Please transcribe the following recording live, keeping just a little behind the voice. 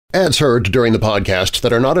Ads heard during the podcast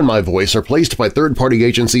that are not in my voice are placed by third-party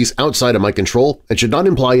agencies outside of my control and should not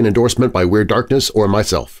imply an endorsement by Weird Darkness or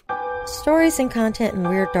myself. Stories and content in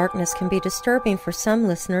Weird Darkness can be disturbing for some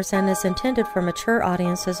listeners and is intended for mature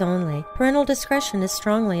audiences only. Parental discretion is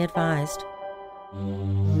strongly advised.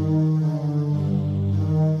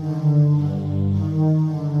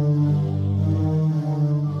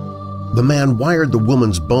 The man wired the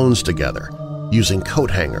woman's bones together using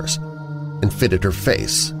coat hangers and fitted her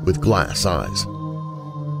face with glass eyes.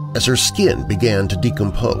 As her skin began to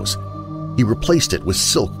decompose, he replaced it with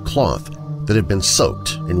silk cloth that had been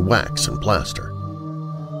soaked in wax and plaster.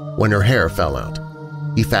 When her hair fell out,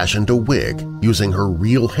 he fashioned a wig using her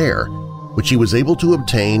real hair, which he was able to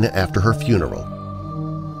obtain after her funeral.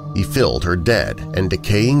 He filled her dead and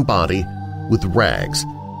decaying body with rags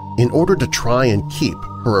in order to try and keep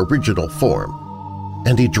her original form,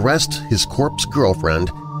 and he dressed his corpse girlfriend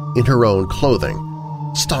in her own clothing,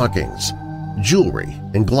 stockings, jewelry,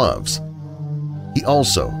 and gloves. He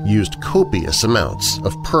also used copious amounts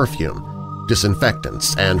of perfume,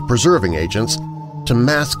 disinfectants, and preserving agents to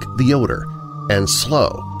mask the odor and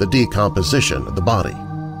slow the decomposition of the body.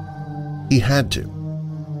 He had to,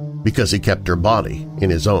 because he kept her body in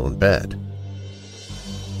his own bed.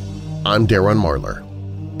 I'm Darren Marlar,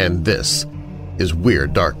 and this is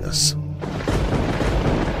Weird Darkness.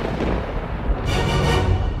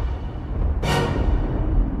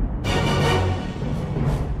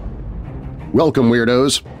 Welcome,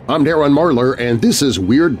 Weirdos! I'm Darren Marlar, and this is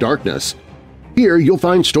Weird Darkness. Here you'll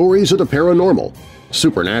find stories of the paranormal,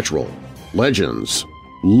 supernatural, legends,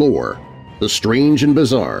 lore, the strange and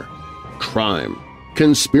bizarre, crime,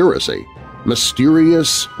 conspiracy,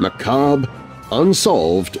 mysterious, macabre,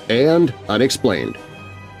 unsolved, and unexplained.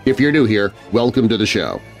 If you're new here, welcome to the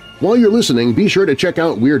show. While you're listening, be sure to check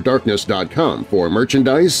out WeirdDarkness.com for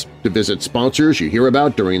merchandise, to visit sponsors you hear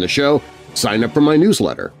about during the show, sign up for my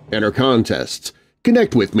newsletter, enter contests,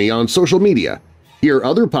 connect with me on social media, hear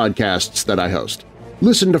other podcasts that I host,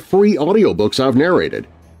 listen to free audiobooks I've narrated.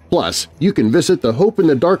 Plus, you can visit the Hope in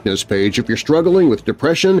the Darkness page if you're struggling with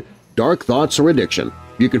depression, dark thoughts, or addiction.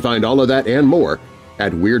 You can find all of that and more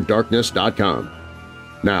at WeirdDarkness.com.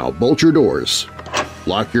 Now bolt your doors,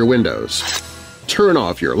 lock your windows, turn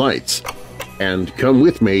off your lights, and come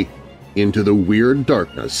with me into the Weird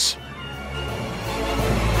Darkness.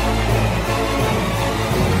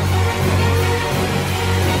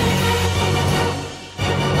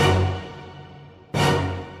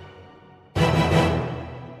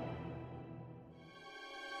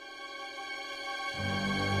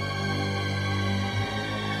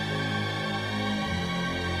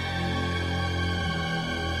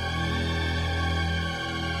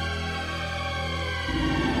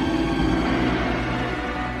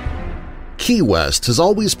 Key West has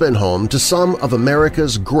always been home to some of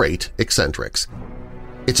America's great eccentrics.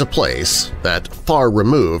 It's a place that, far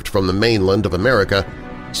removed from the mainland of America,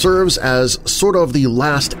 serves as sort of the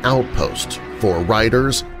last outpost for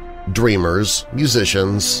writers, dreamers,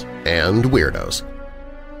 musicians, and weirdos.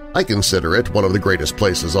 I consider it one of the greatest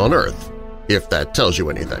places on Earth, if that tells you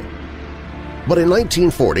anything. But in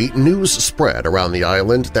 1940, news spread around the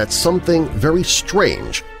island that something very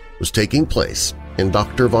strange was taking place in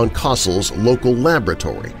Dr. von COSEL's local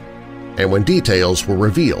laboratory, and when details were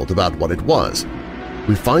revealed about what it was,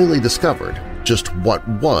 we finally discovered just what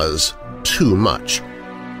was too much,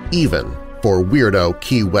 even for weirdo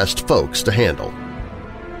Key West folks to handle.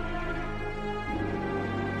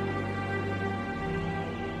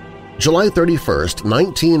 July 31st,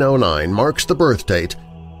 1909 marks the birth date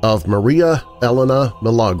of Maria Elena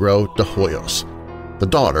Milagro de Hoyos, the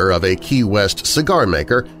daughter of a Key West cigar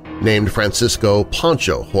maker named Francisco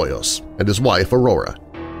Pancho Hoyos and his wife Aurora.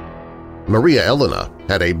 Maria Elena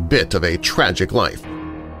had a bit of a tragic life.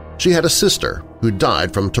 She had a sister who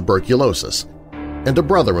died from tuberculosis and a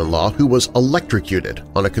brother-in-law who was electrocuted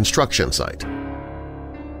on a construction site.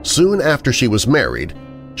 Soon after she was married,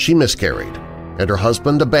 she miscarried, and her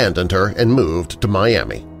husband abandoned her and moved to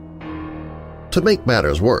Miami. To make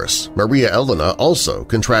matters worse, Maria Elena also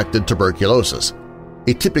contracted tuberculosis,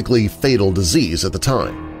 a typically fatal disease at the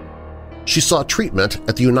time. She sought treatment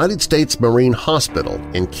at the United States Marine Hospital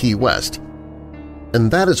in Key West,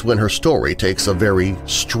 and that is when her story takes a very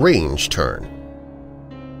strange turn.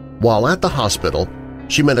 While at the hospital,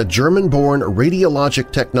 she met a German-born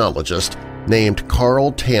radiologic technologist named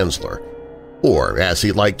Karl Tanzler, or as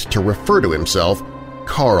he liked to refer to himself,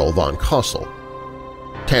 Karl von COSEL.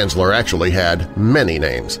 Tanzler actually had many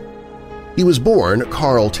names. He was born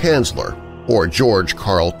Karl Tanzler, or George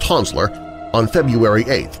Karl Tanzler, on February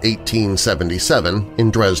 8, 1877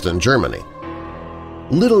 in Dresden, Germany.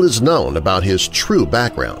 Little is known about his true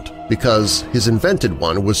background because his invented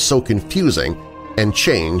one was so confusing and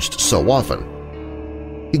changed so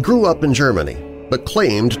often. He grew up in Germany, but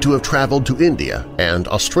claimed to have traveled to India and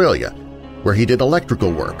Australia, where he did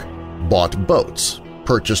electrical work, bought boats,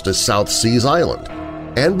 purchased a South Seas island,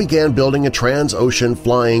 and began building a trans-ocean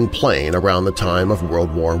flying plane around the time of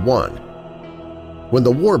World War I. When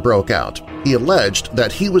the war broke out, he alleged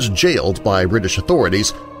that he was jailed by British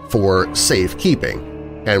authorities for safekeeping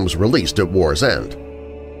and was released at war's end.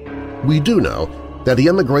 We do know that he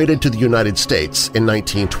emigrated to the United States in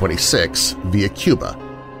 1926 via Cuba.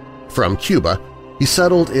 From Cuba, he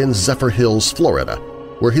settled in Zephyr Hills, Florida,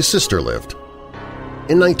 where his sister lived.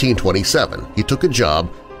 In 1927, he took a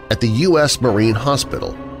job at the U.S. Marine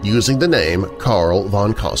Hospital using the name Carl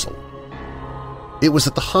von COSEL. It was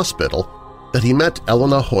at the hospital that he met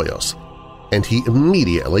Elena Hoyos, and he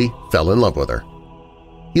immediately fell in love with her.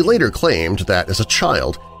 He later claimed that as a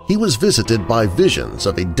child he was visited by visions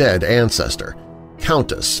of a dead ancestor,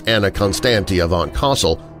 Countess Anna Constantia von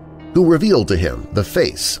COSEL, who revealed to him the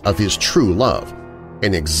face of his true love,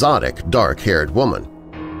 an exotic dark-haired woman.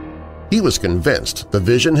 He was convinced the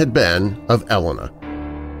vision had been of Elena.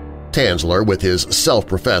 Tanzler, with his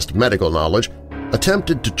self-professed medical knowledge,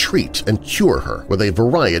 attempted to treat and cure her with a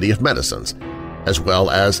variety of medicines, as well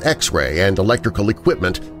as X-ray and electrical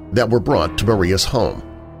equipment that were brought to Maria's home.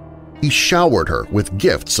 He showered her with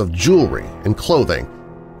gifts of jewelry and clothing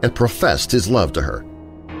and professed his love to her.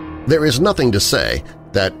 There is nothing to say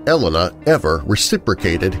that Elena ever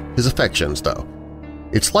reciprocated his affections, though.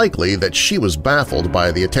 It's likely that she was baffled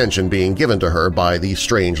by the attention being given to her by the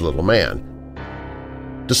strange little man.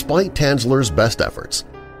 Despite Tanzler's best efforts,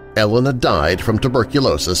 Elena died from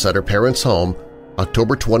tuberculosis at her parents' home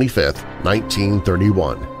October 25,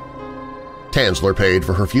 1931. Tanzler paid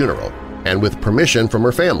for her funeral, and with permission from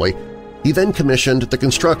her family, he then commissioned the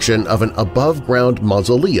construction of an above-ground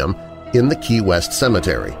mausoleum in the Key West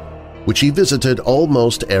Cemetery, which he visited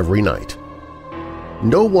almost every night.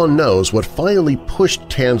 No one knows what finally pushed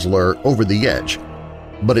Tanzler over the edge,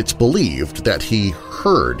 but it's believed that he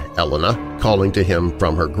heard Elena calling to him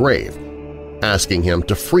from her grave, asking him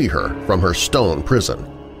to free her from her stone prison.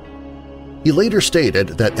 He later stated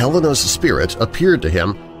that Elena's spirit appeared to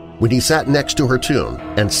him when he sat next to her tomb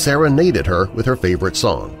and serenaded her with her favorite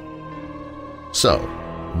song. So,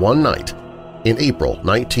 one night, in April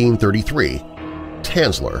 1933,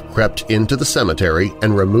 Tanzler crept into the cemetery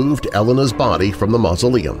and removed Elena's body from the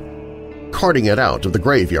mausoleum, carting it out of the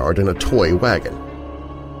graveyard in a toy wagon.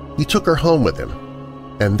 He took her home with him,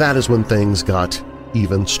 and that is when things got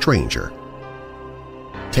even stranger.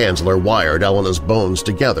 Tanzler wired Elena's bones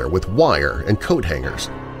together with wire and coat hangers.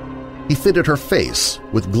 He fitted her face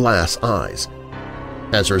with glass eyes.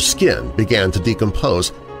 As her skin began to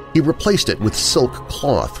decompose, he replaced it with silk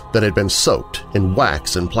cloth that had been soaked in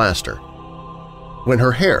wax and plaster. When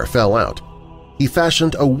her hair fell out, he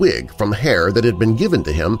fashioned a wig from hair that had been given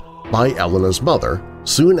to him by Elena's mother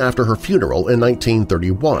soon after her funeral in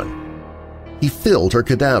 1931. He filled her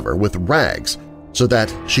cadaver with rags so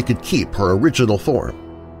that she could keep her original form,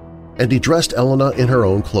 and he dressed Elena in her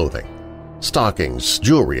own clothing, stockings,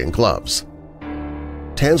 jewelry, and gloves.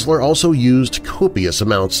 Tanzler also used copious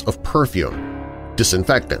amounts of perfume,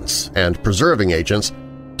 disinfectants, and preserving agents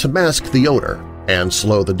to mask the odor and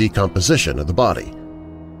slow the decomposition of the body.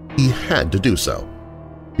 He had to do so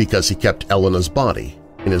because he kept Elena's body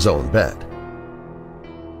in his own bed.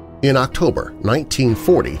 In October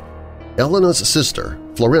 1940, Elena's sister,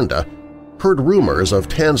 Florinda, heard rumors of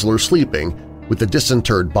Tanzler sleeping with the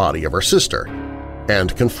disinterred body of her sister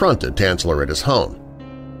and confronted Tanzler at his home,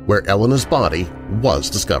 where Elena's body was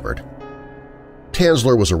discovered.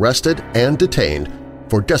 Tanzler was arrested and detained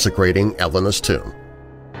for desecrating Elena's tomb.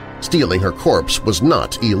 Stealing her corpse was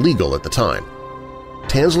not illegal at the time.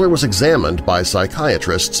 Tanzler was examined by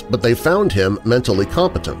psychiatrists, but they found him mentally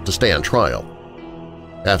competent to stand trial.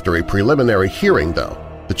 After a preliminary hearing, though,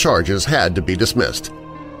 the charges had to be dismissed.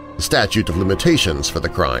 The statute of limitations for the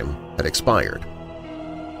crime had expired.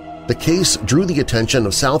 The case drew the attention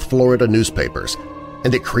of South Florida newspapers,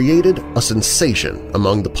 and it created a sensation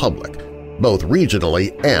among the public, both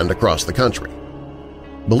regionally and across the country.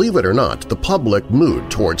 Believe it or not, the public mood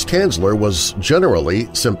towards Tanzler was generally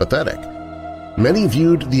sympathetic. Many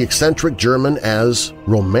viewed the eccentric German as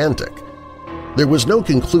romantic. There was no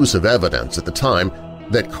conclusive evidence at the time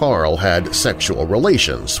that Carl had sexual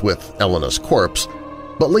relations with Elena's corpse,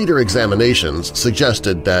 but later examinations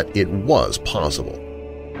suggested that it was possible.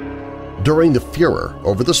 During the furor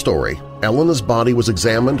over the story, Elena's body was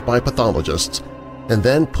examined by pathologists and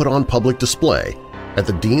then put on public display at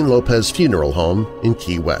the Dean Lopez Funeral Home in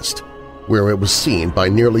Key West. where it was seen by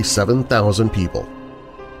nearly 7,000 people.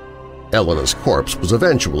 Elena's corpse was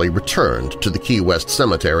eventually returned to the Key West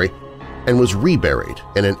Cemetery and was reburied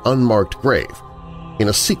in an unmarked grave in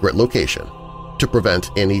a secret location to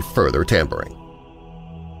prevent any further tampering.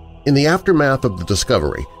 In the aftermath of the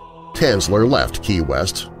discovery, Tanzler left Key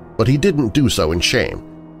West, but he didn't do so in shame.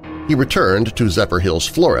 He returned to Zephyrhills,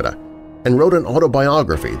 Florida, and wrote an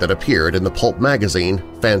autobiography that appeared in the pulp magazine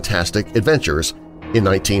Fantastic Adventures in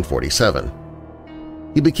 1947.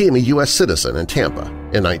 He became a U.S. citizen in Tampa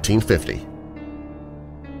in 1950.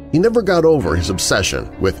 He never got over his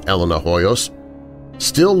obsession with Elena Hoyos.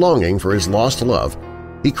 Still longing for his lost love,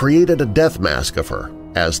 he created a death mask of her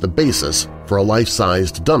as the basis for a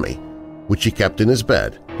life-sized dummy, which he kept in his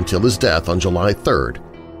bed until his death on July 3,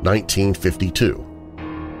 1952.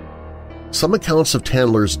 Some accounts of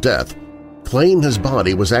Tanzler's death claim his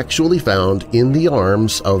body was actually found in the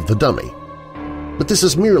arms of the dummy, but this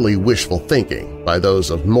is merely wishful thinking by those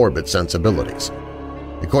of morbid sensibilities.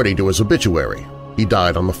 According to his obituary, he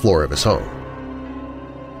died on the floor of his home.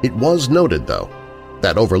 It was noted, though,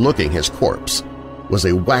 that overlooking his corpse was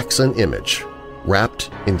a waxen image wrapped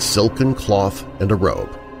in silken cloth and a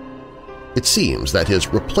robe. It seems that his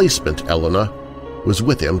replacement Elena was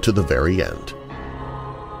with him to the very end.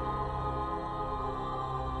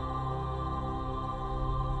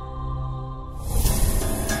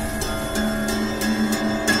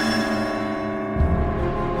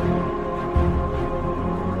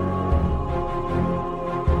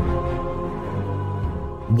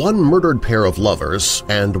 One murdered pair of lovers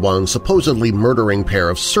and one supposedly murdering pair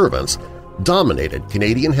of servants dominated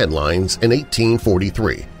Canadian headlines in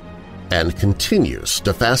 1843 and continues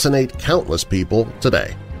to fascinate countless people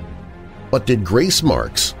today. But did Grace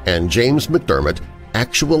Marks and James McDermott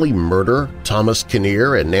actually murder Thomas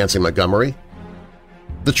Kinnear and Nancy Montgomery?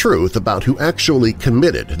 The truth about who actually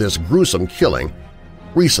committed this gruesome killing,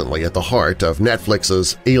 recently at the heart of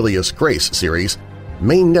Netflix's Alias Grace series,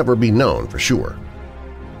 may never be known for sure.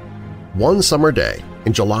 One summer day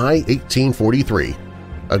in July 1843,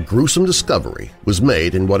 a gruesome discovery was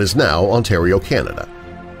made in what is now Ontario, Canada.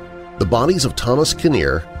 The bodies of Thomas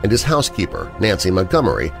Kinnear and his housekeeper, Nancy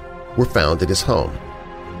Montgomery, were found at his home.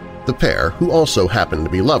 The pair, who also happened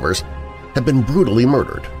to be lovers, had been brutally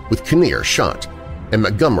murdered, with Kinnear shot and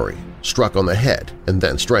Montgomery struck on the head and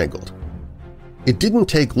then strangled. It didn't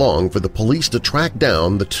take long for the police to track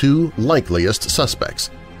down the two likeliest suspects,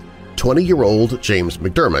 20-year-old James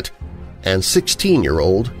McDermott and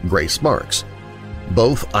 16-year-old Grace Marks,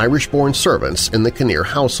 both Irish-born servants in the Kinnear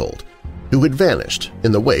household who had vanished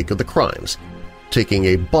in the wake of the crimes, taking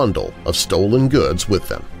a bundle of stolen goods with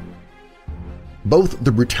them. Both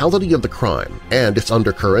the brutality of the crime and its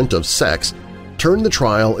undercurrent of sex turned the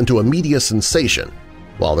trial into a media sensation,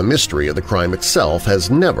 while the mystery of the crime itself has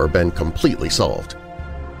never been completely solved.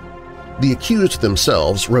 The accused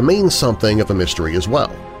themselves remain something of a mystery as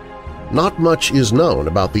well. Not much is known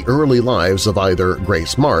about the early lives of either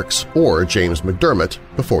Grace Marks or James McDermott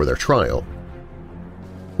before their trial.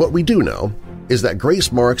 What we do know is that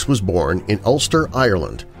Grace Marks was born in Ulster,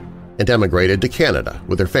 Ireland, and emigrated to Canada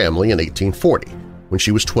with her family in 1840 when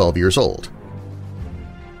she was 12 years old.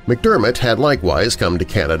 McDermott had likewise come to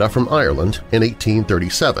Canada from Ireland in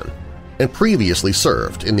 1837 and previously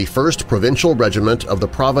served in the 1st Provincial Regiment of the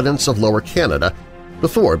Province of Lower Canada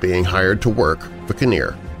before being hired to work for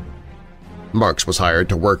Kinnear. Marks was hired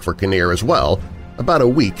to work for Kinnear as well about a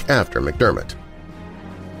week after McDermott.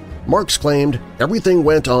 Marks claimed everything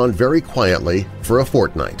went on very quietly for a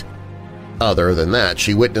fortnight. Other than that,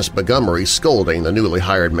 she witnessed Montgomery scolding the newly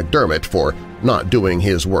hired McDermott for not doing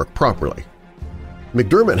his work properly.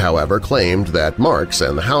 McDermott, however, claimed that Marks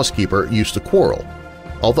and the housekeeper used to quarrel,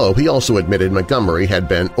 although he also admitted Montgomery had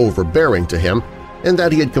been overbearing to him and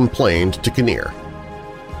that he had complained to Kinnear.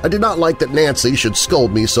 "I did not like that Nancy should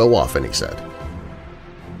scold me so often," he said.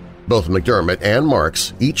 Both McDermott and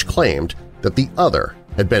Marks each claimed that the other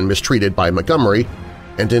had been mistreated by Montgomery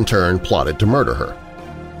and in turn plotted to murder her.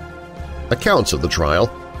 Accounts of the trial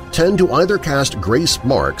tend to either cast Grace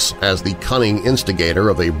Marks as the cunning instigator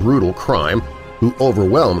of a brutal crime who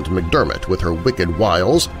overwhelmed McDermott with her wicked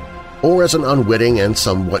wiles, or as an unwitting and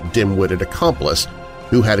somewhat dim-witted accomplice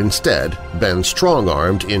who had instead been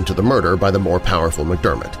strong-armed into the murder by the more powerful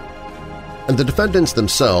McDermott. And the defendants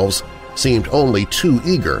themselves seemed only too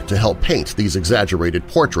eager to help paint these exaggerated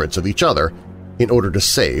portraits of each other in order to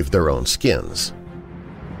save their own skins.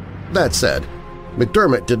 That said,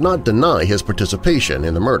 McDermott did not deny his participation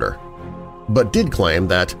in the murder, but did claim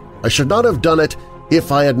that "I should not have done it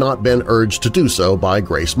if I had not been urged to do so by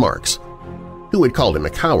Grace Marks," who had called him a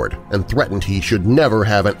coward and threatened he should never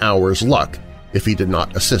have an hour's luck if he did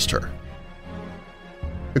not assist her.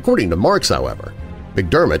 According to Marks, however,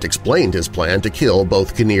 McDermott explained his plan to kill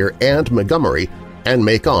both Kinnear and Montgomery and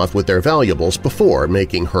make off with their valuables before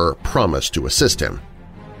making her promise to assist him.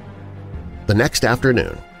 The next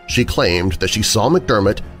afternoon, she claimed that she saw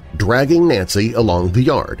McDermott dragging Nancy along the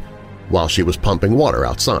yard while she was pumping water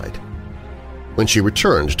outside. When she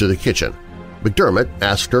returned to the kitchen, McDermott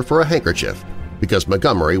asked her for a handkerchief because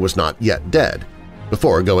Montgomery was not yet dead,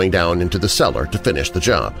 before going down into the cellar to finish the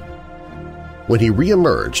job. When he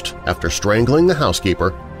re-emerged after strangling the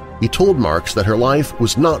housekeeper, he told Marks that her life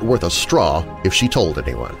was not worth a straw if she told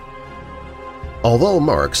anyone. Although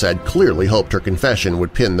Marks had clearly hoped her confession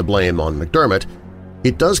would pin the blame on McDermott,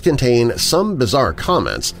 it does contain some bizarre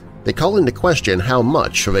comments that call into question how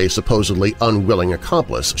much of a supposedly unwilling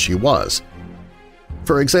accomplice she was.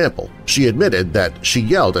 For example, she admitted that she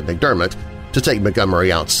yelled at McDermott to take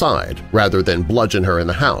Montgomery outside rather than bludgeon her in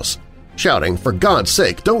the house, shouting, "For God's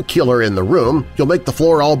sake, don't kill her in the room, you'll make the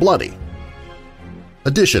floor all bloody."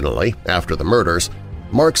 Additionally, after the murders,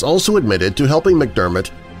 Marks also admitted to helping McDermott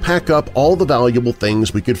pack up all the valuable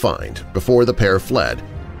things we could find before the pair fled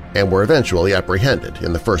and were eventually apprehended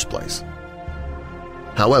in the first place.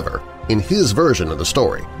 However, in his version of the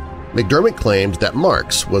story, McDermott claimed that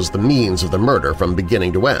Marks was the means of the murder from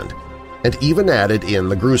beginning to end, and even added in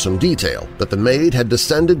the gruesome detail that the maid had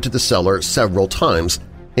descended to the cellar several times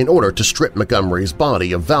in order to strip Montgomery's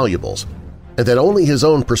body of valuables, and that only his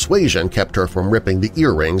own persuasion kept her from ripping the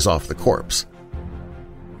earrings off the corpse.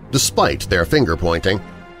 Despite their finger-pointing,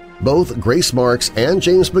 both Grace Marks and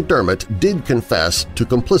James McDermott did confess to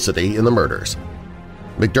complicity in the murders.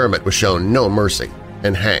 McDermott was shown no mercy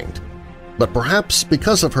and hanged, but perhaps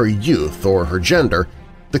because of her youth or her gender,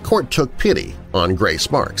 the court took pity on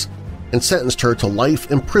Grace Marks and sentenced her to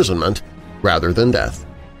life imprisonment rather than death.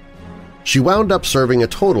 She wound up serving a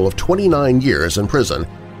total of 29 years in prison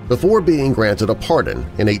before being granted a pardon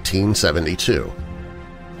in 1872.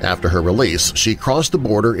 After her release, she crossed the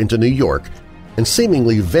border into New York and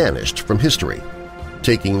seemingly vanished from history,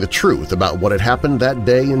 taking the truth about what had happened that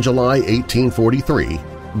day in July 1843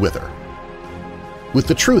 with her. With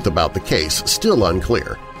the truth about the case still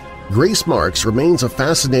unclear, Grace Marks remains a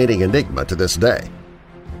fascinating enigma to this day.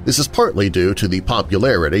 This is partly due to the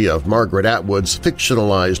popularity of Margaret Atwood's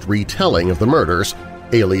fictionalized retelling of the murders,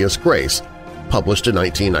 Alias Grace, published in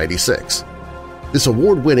 1996. This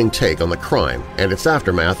award-winning take on the crime and its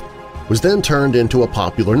aftermath was then turned into a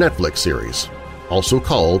popular Netflix series, also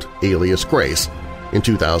called Alias Grace, in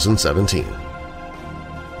 2017.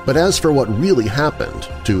 But as for what really happened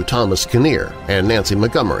to Thomas Kinnear and Nancy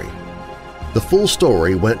Montgomery, the full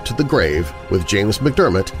story went to the grave with James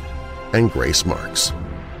McDermott and Grace Marks.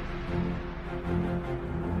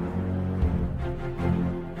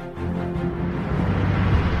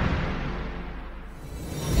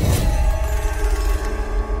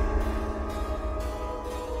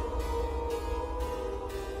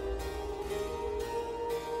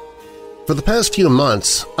 For the past few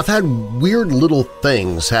months, I've had weird little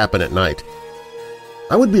things happen at night.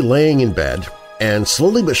 I would be laying in bed, and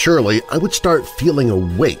slowly but surely I would start feeling a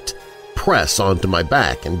weight press onto my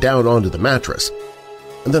back and down onto the mattress,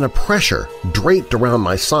 and then a pressure draped around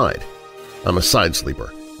my side. I'm a side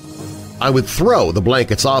sleeper. I would throw the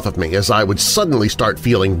blankets off of me as I would suddenly start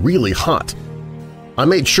feeling really hot. I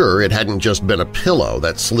made sure it hadn't just been a pillow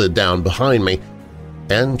that slid down behind me,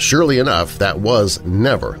 and surely enough, that was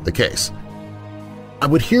never the case. I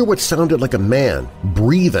would hear what sounded like a man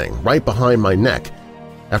breathing right behind my neck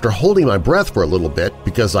after holding my breath for a little bit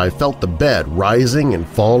because I felt the bed rising and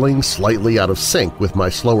falling slightly out of sync with my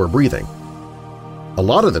slower breathing. A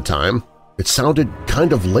lot of the time, it sounded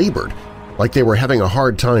kind of labored, like they were having a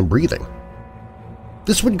hard time breathing.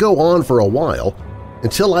 This would go on for a while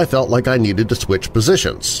until I felt like I needed to switch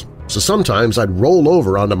positions, so sometimes I'd roll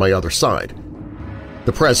over onto my other side.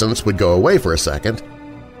 The presence would go away for a second,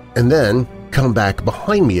 and then come back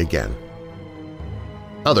behind me again.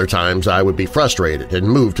 Other times I would be frustrated and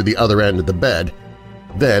move to the other end of the bed,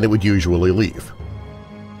 then it would usually leave.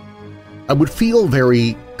 I would feel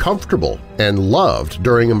very comfortable and loved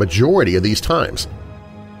during a majority of these times,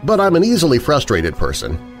 but I'm an easily frustrated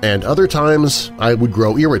person, and other times I would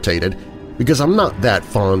grow irritated because I'm not that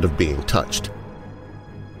fond of being touched.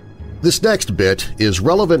 This next bit is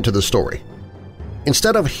relevant to the story.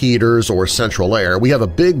 Instead of heaters or central air, we have a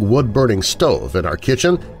big wood-burning stove in our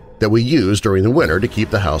kitchen that we use during the winter to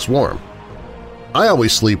keep the house warm. I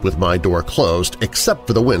always sleep with my door closed except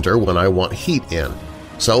for the winter when I want heat in,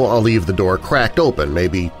 so I'll leave the door cracked open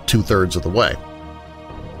maybe 2/3 of the way.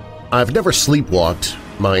 I've never sleepwalked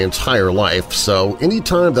my entire life, so any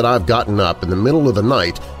time that I've gotten up in the middle of the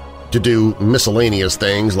night to do miscellaneous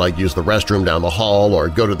things like use the restroom down the hall or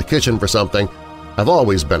go to the kitchen for something, I've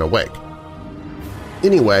always been awake.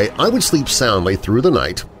 Anyway, I would sleep soundly through the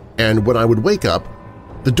night, and when I would wake up,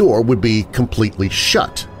 the door would be completely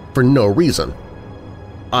shut for no reason.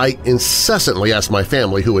 I incessantly asked my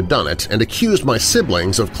family who had done it and accused my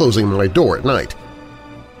siblings of closing my door at night.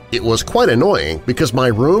 It was quite annoying because my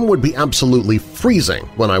room would be absolutely freezing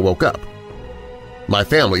when I woke up. My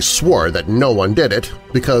family swore that no one did it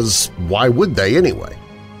because why would they anyway?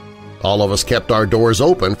 All of us kept our doors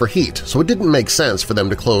open for heat, so it didn't make sense for them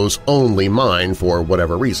to close only mine for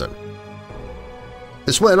whatever reason.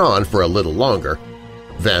 This went on for a little longer,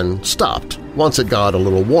 then stopped once it got a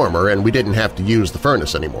little warmer and we didn't have to use the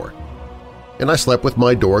furnace anymore. And I slept with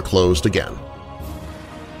my door closed again.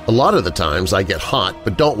 A lot of the times I get hot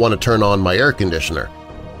but don't want to turn on my air conditioner,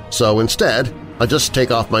 so instead I just take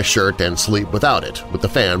off my shirt and sleep without it, with the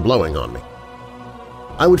fan blowing on me.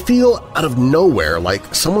 I would feel out of nowhere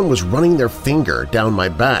like someone was running their finger down my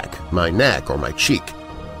back, my neck, or my cheek.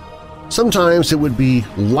 Sometimes it would be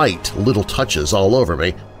light little touches all over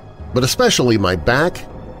me, but especially my back,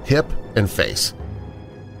 hip, and face.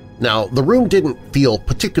 Now, the room didn't feel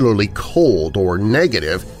particularly cold or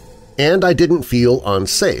negative, and I didn't feel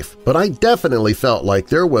unsafe, but I definitely felt like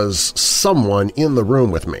there was someone in the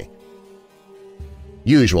room with me.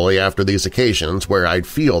 Usually after these occasions where I'd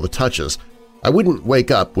feel the touches, I wouldn't wake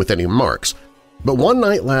up with any marks, but one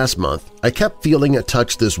night last month I kept feeling it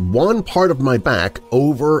touch this one part of my back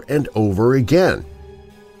over and over again.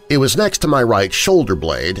 It was next to my right shoulder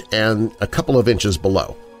blade and a couple of inches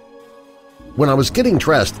below. When I was getting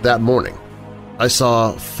dressed that morning, I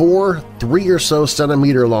saw 4 3 or so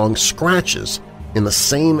centimeter long scratches in the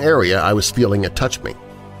same area I was feeling it touch me.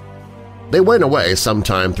 They went away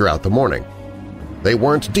sometime throughout the morning. They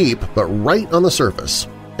weren't deep but right on the surface,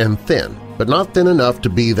 and thin, but not thin enough to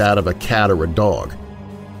be that of a cat or a dog.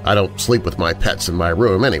 I don't sleep with my pets in my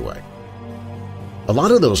room anyway. A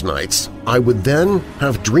lot of those nights, I would then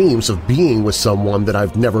have dreams of being with someone that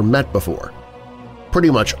I've never met before,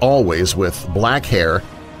 pretty much always with black hair,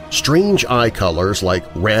 strange eye colors like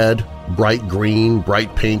red, bright green,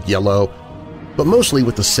 bright pink, yellow, but mostly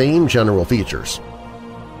with the same general features.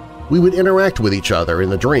 We would interact with each other in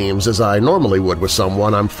the dreams as I normally would with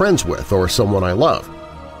someone I'm friends with or someone I love.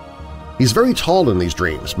 He's very tall in these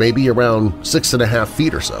dreams, maybe around 6.5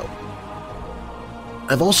 feet or so.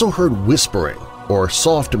 I've also heard whispering or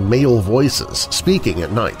soft male voices speaking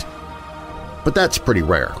at night, but that's pretty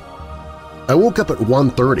rare. I woke up at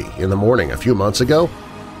 1:30 in the morning a few months ago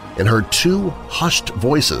and heard 2 hushed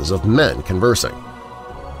voices of men conversing.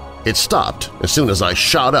 It stopped as soon as I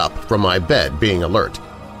shot up from my bed being alert.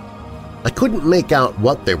 I couldn't make out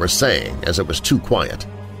what they were saying as it was too quiet.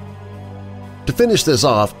 To finish this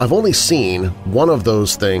off, I've only seen one of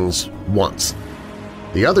those things once.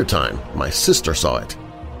 The other time, my sister saw it.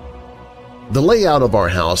 The layout of our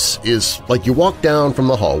house is like you walk down from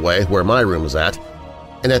the hallway where my room is at,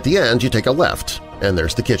 and at the end you take a left, and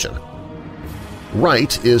there's the kitchen.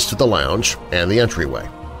 Right is to the lounge and the entryway.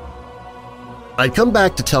 I'd come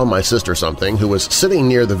back to tell my sister something who was sitting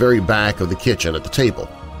near the very back of the kitchen at the table.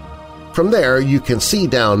 From there, you can see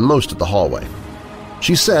down most of the hallway.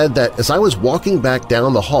 She said that as I was walking back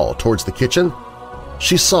down the hall towards the kitchen,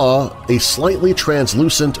 she saw a slightly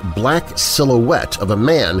translucent black silhouette of a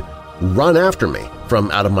man run after me from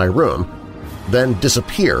out of my room, then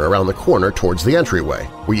disappear around the corner towards the entryway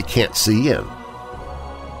where you can't see in.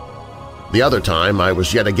 The other time I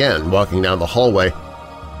was yet again walking down the hallway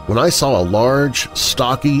when I saw a large,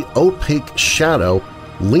 stocky, opaque shadow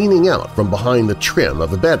leaning out from behind the trim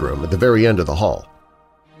of a bedroom at the very end of the hall.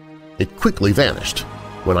 It quickly vanished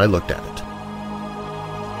when I looked at it.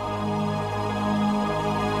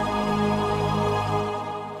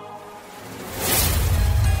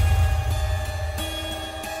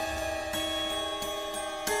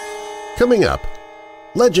 Coming up,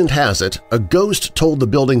 legend has it a ghost told the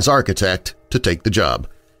building's architect to take the job.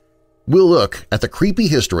 We'll look at the creepy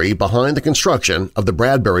history behind the construction of the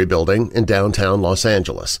Bradbury Building in downtown Los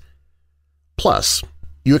Angeles. Plus,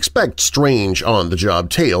 you expect strange on-the-job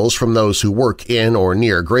tales from those who work in or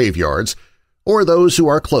near graveyards, or those who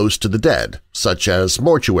are close to the dead, such as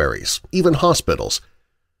mortuaries, even hospitals.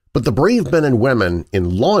 But the brave men and women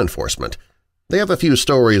in law enforcement, they have a few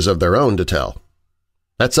stories of their own to tell.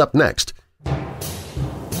 That's up next.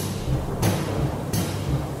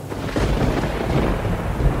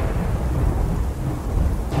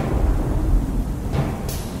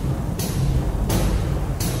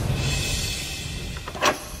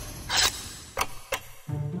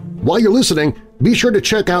 while you're listening, be sure to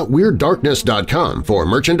check out WeirdDarkness.com for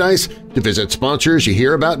merchandise, to visit sponsors you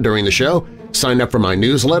hear about during the show, sign up for my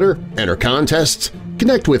newsletter, enter contests,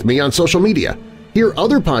 connect with me on social media, hear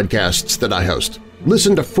other podcasts that I host,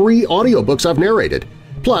 listen to free audiobooks I've narrated.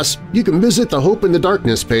 Plus, you can visit the Hope in the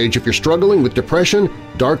Darkness page if you're struggling with depression,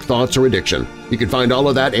 dark thoughts, or addiction. You can find all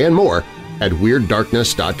of that and more at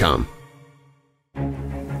WeirdDarkness.com.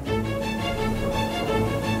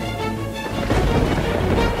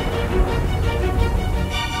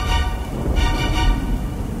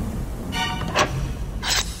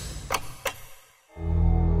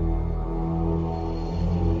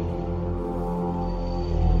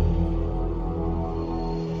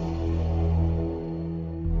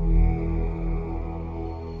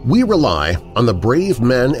 We rely on the brave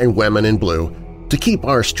men and women in blue to keep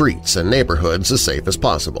our streets and neighborhoods as safe as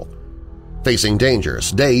possible, facing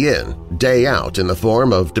dangers day in, day out in the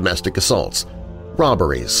form of domestic assaults,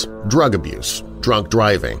 robberies, drug abuse, drunk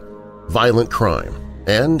driving, violent crime,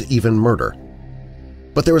 and even murder.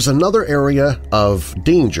 But there is another area of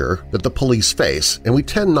danger that the police face, and we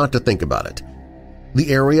tend not to think about it –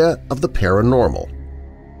 the area of the paranormal.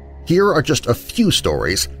 Here are just a few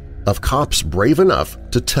stories of cops brave enough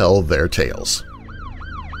to tell their tales.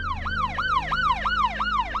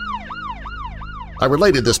 I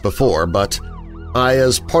related this before, but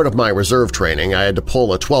as part of my reserve training, I had to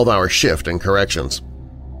pull a 12-hour shift in corrections.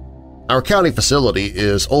 Our county facility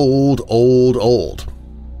is old.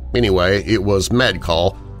 Anyway, it was med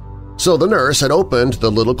call, so the nurse had opened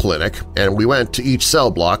the little clinic and we went to each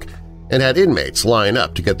cell block and had inmates line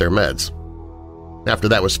up to get their meds. After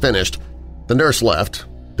that was finished, the nurse left,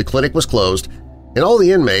 the clinic was closed, and all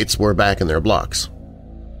the inmates were back in their blocks.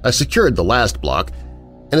 I secured the last block,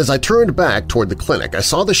 and as I turned back toward the clinic, I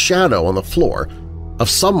saw the shadow on the floor of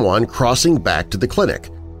someone crossing back to the clinic.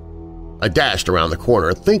 I dashed around the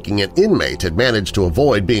corner thinking an inmate had managed to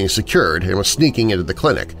avoid being secured and was sneaking into the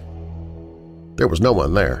clinic. There was no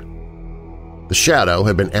one there. The shadow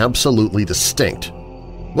had been absolutely distinct.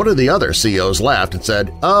 One of the other COs laughed and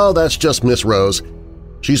said, "Oh, that's just Miss Rose.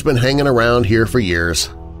 She's been hanging around here for years."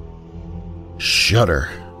 Shudder.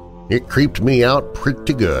 It creeped me out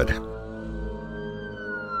pretty good.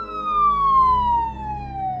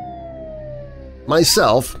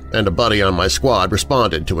 Myself and a buddy on my squad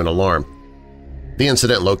responded to an alarm. The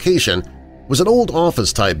incident location was an old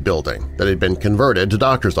office-type building that had been converted to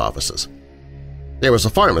doctor's offices. There was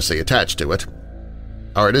a pharmacy attached to it.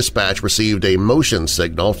 Our dispatch received a motion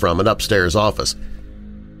signal from an upstairs office.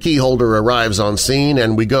 Keyholder arrives on scene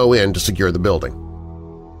and we go in to secure the building.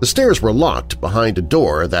 The stairs were locked behind a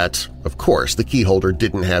door that, of course, the keyholder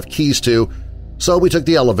didn't have keys to, so we took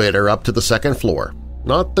the elevator up to the second floor.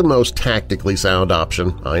 Not the most tactically sound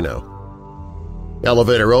option, I know. The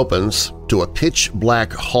elevator opens to a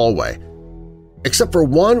pitch-black hallway, except for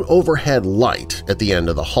one overhead light at the end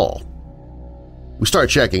of the hall. We start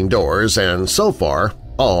checking doors, and so far,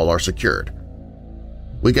 all are secured.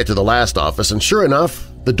 We get to the last office, and sure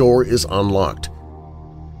enough, the door is unlocked.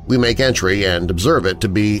 We make entry and observe it to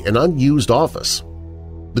be an unused office.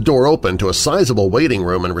 The door opened to a sizable waiting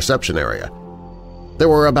room and reception area. There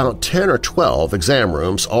were about 10 or 12 exam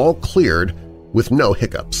rooms, all cleared with no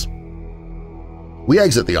hiccups. We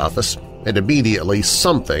exit the office, and immediately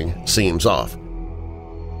something seems off.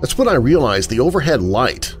 That's when I realized the overhead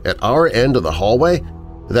light at our end of the hallway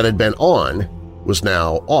that had been on was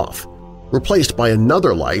now off, replaced by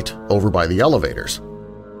another light over by the elevators.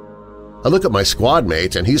 I look at my squad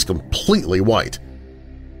mate and he's completely white.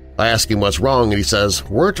 I ask him what's wrong and he says,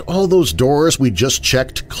 "Weren't all those doors we just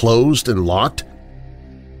checked closed and locked?"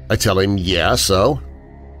 I tell him, "Yeah, so?"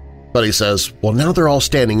 But he says, "Well, now they're all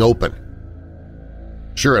standing open."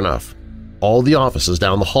 Sure enough, all the offices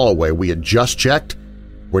down the hallway we had just checked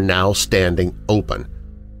were now standing open.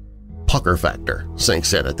 Pucker factor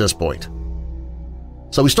sinks in at this point.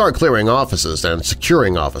 So we start clearing offices and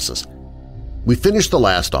securing offices. We finish the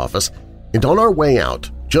last office, and on our way out,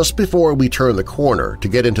 just before we turn the corner to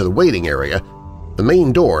get into the waiting area, the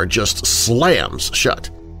main door just slams shut.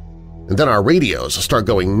 And then our radios start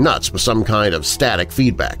going nuts with some kind of static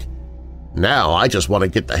feedback. Now I just want to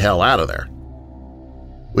get the hell out of there.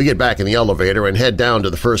 We get back in the elevator and head down to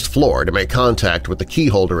the first floor to make contact with the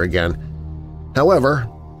keyholder again. However,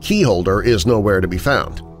 keyholder is nowhere to be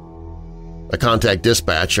found. I contact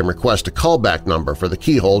dispatch and request a callback number for the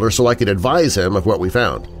keyholder so I could advise him of what we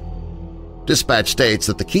found. Dispatch states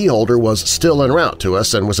that the keyholder was still en route to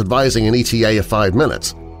us and was advising an ETA of 5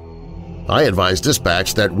 minutes. I advised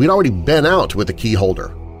dispatch that we'd already been out with the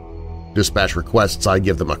keyholder. Dispatch requests I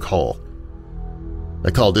give them a call. I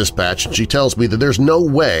call dispatch and she tells me that there's no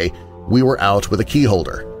way we were out with a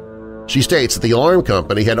keyholder. She states that the alarm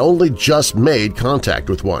company had only just made contact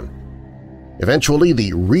with one. Eventually,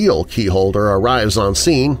 the real keyholder arrives on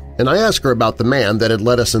scene, and I ask her about the man that had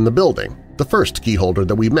let us in the building, the first keyholder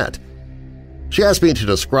that we met. She asked me to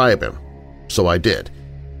describe him, so I did.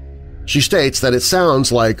 She states that it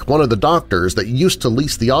sounds like one of the doctors that used to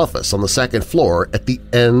lease the office on the second floor at the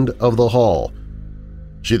end of the hall.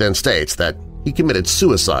 She then states that he committed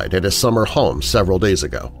suicide at his summer home several days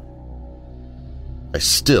ago. I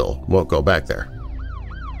still won't go back there.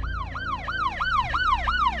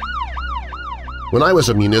 When I was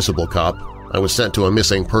a municipal cop, I was sent to a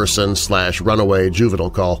missing person/runaway juvenile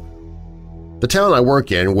call. The town I work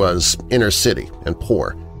in was inner city and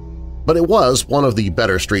poor, but it was one of the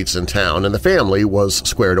better streets in town and the family was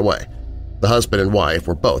squared away. The husband and wife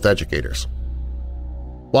were both educators.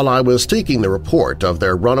 While I was taking the report of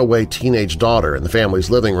their runaway teenage daughter in the family's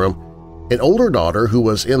living room, an older daughter who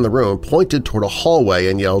was in the room pointed toward a hallway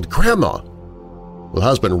and yelled, "Grandma!" The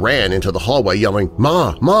husband ran into the hallway yelling,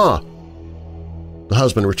 "Ma! Ma!" The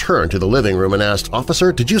husband returned to the living room and asked,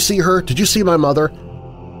 "Officer, did you see her? Did you see my mother?"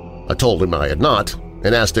 I told him I had not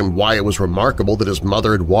and asked him why it was remarkable that his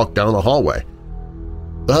mother had walked down the hallway.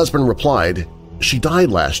 The husband replied, "She died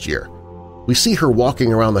last year. We see her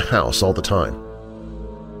walking around the house all the time."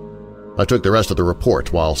 I took the rest of the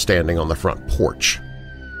report while standing on the front porch.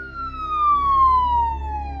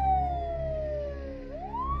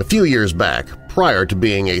 A few years back, prior to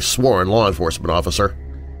being a sworn law enforcement officer,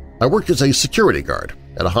 I worked as a security guard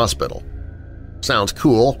at a hospital. Sounds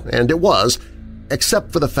cool, and it was,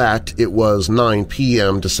 except for the fact it was 9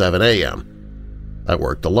 p.m. to 7 a.m. I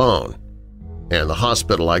worked alone, and the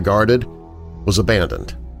hospital I guarded was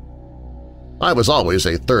abandoned. I was always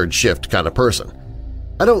a third shift kind of person.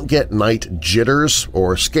 I don't get night jitters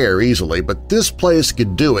or scare easily, but this place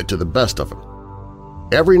could do it to the best of them.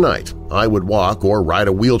 Every night I would walk or ride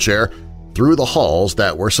a wheelchair through the halls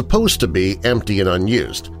that were supposed to be empty and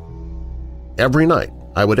unused. Every night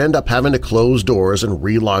I would end up having to close doors and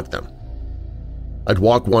relock them. I'd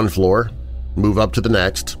walk one floor, move up to the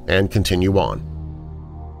next, and continue on.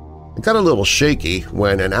 It got a little shaky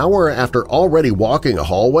when an hour after already walking a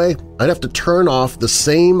hallway, I'd have to turn off the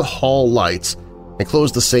same hall lights and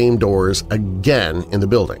close the same doors again in the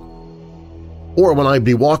building. Or when I'd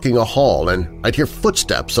be walking a hall and I'd hear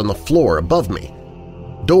footsteps on the floor above me,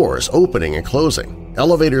 doors opening and closing,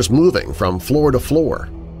 elevators moving from floor to floor,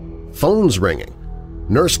 phones ringing,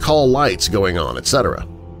 nurse call lights going on, etc.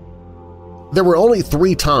 There were only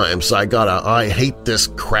 3 times I got a "I hate this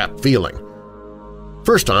crap" feeling.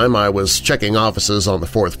 First time I was checking offices on the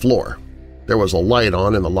 4th floor. There was a light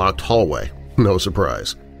on in the locked hallway. No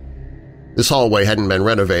surprise. This hallway hadn't been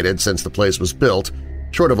renovated since the place was built,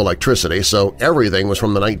 short of electricity, so everything was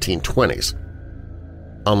from the 1920s.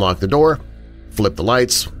 Unlock the door, flip the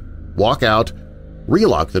lights, walk out,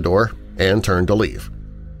 relock the door, and turn to leave.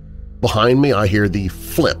 Behind me I hear the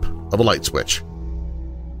flip of a light switch.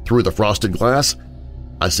 Through the frosted glass,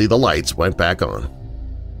 I see the lights went back on.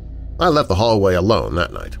 I left the hallway alone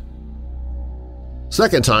that night.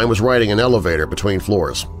 Second time was riding an elevator between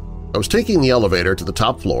floors. I was taking the elevator to the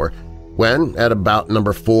top floor when, at about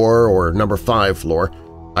number 4 or number 5 floor,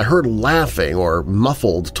 I heard laughing or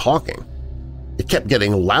muffled talking. It kept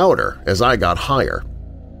getting louder as I got higher.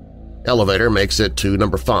 Elevator makes it to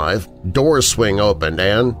number 5, doors swing open,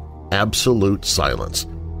 and absolute silence.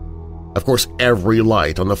 Of course, every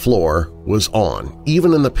light on the floor was on,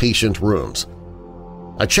 even in the patient rooms.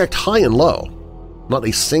 I checked high and low. Not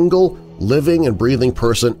a single living and breathing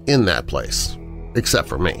person in that place, except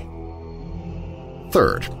for me.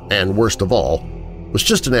 Third, and worst of all, was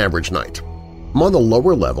just an average night. I'm on the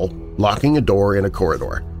lower level, locking a door in a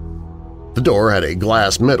corridor. The door had a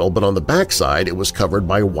glass middle, but on the backside it was covered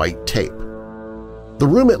by white tape. The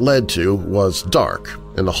room it led to was dark,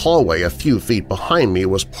 and the hallway a few feet behind me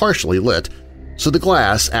was partially lit, so the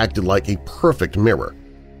glass acted like a perfect mirror.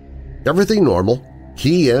 Everything normal,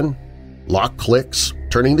 key in, lock clicks,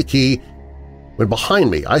 turning the key, when behind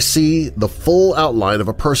me I see the full outline of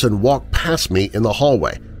a person walk past me in the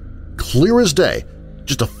hallway. Clear as day,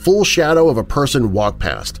 just a full shadow of a person walk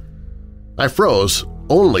past. I froze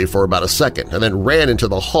only for about a second and then ran into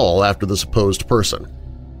the hall after the supposed person.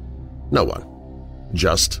 No one.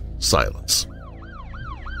 Just silence.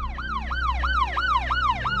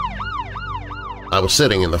 I was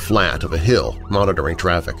sitting in the flat of a hill monitoring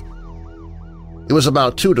traffic. It was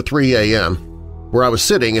about 2 to 3 a.m. Where I was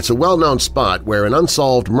sitting, it's a well-known spot where an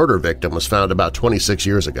unsolved murder victim was found about 26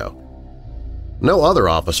 years ago. No other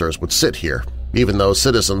officers would sit here, even though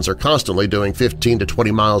citizens are constantly doing 15 to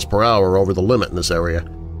 20 miles per hour over the limit in this area.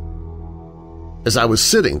 As I was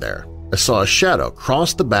sitting there, I saw a shadow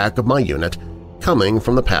cross the back of my unit coming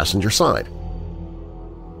from the passenger side.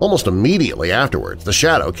 Almost immediately afterwards, the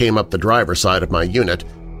shadow came up the driver's side of my unit,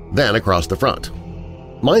 then across the front.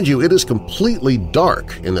 Mind you, it is completely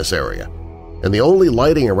dark in this area, and the only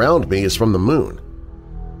lighting around me is from the moon.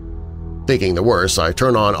 Thinking the worst, I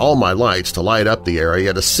turn on all my lights to light up the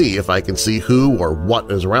area to see if I can see who or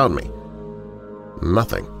what is around me.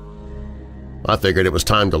 Nothing. I figured it was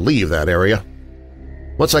time to leave that area.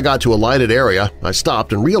 Once I got to a lighted area, I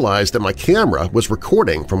stopped and realized that my camera was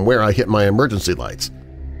recording from where I hit my emergency lights.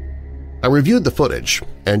 I reviewed the footage,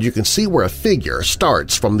 and you can see where a figure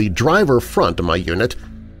starts from the driver front of my unit.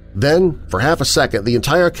 Then, for half a second, the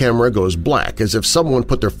entire camera goes black as if someone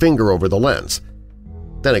put their finger over the lens.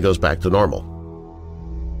 Then it goes back to normal.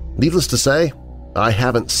 Needless to say, I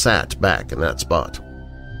haven't sat back in that spot.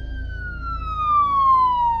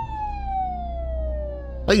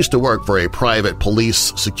 I used to work for a private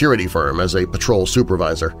police security firm as a patrol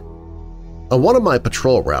supervisor. On one of my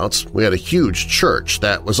patrol routes, we had a huge church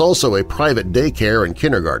that was also a private daycare and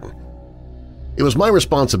kindergarten. It was my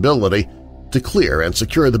responsibility to clear and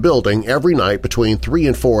secure the building every night between 3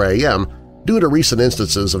 and 4 a.m. due to recent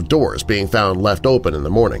instances of doors being found left open in the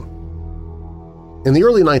morning. In the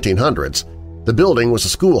early 1900s, the building was a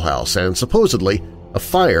schoolhouse and supposedly a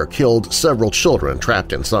fire killed several children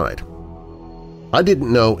trapped inside. I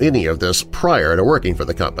didn't know any of this prior to working for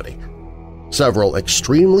the company. Several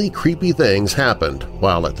extremely creepy things happened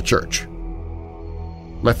while at the church.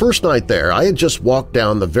 My first night there, I had just walked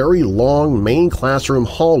down the very long main classroom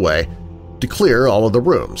hallway to clear all of the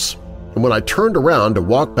rooms, and when I turned around to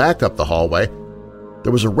walk back up the hallway,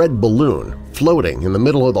 there was a red balloon floating in the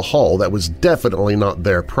middle of the hall that was definitely not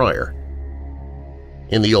there prior.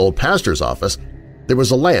 In the old pastor's office, there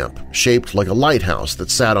was a lamp shaped like a lighthouse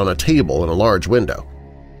that sat on a table in a large window.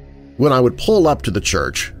 When I would pull up to the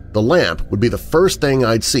church, the lamp would be the first thing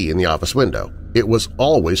I'd see in the office window. It was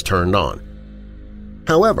always turned on.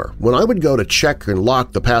 However, when I would go to check and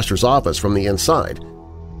lock the pastor's office from the inside,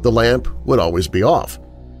 the lamp would always be off.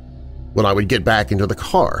 When I would get back into the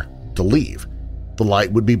car to leave, the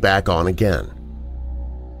light would be back on again.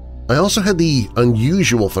 I also had the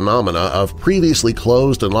unusual phenomena of previously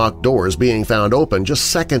closed and locked doors being found open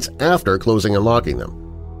just seconds after closing and locking them.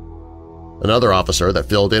 Another officer that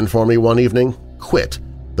filled in for me one evening quit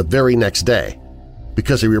the very next day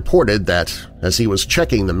because he reported that as he was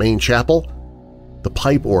checking the main chapel, the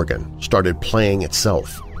pipe organ started playing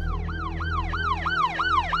itself.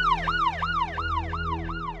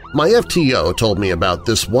 My FTO told me about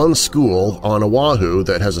this one school on Oahu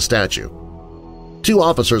that has a statue. 2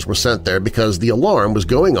 officers were sent there because the alarm was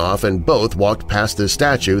going off and both walked past this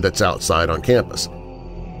statue that's outside on campus.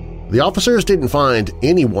 The officers didn't find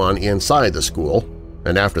anyone inside the school,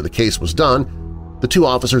 and after the case was done, the 2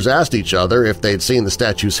 officers asked each other if they'd seen the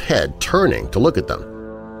statue's head turning to look at them.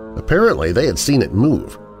 Apparently, they had seen it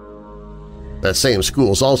move. That same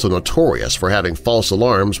school is also notorious for having false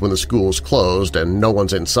alarms when the school's closed and no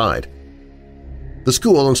one's inside. The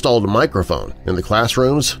school installed a microphone in the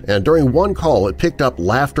classrooms, and during one call it picked up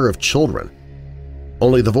laughter of children.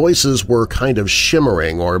 Only the voices were kind of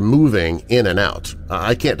shimmering or moving in and out.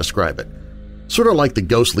 I can't describe it. Sort of like the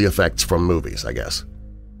ghostly effects from movies, I guess.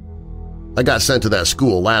 I got sent to that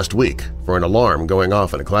school last week for an alarm going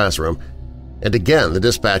off in a classroom, and again the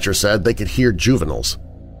dispatcher said they could hear juveniles.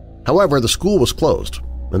 However, the school was closed,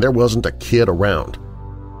 and there wasn't a kid around.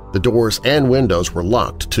 The doors and windows were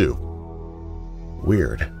locked, too.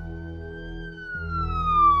 Weird.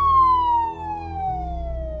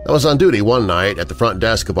 I was on duty one night at the front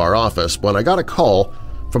desk of our office when I got a call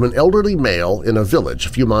from an elderly male in a village a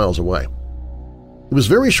few miles away. He was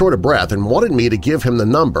very short of breath and wanted me to give him the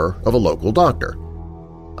number of a local doctor.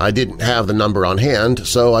 I didn't have the number on hand,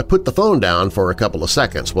 so I put the phone down for a couple of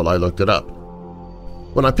seconds while I looked it up.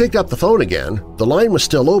 When I picked up the phone again, the line was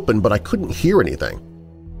still open, but I couldn't hear anything.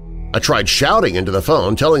 I tried shouting into the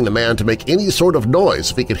phone, telling the man to make any sort of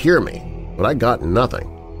noise if he could hear me, but I got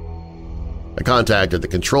nothing. I contacted the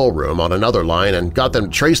control room on another line and got them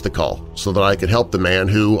to trace the call so that I could help the man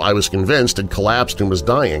who I was convinced had collapsed and was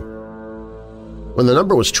dying. When the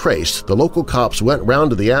number was traced, the local cops went round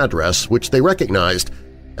to the address, which they recognized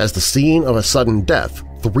as the scene of a sudden death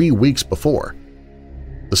 3 weeks before.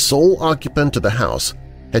 The sole occupant of the house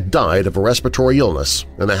had died of a respiratory illness,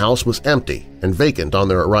 and the house was empty and vacant on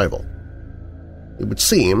their arrival. It would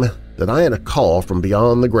seem that I had a call from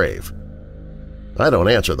beyond the grave. I don't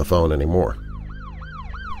answer the phone anymore.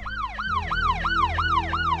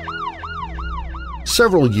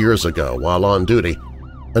 Several years ago, while on duty,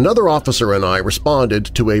 another officer and I responded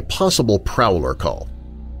to a possible prowler call.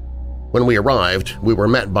 When we arrived, we were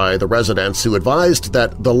met by the residents who advised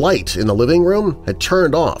that the light in the living room had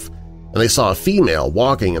turned off and they saw a female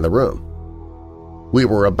walking in the room. We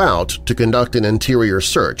were about to conduct an interior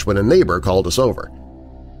search when a neighbor called us over.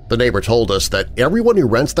 The neighbor told us that everyone who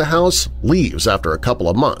rents the house leaves after a couple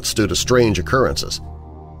of months due to strange occurrences.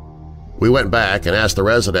 We went back and asked the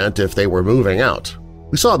resident if they were moving out.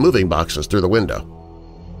 We saw moving boxes through the window.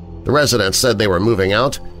 The residents said they were moving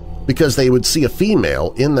out because they would see a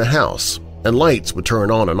female in the house and lights would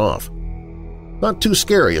turn on and off. Not too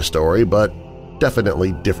scary a story, but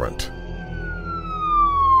definitely different.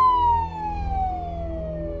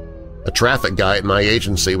 A traffic guy at my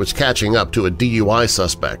agency was catching up to a DUI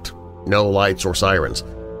suspect. No lights or sirens.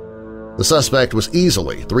 The suspect was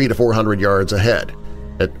easily 300 to 400 yards ahead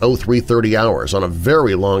at 0330 hours on a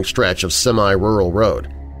very long stretch of semi-rural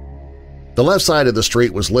road. The left side of the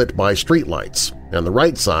street was lit by streetlights, and the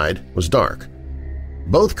right side was dark.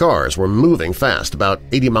 Both cars were moving fast, about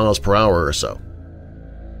 80 miles per hour or so.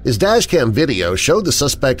 His dashcam video showed the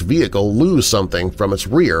suspect vehicle lose something from its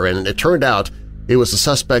rear, and it turned out it was the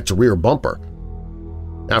suspect's rear bumper.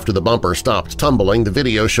 After the bumper stopped tumbling, the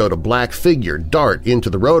video showed a black figure dart into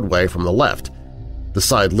the roadway from the left, the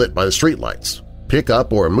side lit by the streetlights, pick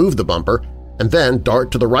up or move the bumper, and then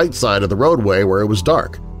dart to the right side of the roadway where it was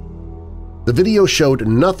dark. The video showed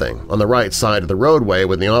nothing on the right side of the roadway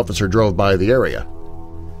when the officer drove by the area.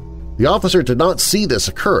 The officer did not see this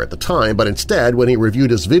occur at the time, but instead when he reviewed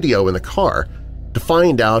his video in the car to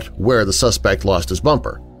find out where the suspect lost his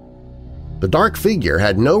bumper. The dark figure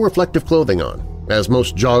had no reflective clothing on, as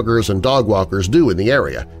most joggers and dog walkers do in the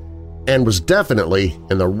area, and was definitely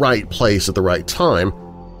in the right place at the right time,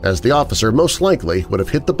 as the officer most likely would have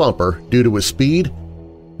hit the bumper due to his speed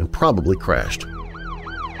and probably crashed.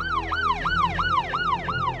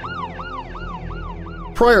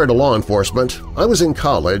 Prior to law enforcement, I was in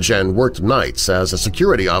college and worked nights as a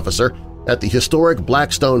security officer at the historic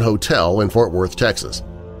Blackstone Hotel in Fort Worth, Texas.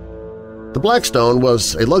 The Blackstone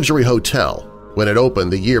was a luxury hotel when it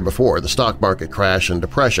opened the year before the stock market crash and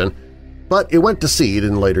depression, but it went to seed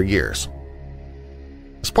in later years.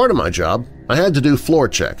 As part of my job, I had to do floor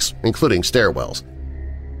checks, including stairwells.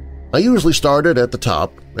 I usually started at the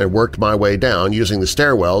top and worked my way down using the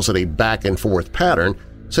stairwells in a back-and-forth pattern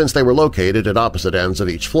since they were located at opposite ends of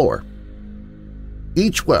each floor.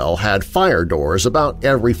 Each well had fire doors about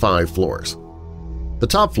every 5 floors. The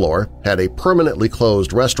top floor had a permanently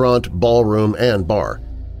closed restaurant, ballroom, and bar.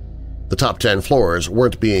 The top 10 floors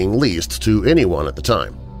weren't being leased to anyone at the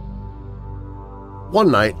time. One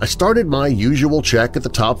night, I started my usual check at the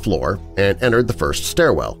top floor and entered the first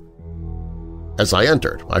stairwell. As I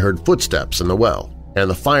entered, I heard footsteps in the well, and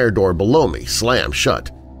the fire door below me slammed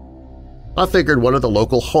shut. I figured one of the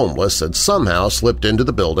local homeless had somehow slipped into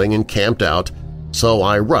the building and camped out, so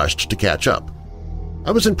I rushed to catch up.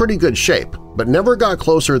 I was in pretty good shape, but never got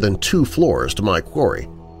closer than 2 floors to my quarry.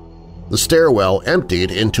 The stairwell emptied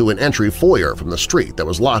into an entry foyer from the street that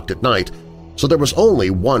was locked at night, so there was only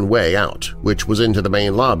one way out, which was into the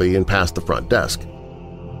main lobby and past the front desk.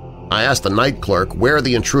 I asked the night clerk where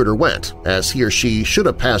the intruder went, as he or she should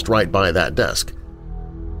have passed right by that desk.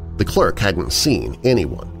 The clerk hadn't seen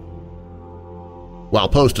anyone. While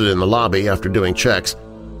posted in the lobby after doing checks,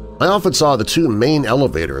 I often saw the 2 main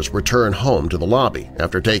elevators return home to the lobby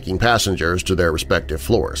after taking passengers to their respective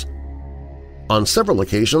floors. On several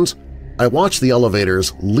occasions, I watched the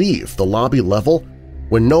elevators leave the lobby level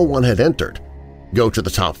when no one had entered, go to the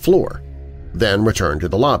top floor, then return to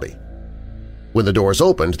the lobby. When the doors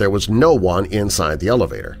opened, there was no one inside the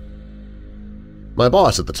elevator. My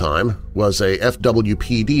boss at the time was a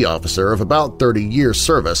FWPD officer of about 30 years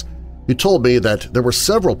service who told me that there were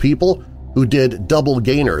several people who did double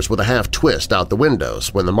gainers with a half-twist out the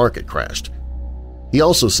windows when the market crashed. He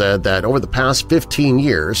also said that over the past 15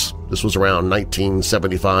 years, this was around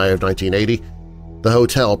 1975, 1980, the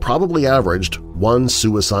hotel probably averaged 1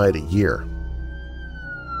 suicide a year.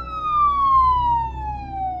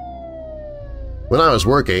 When I was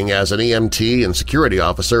working as an EMT and security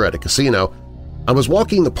officer at a casino, I was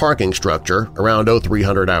walking the parking structure around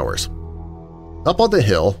 0300 hours. Up on the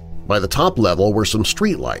hill, by the top level were some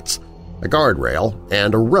streetlights, a guardrail,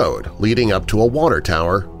 and a road leading up to a water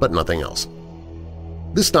tower, but nothing else.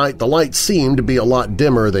 This night the light seemed to be a lot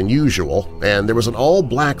dimmer than usual, and there was an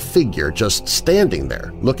all-black figure just standing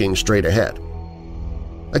there, looking straight ahead.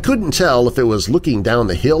 I couldn't tell if it was looking down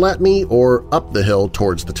the hill at me or up the hill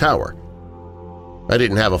towards the tower. I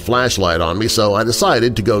didn't have a flashlight on me, so I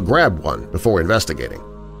decided to go grab one before investigating.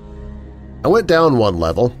 I went down one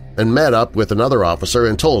level and met up with another officer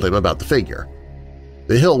and told him about the figure.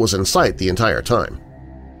 The hill was in sight the entire time.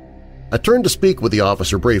 I turned to speak with the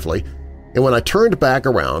officer briefly, and when I turned back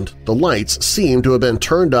around, the lights seemed to have been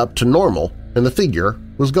turned up to normal and the figure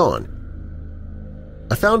was gone.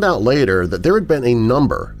 I found out later that there had been a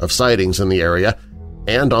number of sightings in the area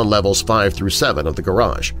and on levels 5 through 7 of the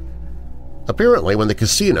garage. Apparently, when the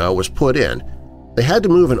casino was put in, they had to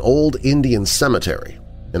move an old Indian cemetery,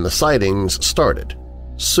 and the sightings started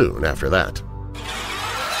soon after that.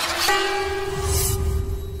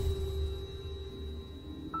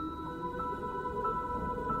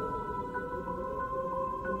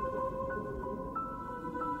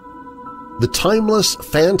 The timeless,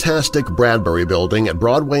 fantastic Bradbury Building at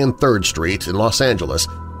Broadway and 3rd Street in Los Angeles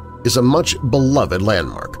is a much beloved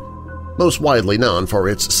landmark, most widely known for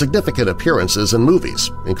its significant appearances in movies,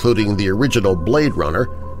 including the original Blade Runner,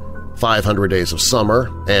 500 Days of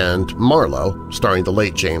Summer, and Marlowe, starring the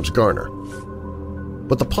late James Garner.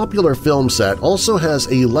 But the popular film set also has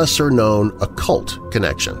a lesser-known occult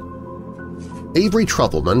connection. Avery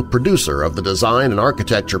Trufelman, producer of the design and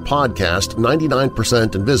architecture podcast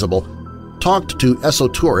 99% Invisible, talked to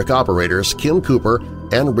esoteric operators Kim Cooper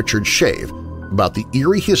and Richard Shave about the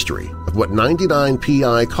eerie history of what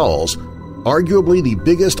 99PI calls arguably the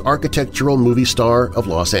biggest architectural movie star of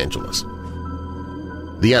Los Angeles.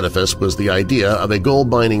 The edifice was the idea of a gold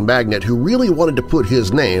mining magnate who really wanted to put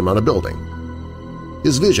his name on a building.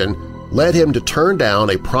 His vision led him to turn down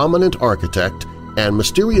a prominent architect and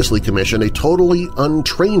mysteriously commission a totally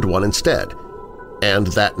untrained one instead, and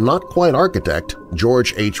that not-quite architect,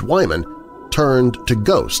 George H. Wyman, turned to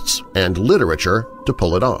ghosts and literature to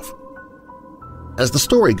pull it off. As the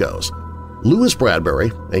story goes, Louis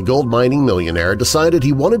Bradbury, a gold mining millionaire, decided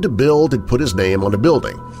he wanted to build and put his name on a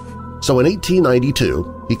building. So in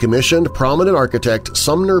 1892, he commissioned prominent architect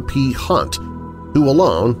Sumner P. Hunt, who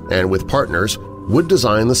alone and with partners would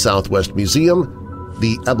design the Southwest Museum,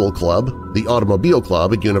 the Ebel Club, the Automobile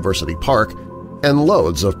Club at University Park, and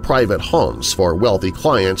loads of private homes for wealthy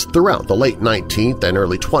clients throughout the late 19th and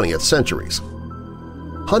early 20th centuries.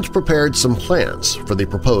 Hunt prepared some plans for the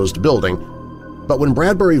proposed building, but when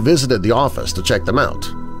Bradbury visited the office to check them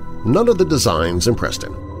out, none of the designs impressed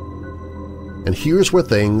him. And here's where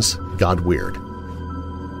things got weird.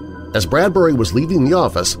 As Bradbury was leaving the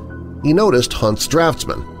office, he noticed Hunt's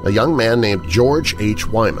draftsman, a young man named George H.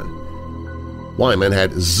 Wyman. Wyman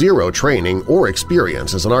had zero training or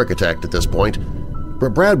experience as an architect at this point,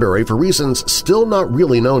 but Bradbury, for reasons still not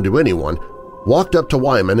really known to anyone, walked up to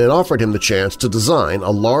Wyman and offered him the chance to design a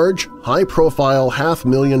large, high-profile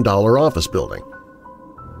 $500,000 office building.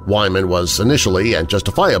 Wyman was initially and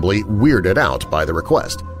justifiably weirded out by the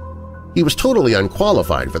request. He was totally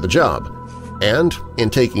unqualified for the job, and in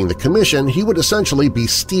taking the commission he would essentially be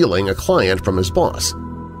stealing a client from his boss.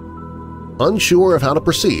 Unsure of how to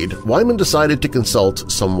proceed, Wyman decided to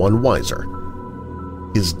consult someone wiser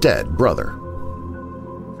 – his dead brother.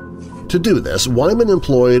 To do this, Wyman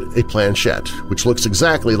employed a planchette, which looks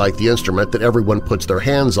exactly like the instrument that everyone puts their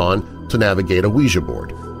hands on to navigate a Ouija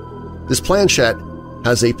board. This planchette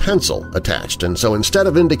has a pencil attached, and so instead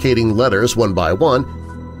of indicating letters one by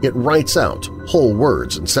one, it writes out whole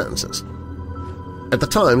words and sentences. At the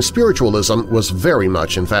time, spiritualism was very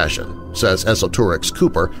much in fashion, says Esoteric's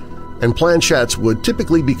Cooper, and planchettes would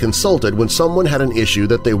typically be consulted when someone had an issue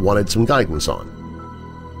that they wanted some guidance on.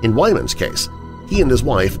 In Wyman's case, he and his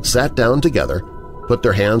wife sat down together, put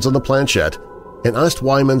their hands on the planchette, and asked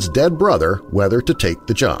Wyman's dead brother whether to take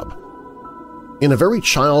the job. In a very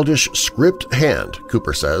childish script hand,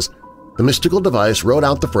 Cooper says, the mystical device wrote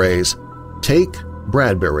out the phrase, "Take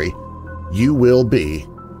Bradbury, you will be."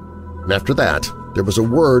 And after that, there was a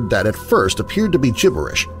word that at first appeared to be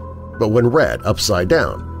gibberish, but when read upside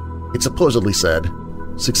down, it supposedly said,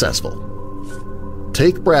 "successful."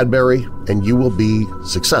 Take Bradbury and you will be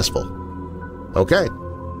successful. Okay,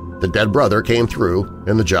 the dead brother came through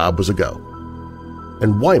and the job was a go.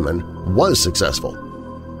 And Wyman was successful.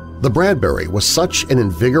 The Bradbury was such an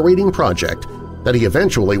invigorating project that he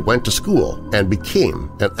eventually went to school and became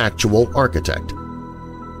an actual architect.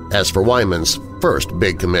 As for Wyman's first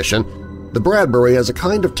big commission, the Bradbury has a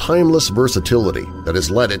kind of timeless versatility that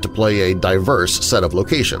has led it to play a diverse set of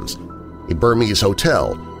locations – a Burmese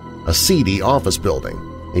hotel, a seedy office building,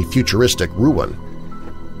 a futuristic ruin.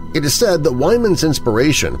 It is said that Wyman's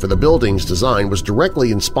inspiration for the building's design was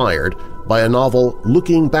directly inspired by a novel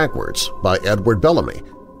Looking Backwards by Edward Bellamy,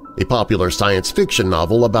 a popular science fiction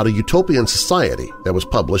novel about a utopian society that was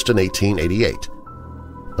published in 1888.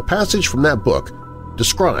 A passage from that book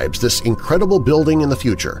describes this incredible building in the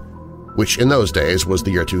future, which in those days was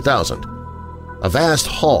the year 2000. A vast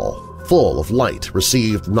hall full of light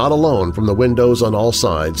received not alone from the windows on all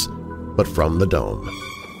sides, but from the dome.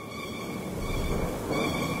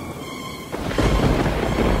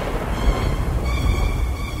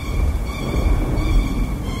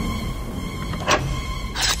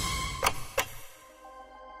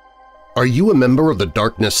 Are you a member of the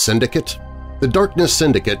Darkness Syndicate? The Darkness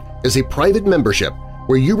Syndicate is a private membership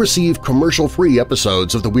where you receive commercial-free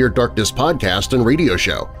episodes of the Weird Darkness podcast and radio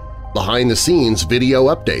show, behind-the-scenes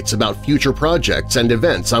video updates about future projects and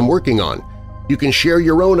events I'm working on. You can share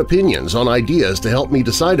your own opinions on ideas to help me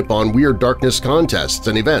decide upon Weird Darkness contests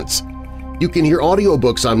and events. You can hear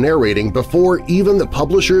audiobooks I'm narrating before even the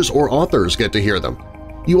publishers or authors get to hear them.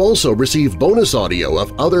 You also receive bonus audio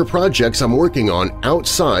of other projects I'm working on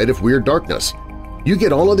outside of Weird Darkness. You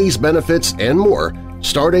get all of these benefits and more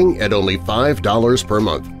starting at only $5 per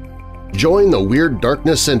month. Join the Weird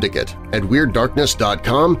Darkness Syndicate at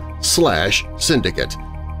WeirdDarkness.com/syndicate.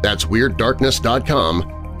 That's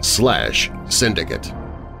WeirdDarkness.com/syndicate.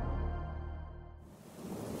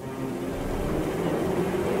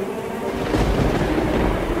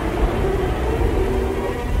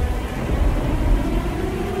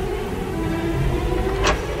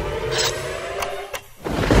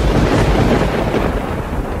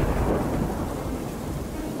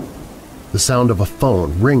 The sound of a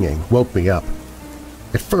phone ringing woke me up.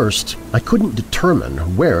 At first, I couldn't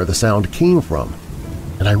determine where the sound came from,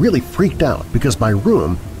 and I really freaked out because my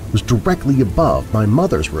room was directly above my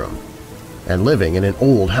mother's room. And living in an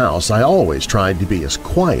old house, I always tried to be as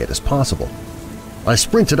quiet as possible. I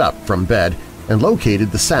sprinted up from bed and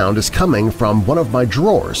located the sound as coming from one of my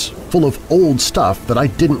drawers full of old stuff that I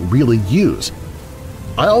didn't really use.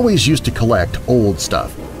 I always used to collect old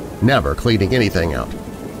stuff, never cleaning anything out.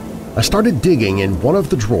 I started digging in one of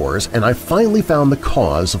the drawers and I finally found the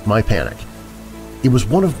cause of my panic. It was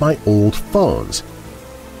one of my old phones.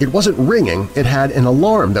 It wasn't ringing, it had an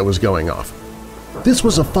alarm that was going off. This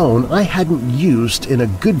was a phone I hadn't used in a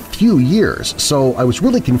good few years, so I was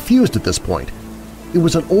really confused at this point. It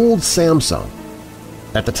was an old Samsung.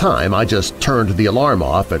 At the time, I just turned the alarm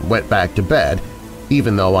off and went back to bed,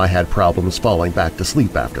 even though I had problems falling back to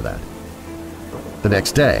sleep after that. The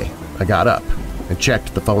next day, I got up and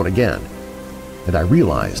checked the phone again, and I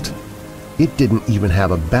realized it didn't even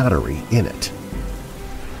have a battery in it.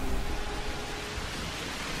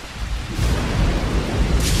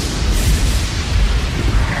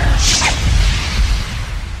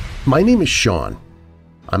 My name is Sean.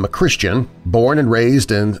 I'm a Christian, born and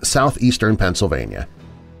raised in southeastern Pennsylvania.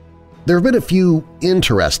 There have been a few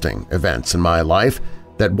interesting events in my life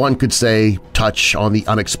that one could say touch on the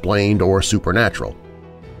unexplained or supernatural.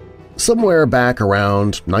 Somewhere back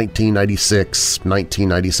around 1996,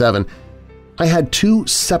 1997, I had two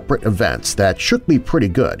separate events that shook me pretty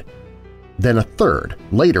good, then a third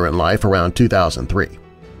later in life around 2003.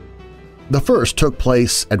 The first took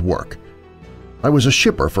place at work. I was a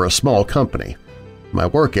shipper for a small company. My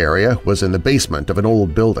work area was in the basement of an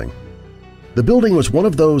old building. The building was one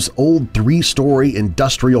of those old three-story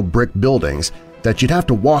industrial brick buildings that you'd have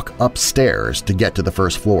to walk upstairs to get to the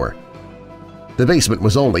first floor. The basement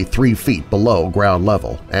was only 3 feet below ground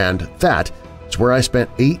level, and that is where I spent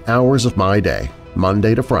 8 hours of my day,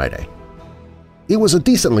 Monday to Friday. It was a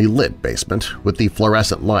decently lit basement with the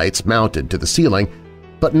fluorescent lights mounted to the ceiling,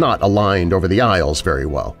 but not aligned over the aisles very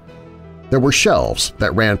well. There were shelves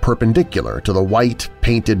that ran perpendicular to the white,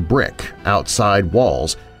 painted brick outside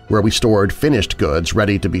walls where we stored finished goods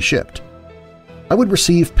ready to be shipped. I would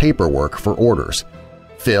receive paperwork for orders,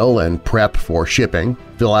 fill and prep for shipping,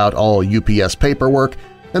 fill out all UPS paperwork,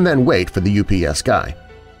 and then wait for the UPS guy.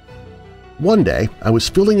 One day, I was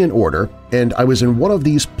filling an order and I was in one of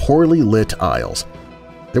these poorly lit aisles.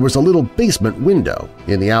 There was a little basement window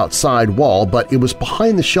in the outside wall, but it was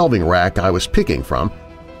behind the shelving rack I was picking from,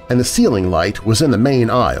 and the ceiling light was in the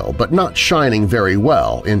main aisle but not shining very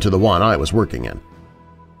well into the one I was working in.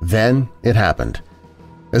 Then it happened.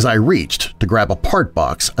 As I reached to grab a part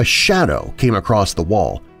box, a shadow came across the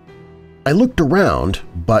wall. I looked around,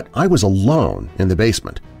 but I was alone in the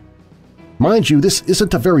basement. Mind you, this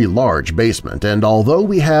isn't a very large basement, and although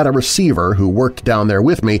we had a receiver who worked down there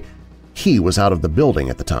with me, he was out of the building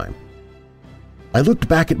at the time. I looked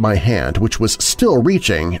back at my hand, which was still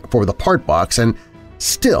reaching for the part box, and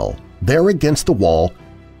still there against the wall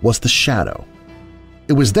was the shadow.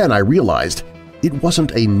 It was then I realized it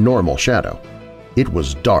wasn't a normal shadow. It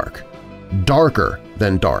was dark, darker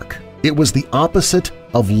than dark. It was the opposite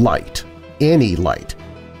of light, any light.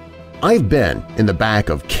 I've been in the back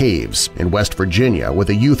of caves in West Virginia with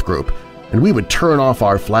a youth group, and we would turn off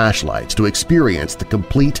our flashlights to experience the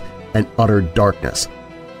complete and utter darkness.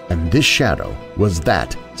 And this shadow was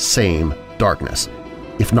that same darkness,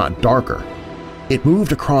 if not darker. It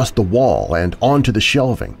moved across the wall and onto the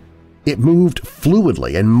shelving. It moved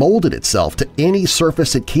fluidly and molded itself to any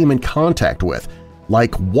surface it came in contact with,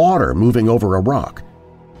 like water moving over a rock.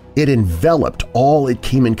 It enveloped all it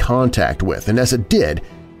came in contact with, and as it did,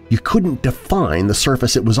 You couldn't define the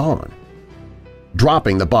surface it was on.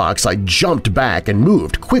 Dropping the box, I jumped back and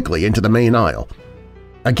moved quickly into the main aisle.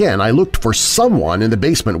 Again, I looked for someone in the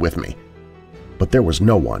basement with me, but there was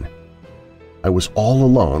no one. I was all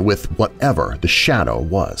alone with whatever the shadow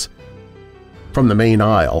was. From the main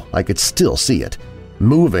aisle, I could still see it,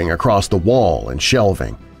 moving across the wall and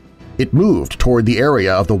shelving. It moved toward the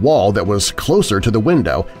area of the wall that was closer to the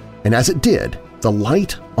window, and as it did, the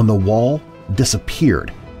light on the wall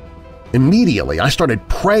disappeared. Immediately, I started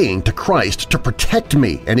praying to Christ to protect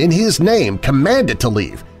me and in His name command it to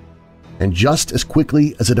leave. And just as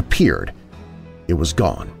quickly as it appeared, it was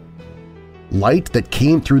gone. Light that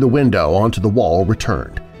came through the window onto the wall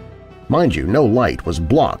returned. Mind you, no light was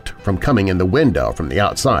blocked from coming in the window from the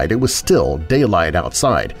outside. It was still daylight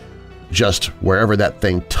outside. Just wherever that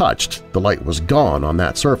thing touched, the light was gone on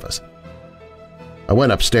that surface. I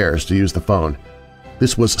went upstairs to use the phone.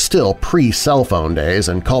 This was still pre-cell phone days,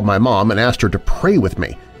 and called my mom and asked her to pray with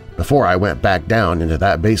me before I went back down into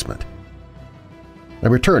that basement. I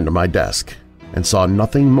returned to my desk and saw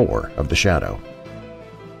nothing more of the shadow.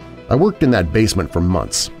 I worked in that basement for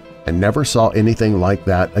months and never saw anything like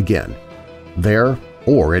that again, there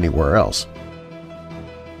or anywhere else.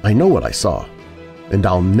 I know what I saw, and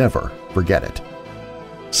I'll never forget it.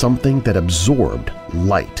 Something that absorbed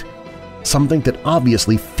light. Something that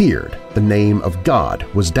obviously feared the name of God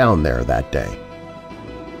was down there that day.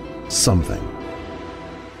 Something.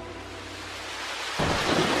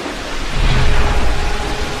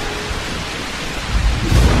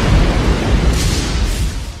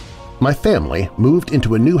 My family moved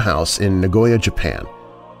into a new house in Nagoya, Japan.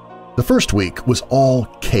 The first week was all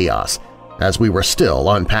chaos, as we were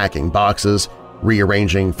still unpacking boxes,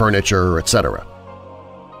 rearranging furniture, etc.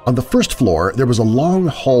 On the first floor, there was a long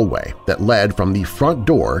hallway that led from the front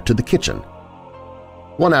door to the kitchen.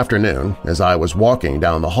 One afternoon, as I was walking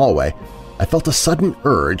down the hallway, I felt a sudden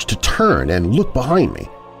urge to turn and look behind me.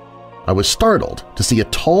 I was startled to see a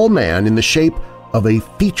tall man in the shape of a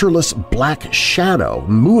featureless black shadow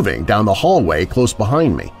moving down the hallway close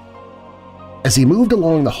behind me. As he moved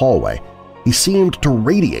along the hallway, he seemed to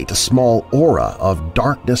radiate a small aura of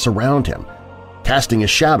darkness around him, casting a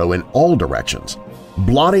shadow in all directions,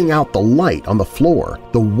 blotting out the light on the floor,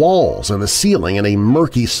 the walls, and the ceiling in a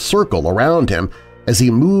murky circle around him as he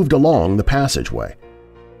moved along the passageway.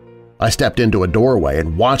 I stepped into a doorway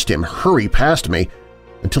and watched him hurry past me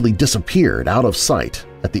until he disappeared out of sight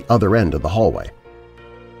at the other end of the hallway.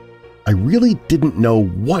 I really didn't know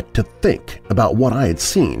what to think about what I had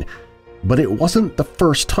seen, but it wasn't the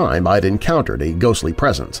first time I'd encountered a ghostly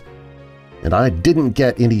presence, and I didn't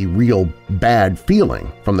get any real bad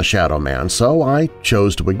feeling from the Shadow Man, so I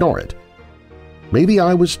chose to ignore it. Maybe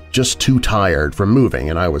I was just too tired from moving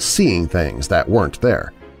and I was seeing things that weren't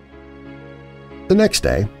there. The next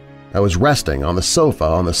day, I was resting on the sofa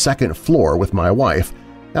on the second floor with my wife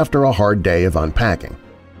after a hard day of unpacking.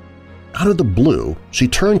 Out of the blue, she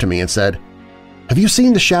turned to me and said, "Have you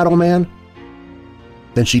seen the Shadow Man?"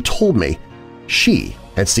 Then she told me she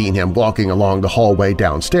had seen him walking along the hallway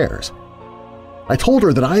downstairs. I told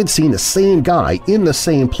her that I had seen the same guy in the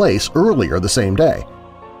same place earlier the same day.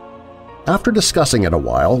 After discussing it a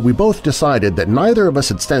while, we both decided that neither of us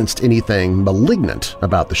had sensed anything malignant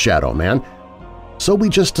about the Shadow Man, so we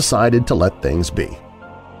just decided to let things be.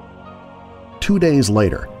 2 days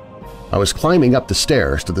later, I was climbing up the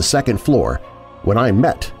stairs to the second floor when I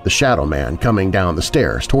met the Shadow Man coming down the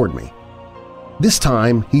stairs toward me. This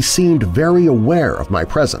time, he seemed very aware of my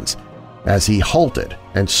presence as he halted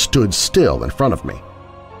and stood still in front of me.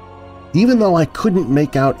 Even though I couldn't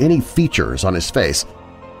make out any features on his face,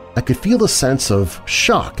 I could feel a sense of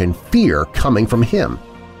shock and fear coming from him.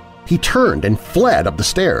 He turned and fled up the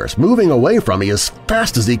stairs, moving away from me as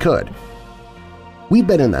fast as he could. We've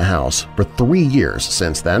been in the house for 3 years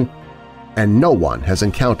since then, and no one has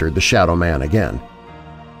encountered the Shadow Man again.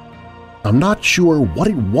 I'm not sure what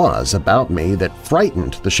it was about me that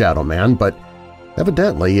frightened the Shadow Man, but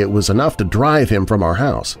evidently it was enough to drive him from our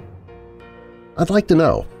house. I'd like to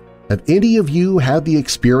know, have any of you had the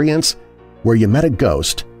experience where you met a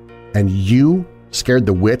ghost and you scared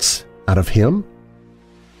the wits out of him?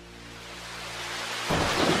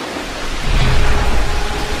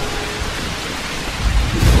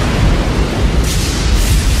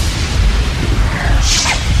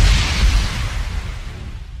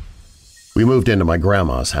 We moved into my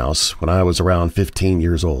grandma's house when I was around 15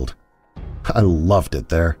 years old. I loved it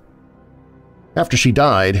there. After she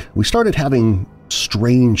died, we started having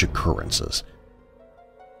strange occurrences.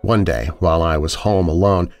 One day, while I was home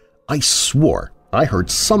alone, I swore I heard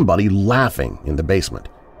somebody laughing in the basement.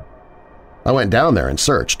 I went down there and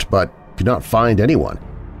searched, but could not find anyone.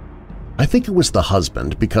 I think it was the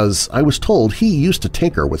husband because I was told he used to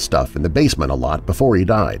tinker with stuff in the basement a lot before he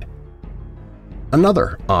died.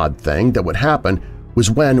 Another odd thing that would happen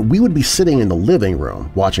was when we would be sitting in the living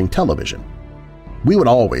room watching television. We would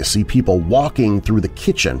always see people walking through the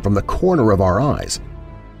kitchen from the corner of our eyes.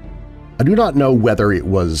 I do not know whether it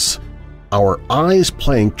was our eyes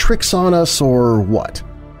playing tricks on us or what.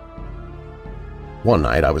 One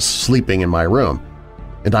night I was sleeping in my room,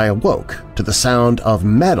 and I awoke to the sound of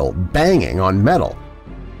metal banging on metal.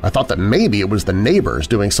 I thought that maybe it was the neighbors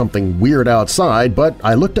doing something weird outside, but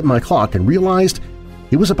I looked at my clock and realized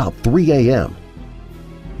it was about 3 a.m.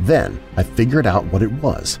 Then I figured out what it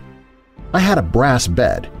was. I had a brass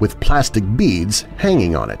bed with plastic beads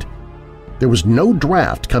hanging on it. There was no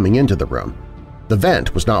draft coming into the room. The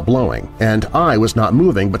vent was not blowing, and I was not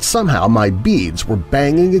moving, but somehow my beads were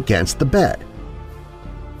banging against the bed.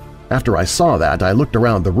 After I saw that, I looked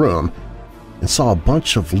around the room and saw a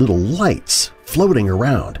bunch of little lights floating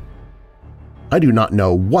around. I do not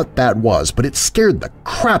know what that was, but it scared the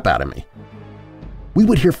crap out of me. We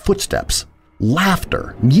would hear footsteps,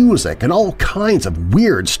 laughter, music, and all kinds of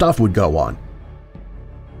weird stuff would go on.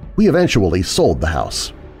 We eventually sold the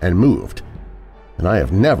house and moved, and I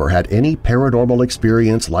have never had any paranormal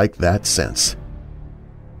experience like that since.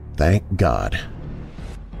 Thank God.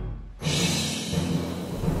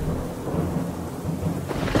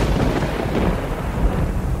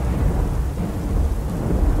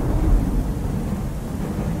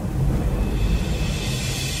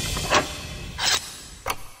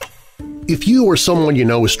 If you or someone you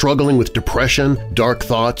know is struggling with depression, dark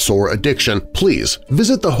thoughts, or addiction, please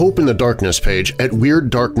visit the Hope in the Darkness page at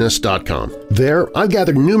WeirdDarkness.com. There, I've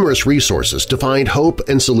gathered numerous resources to find hope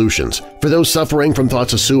and solutions. For those suffering from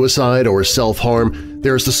thoughts of suicide or self-harm,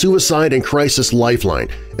 there's the Suicide and Crisis Lifeline,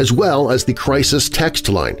 as well as the Crisis Text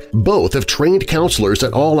Line. Both have trained counselors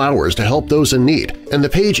at all hours to help those in need, and the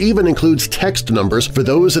page even includes text numbers for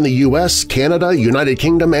those in the U.S., Canada, United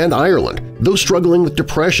Kingdom, and Ireland. Those struggling with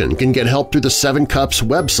depression can get help through the Seven Cups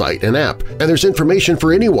website and app, and there's information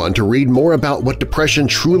for anyone to read more about what depression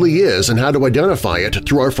truly is and how to identify it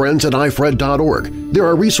through our friends at ifred.org. There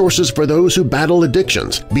are resources for those who battle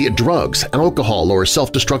addictions, be it drugs, alcohol, or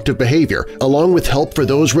self-destructive behavior, along with help for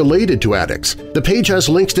those related to addicts. The page has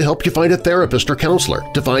links to help you find a therapist or counselor,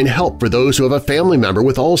 to find help for those who have a family member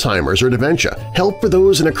with Alzheimer's or dementia, help for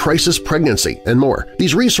those in a crisis pregnancy, and more.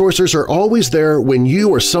 These resources are always there when you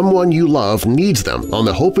or someone you love needs them on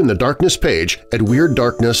the Hope in the Darkness page at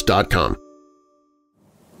WeirdDarkness.com.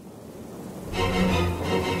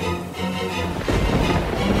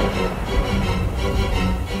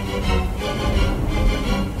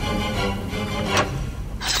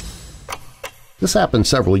 This happened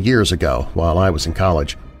several years ago while I was in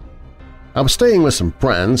college. I was staying with some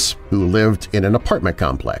friends who lived in an apartment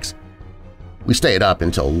complex. We stayed up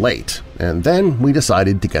until late, and then we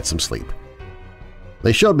decided to get some sleep.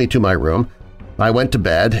 They showed me to my room. I went to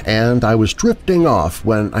bed, and I was drifting off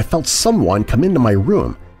when I felt someone come into my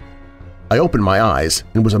room. I opened my eyes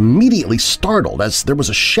and was immediately startled as there was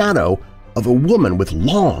a shadow of a woman with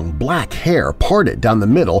long black hair parted down the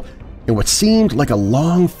middle in what seemed like a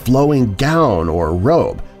long flowing gown or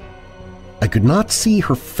robe. I could not see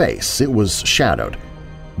her face, it was shadowed,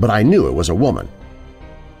 but I knew it was a woman.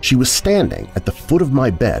 She was standing at the foot of my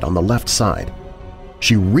bed on the left side.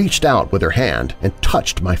 She reached out with her hand and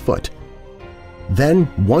touched my foot.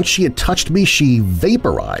 Then, once she had touched me, she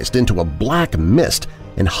vaporized into a black mist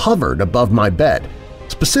and hovered above my bed,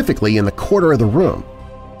 specifically in the corner of the room.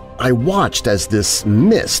 I watched as this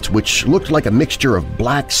mist, which looked like a mixture of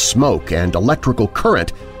black smoke and electrical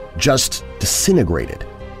current, just disintegrated.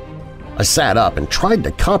 I sat up and tried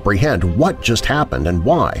to comprehend what just happened and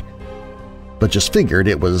why, but just figured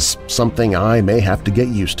it was something I may have to get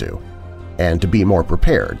used to, and to be more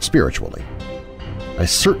prepared spiritually. I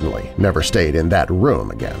certainly never stayed in that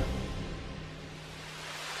room again.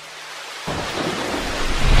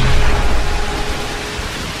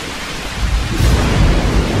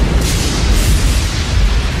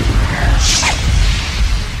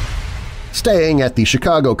 Staying at the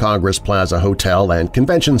Chicago Congress Plaza Hotel and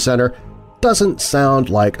Convention Center doesn't sound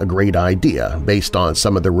like a great idea based on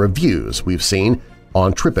some of the reviews we've seen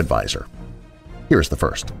on TripAdvisor. Here's the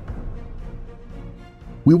first.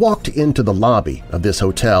 We walked into the lobby of this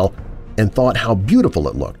hotel and thought how beautiful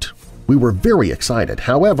it looked. We were very excited.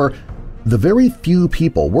 However, the very few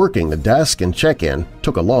people working the desk and check-in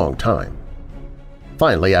took a long time.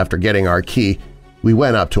 Finally, after getting our key, we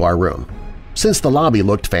went up to our room. Since the lobby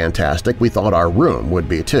looked fantastic, we thought our room would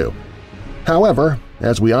be too. However,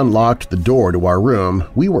 as we unlocked the door to our room,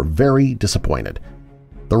 we were very disappointed.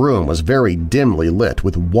 The room was very dimly lit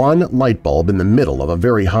with one light bulb in the middle of a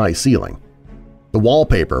very high ceiling. The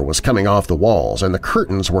wallpaper was coming off the walls and the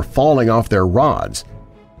curtains were falling off their rods.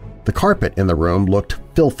 The carpet in the room looked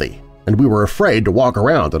filthy, and we were afraid to walk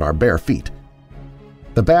around in our bare feet.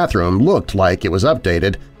 The bathroom looked like it was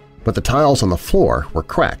updated, but the tiles on the floor were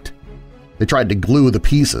cracked. They tried to glue the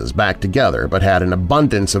pieces back together but had an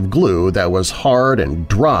abundance of glue that was hard and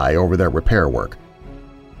dry over their repair work.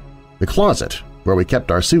 The closet, where we kept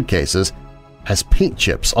our suitcases, has paint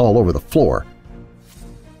chips all over the floor.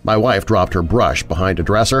 My wife dropped her brush behind a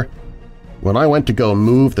dresser. When I went to go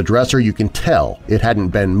move the dresser, you can tell it hadn't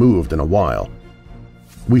been moved in a while.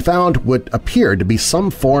 We found what appeared to be some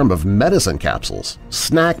form of medicine capsules,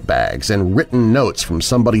 snack bags, and written notes from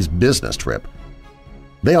somebody's business trip.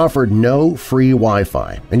 They offered no free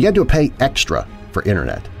Wi-Fi, and you had to pay extra for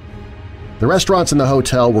internet. The restaurants in the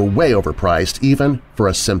hotel were way overpriced even for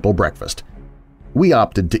a simple breakfast. We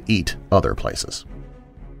opted to eat other places.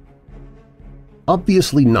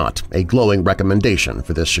 Obviously not a glowing recommendation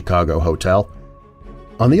for this Chicago hotel.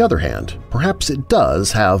 On the other hand, perhaps it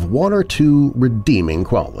does have one or two redeeming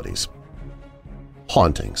qualities.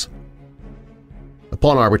 Hauntings.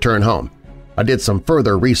 Upon our return home, I did some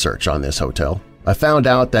further research on this hotel. I found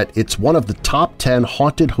out that it's one of the top 10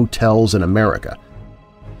 haunted hotels in America.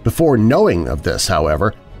 Before knowing of this,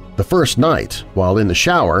 however, the first night, while in the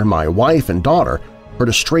shower, my wife and daughter heard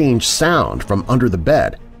a strange sound from under the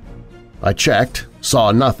bed. I checked,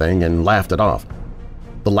 saw nothing, and laughed it off.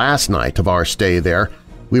 The last night of our stay there,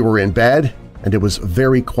 we were in bed and it was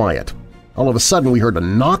very quiet. All of a sudden we heard a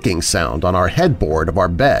knocking sound on our headboard of our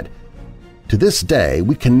bed. To this day,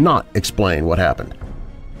 we cannot explain what happened.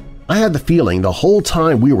 I had the feeling the whole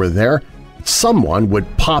time we were there someone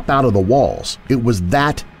would pop out of the walls. It was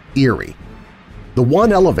that eerie. The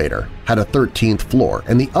one elevator had a 13th floor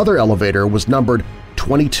and the other elevator was numbered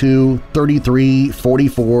 22, 33,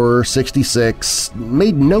 44, 66.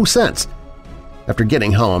 Made no sense. After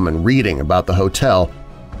getting home and reading about the hotel,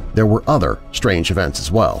 there were other strange events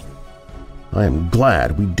as well. I am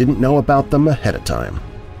glad we didn't know about them ahead of time.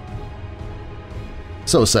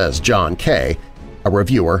 So says John K., a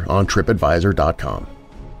reviewer on TripAdvisor.com.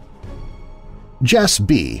 Jess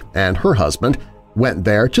B. and her husband went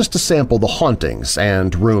there just to sample the hauntings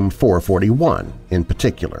and room 441 in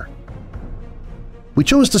particular. We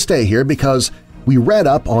chose to stay here because we read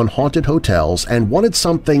up on haunted hotels and wanted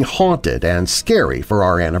something haunted and scary for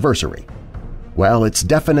our anniversary. Well, it's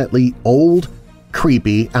definitely old,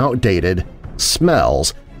 creepy, outdated,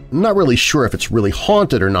 smells, not really sure if it's really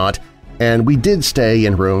haunted or not, and we did stay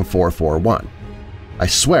in room 441. I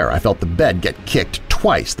swear I felt the bed get kicked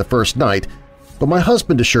twice the first night, but my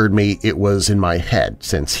husband assured me it was in my head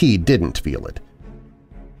since he didn't feel it.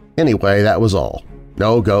 Anyway, that was all.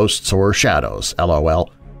 No ghosts or shadows,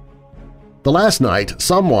 LOL. The last night,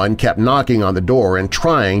 someone kept knocking on the door and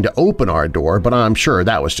trying to open our door, but I'm sure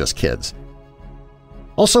that was just kids.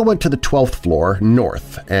 Also went to the 12th floor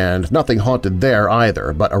north, and nothing haunted there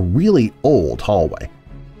either, but a really old hallway.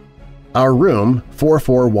 Our room,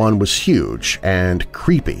 441, was huge and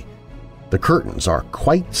creepy. The curtains are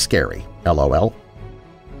quite scary, LOL.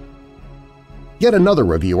 Yet another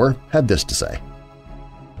reviewer had this to say.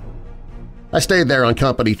 I stayed there on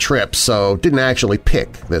company trips, so didn't actually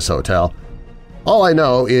pick this hotel. All I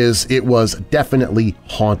know is it was definitely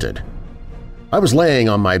haunted. I was laying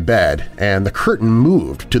on my bed and the curtain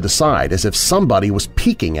moved to the side as if somebody was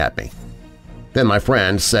peeking at me. Then my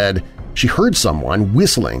friend said she heard someone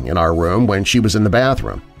whistling in our room when she was in the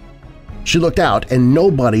bathroom. She looked out and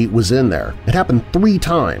nobody was in there. It happened 3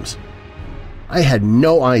 times. I had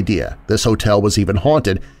no idea this hotel was even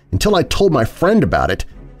haunted until I told my friend about it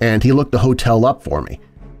and he looked the hotel up for me.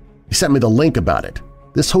 He sent me the link about it.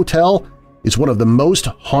 This hotel is one of the most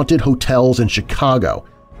haunted hotels in Chicago.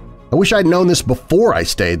 I wish I'd known this before I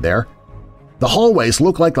stayed there. The hallways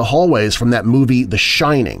look like the hallways from that movie The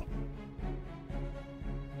Shining.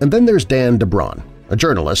 And then there's Dan DeBron, a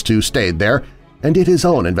journalist who stayed there and did his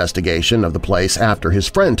own investigation of the place after his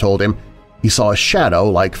friend told him he saw a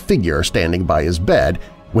shadow-like figure standing by his bed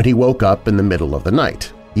when he woke up in the middle of the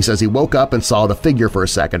night. He says he woke up and saw the figure for a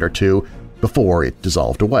second or two before it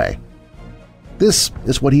dissolved away. This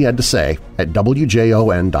is what he had to say at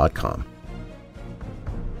WJON.com.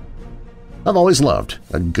 I've always loved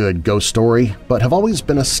a good ghost story, but have always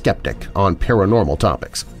been a skeptic on paranormal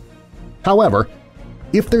topics. However,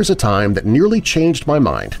 if there's a time that nearly changed my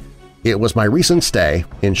mind, it was my recent stay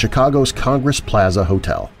in Chicago's Congress Plaza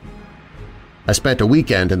Hotel. I spent a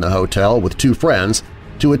weekend in the hotel with 2 friends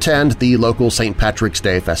to attend the local St. Patrick's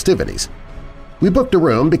Day festivities. We booked a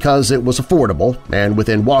room because it was affordable and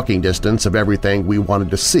within walking distance of everything we wanted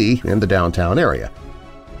to see in the downtown area.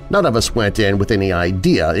 None of us went in with any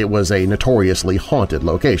idea it was a notoriously haunted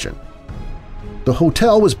location. The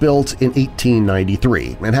hotel was built in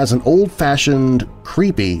 1893 and has an old-fashioned,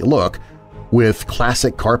 creepy look with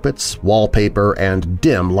classic carpets, wallpaper, and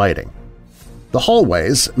dim lighting. The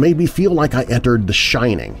hallways made me feel like I entered The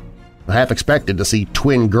Shining. I half expected to see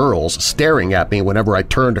twin girls staring at me whenever I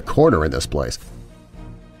turned a corner in this place.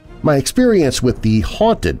 My experience with the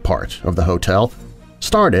haunted part of the hotel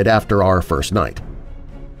started after our first night.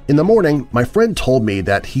 In the morning, my friend told me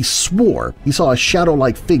that he swore he saw a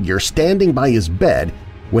shadow-like figure standing by his bed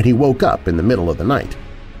when he woke up in the middle of the night.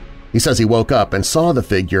 He says he woke up and saw the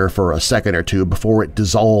figure for a second or two before it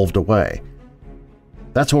dissolved away.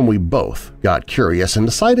 That's when we both got curious and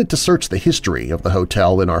decided to search the history of the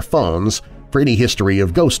hotel in our phones for any history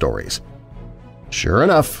of ghost stories. Sure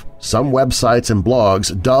enough, some websites and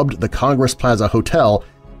blogs dubbed the Congress Plaza Hotel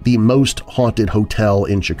the most haunted hotel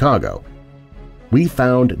in Chicago. We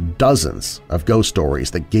found dozens of ghost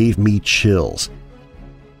stories that gave me chills.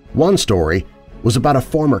 One story was about a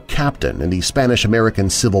former captain in the Spanish-American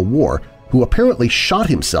Civil War who apparently shot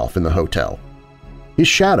himself in the hotel. His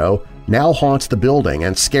shadow now haunts the building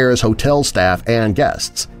and scares hotel staff and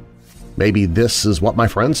guests. Maybe this is what my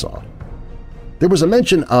friend saw. There was a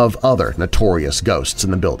mention of other notorious ghosts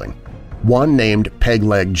in the building. One named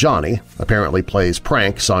Peg-Leg Johnny apparently plays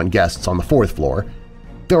pranks on guests on the 4th floor.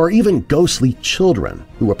 There are even ghostly children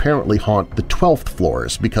who apparently haunt the 12th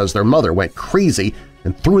floors because their mother went crazy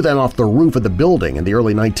and threw them off the roof of the building in the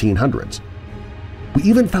early 1900s. We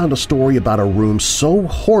even found a story about a room so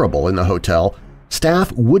horrible in the hotel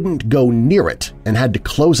staff wouldn't go near it and had to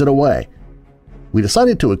close it away. We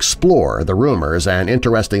decided to explore the rumors and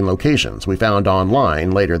interesting locations we found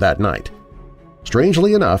online later that night.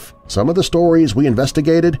 Strangely enough, some of the stories we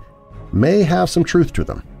investigated may have some truth to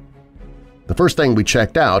them. The first thing we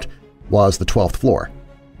checked out was the 12th floor.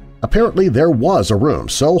 Apparently there was a room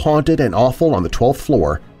so haunted and awful on the 12th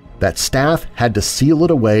floor that staff had to seal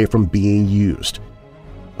it away from being used.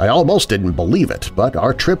 I almost didn't believe it, but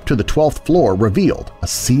our trip to the 12th floor revealed a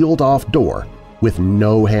sealed-off door with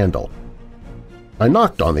no handle. I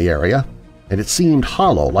knocked on the area, and it seemed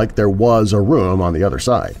hollow like there was a room on the other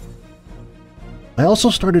side. I also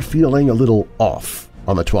started feeling a little off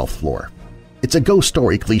on the 12th floor. It's a ghost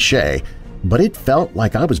story cliché, but it felt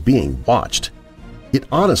like I was being watched. It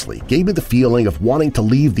honestly gave me the feeling of wanting to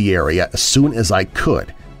leave the area as soon as I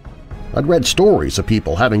could. I'd read stories of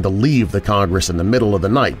people having to leave the Congress in the middle of the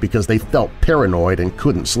night because they felt paranoid and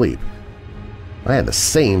couldn't sleep. I had the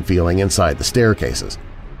same feeling inside the staircases.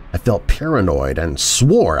 I felt paranoid and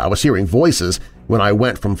swore I was hearing voices when I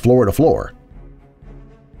went from floor to floor.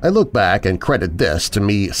 I look back and credit this to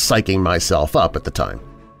me psyching myself up at the time.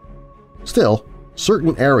 Still,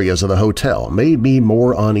 certain areas of the hotel made me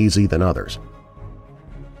more uneasy than others.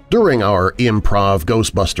 During our improv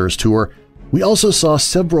Ghostbusters tour, we also saw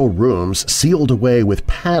several rooms sealed away with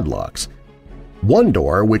padlocks. One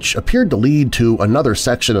door, which appeared to lead to another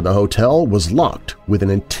section of the hotel, was locked with an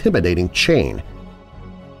intimidating chain.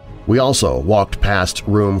 We also walked past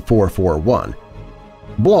room 441.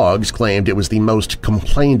 Blogs claimed it was the most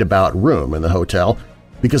complained-about room in the hotel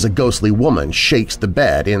because a ghostly woman shakes the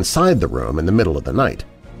bed inside the room in the middle of the night.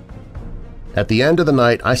 At the end of the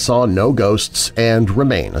night, I saw no ghosts and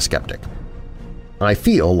remain a skeptic. I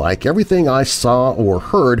feel like everything I saw or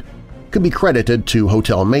heard could be credited to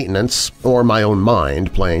hotel maintenance or my own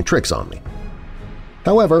mind playing tricks on me.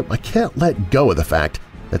 However, I can't let go of the fact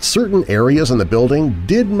that certain areas in the building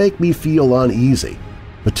did make me feel uneasy,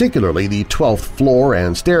 particularly the 12th floor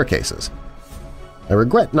and staircases. I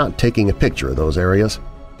regret not taking a picture of those areas.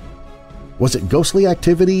 Was it ghostly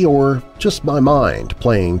activity or just my mind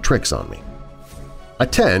playing tricks on me? I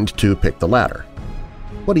tend to pick the latter.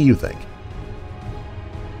 What do you think?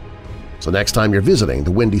 So next time you're visiting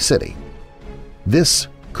the Windy City, this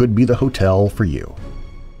could be the hotel for you.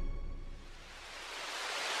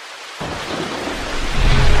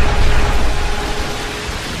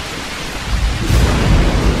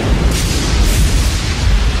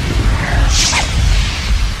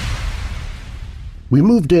 We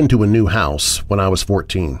moved into a new house when I was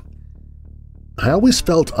 14. I always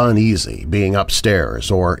felt uneasy being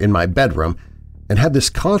upstairs or in my bedroom and had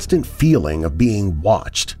this constant feeling of being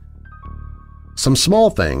watched. Some small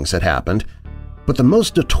things had happened, but the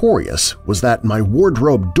most notorious was that my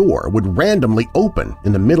wardrobe door would randomly open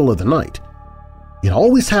in the middle of the night. It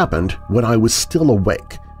always happened when I was still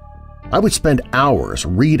awake. I would spend hours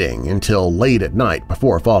reading until late at night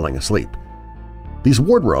before falling asleep. These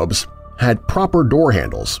wardrobes had proper door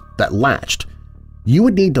handles that latched, you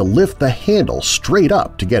would need to lift the handle straight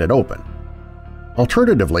up to get it open.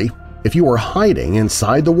 Alternatively, if you were hiding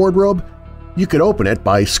inside the wardrobe, you could open it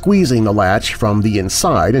by squeezing the latch from the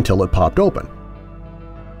inside until it popped open.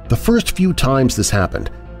 The first few times this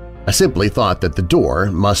happened, I simply thought that the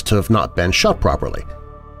door must have not been shut properly.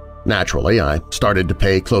 Naturally, I started to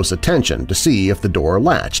pay close attention to see if the door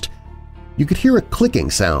latched. You could hear a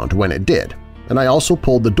clicking sound when it did, and I also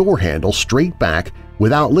pulled the door handle straight back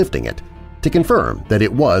without lifting it to confirm that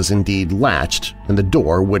it was indeed latched and the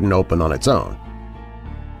door wouldn't open on its own.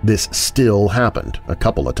 This still happened a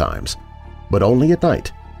couple of times, but only at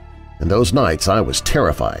night, and those nights I was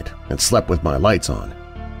terrified and slept with my lights on.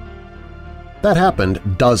 That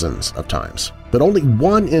happened dozens of times, but only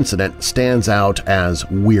one incident stands out as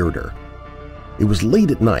weirder. It was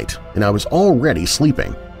late at night and I was already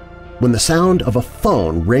sleeping when the sound of a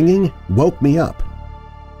phone ringing woke me up.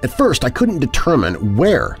 At first I couldn't determine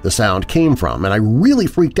where the sound came from, and I really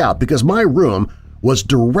freaked out because my room was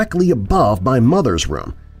directly above my mother's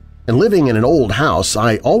room, and living in an old house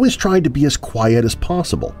I always tried to be as quiet as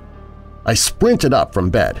possible. I sprinted up from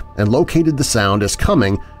bed and located the sound as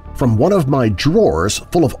coming from one of my drawers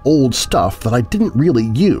full of old stuff that I didn't really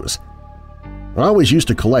use. I always used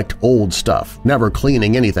to collect old stuff, never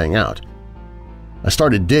cleaning anything out. I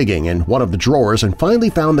started digging in one of the drawers and finally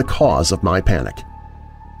found the cause of my panic.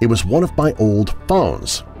 It was one of my old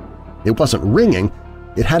phones. It wasn't ringing,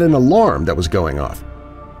 it had an alarm that was going off.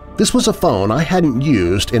 This was a phone I hadn't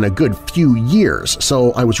used in a good few years,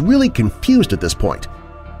 so I was really confused at this point.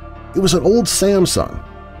 It was an old Samsung.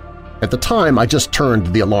 At the time, I just turned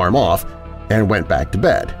the alarm off and went back to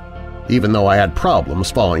bed, even though I had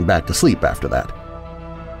problems falling back to sleep after that.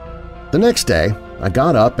 The next day, I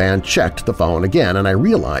got up and checked the phone again, and I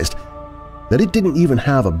realized that it didn't even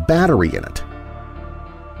have a battery in it.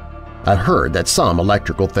 I've heard that some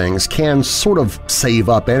electrical things can sort of save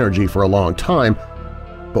up energy for a long time,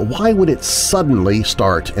 but why would it suddenly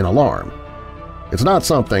start an alarm? It's not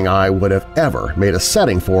something I would have ever made a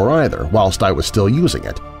setting for either whilst I was still using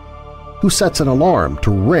it. Who sets an alarm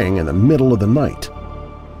to ring in the middle of the night?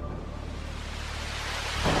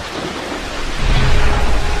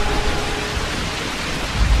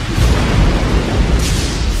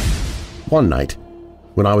 One night,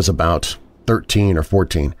 when I was about 13 or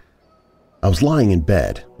 14, I was lying in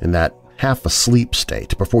bed in that half-asleep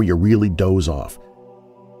state before you really doze off.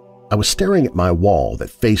 I was staring at my wall that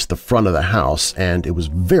faced the front of the house, and it was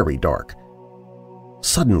very dark.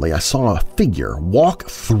 Suddenly, I saw a figure walk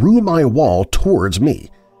through my wall towards me.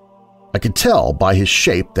 I could tell by his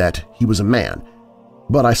shape that he was a man,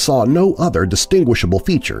 but I saw no other distinguishable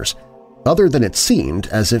features other than it seemed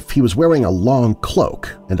as if he was wearing a long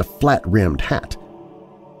cloak and a flat-rimmed hat.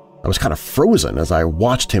 I was kind of frozen as I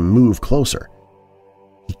watched him move closer.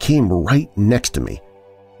 He came right next to me,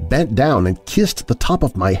 bent down and kissed the top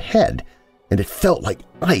of my head, and it felt like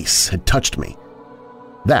ice had touched me.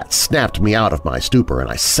 That snapped me out of my stupor,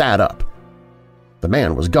 and I sat up. The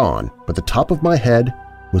man was gone, but the top of my head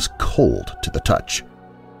was cold to the touch.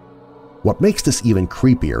 What makes this even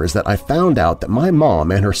creepier is that I found out that my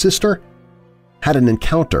mom and her sister had an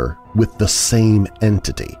encounter with the same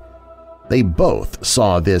entity. They both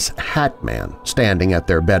saw this hat man standing at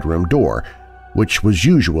their bedroom door, which was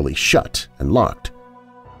usually shut and locked.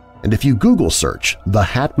 And if you Google search the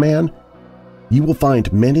Hat Man, you will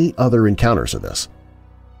find many other encounters of this.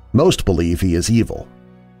 Most believe he is evil,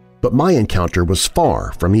 but my encounter was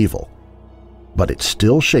far from evil. But it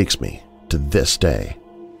still shakes me to this day.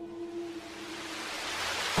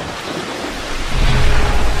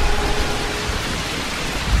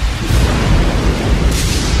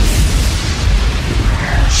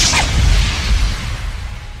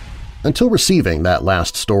 Until receiving that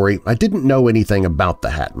last story, I didn't know anything about the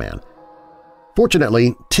Hat Man.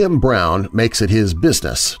 Fortunately, Tim Brown makes it his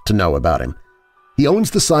business to know about him. He owns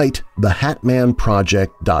the site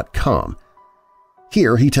thehatmanproject.com.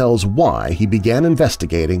 Here he tells why he began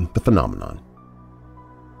investigating the phenomenon.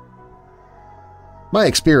 My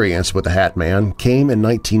experience with the Hat Man came in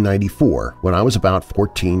 1994 when I was about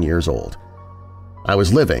 14 years old. I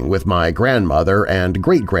was living with my grandmother and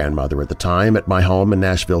great-grandmother at the time at my home in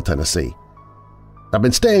Nashville, Tennessee. I'd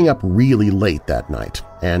been staying up really late that night,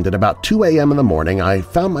 and at about 2 a.m. in the morning I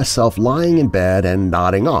found myself lying in bed and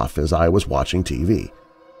nodding off as I was watching TV.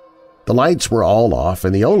 The lights were all off,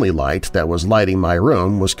 and the only light that was lighting my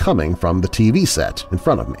room was coming from the TV set in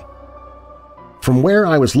front of me. From where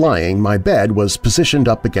I was lying, my bed was positioned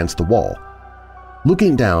up against the wall.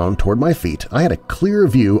 Looking down toward my feet, I had a clear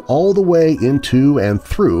view all the way into and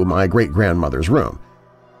through my great-grandmother's room,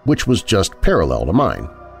 which was just parallel to mine,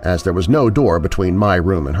 as there was no door between my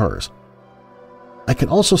room and hers. I could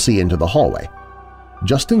also see into the hallway.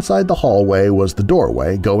 Just inside the hallway was the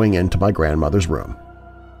doorway going into my grandmother's room.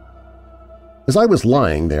 As I was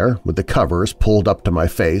lying there with the covers pulled up to my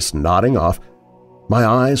face, nodding off, my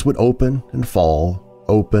eyes would open and fall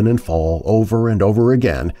over and over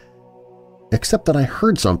again, except that I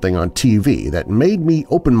heard something on TV that made me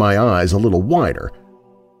open my eyes a little wider.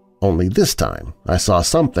 Only this time I saw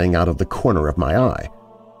something out of the corner of my eye.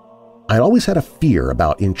 I'd always had a fear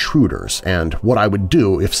about intruders and what I would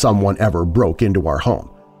do if someone ever broke into our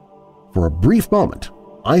home. For a brief moment,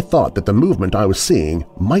 I thought that the movement I was seeing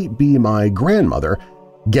might be my grandmother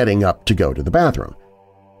getting up to go to the bathroom.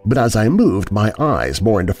 But as I moved my eyes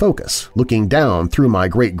more into focus, looking down through my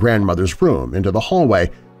great-grandmother's room into the hallway,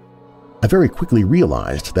 I very quickly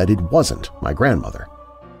realized that it wasn't my grandmother.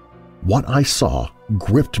 What I saw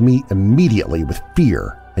gripped me immediately with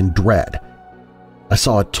fear and dread. I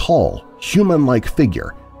saw a tall, human-like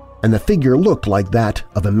figure, and the figure looked like that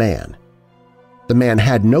of a man. The man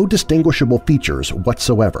had no distinguishable features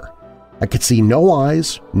whatsoever. I could see no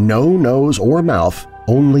eyes, no nose or mouth,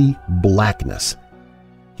 only blackness.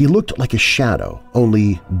 He looked like a shadow,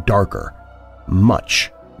 only darker,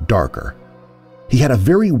 much darker. He had a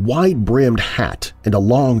very wide-brimmed hat and a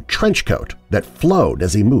long trench coat that flowed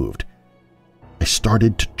as he moved. I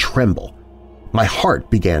started to tremble. My heart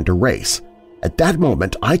began to race. At that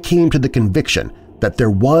moment, I came to the conviction that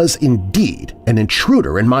there was indeed an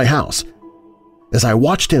intruder in my house. As I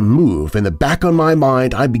watched him move, in the back of my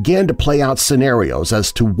mind, I began to play out scenarios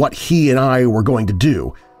as to what he and I were going to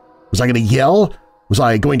do. Was I going to yell? Was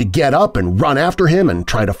I going to get up and run after him and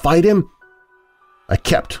try to fight him? I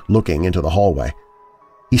kept looking into the hallway.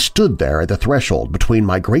 He stood there at the threshold between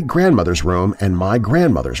my great-grandmother's room and my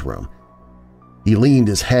grandmother's room. He leaned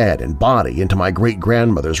his head and body into my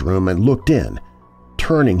great-grandmother's room and looked in,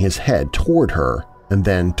 turning his head toward her and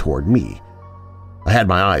then toward me. I had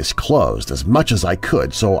my eyes closed as much as I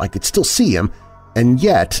could so I could still see him and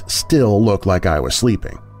yet still look like I was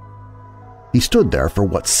sleeping. He stood there for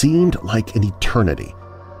what seemed like an eternity.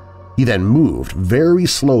 He then moved very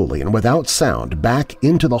slowly and without sound back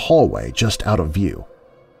into the hallway just out of view.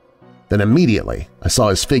 Then immediately I saw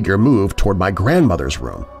his figure move toward my grandmother's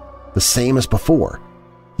room, the same as before.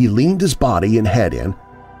 He leaned his body and head in,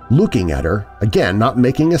 looking at her, again not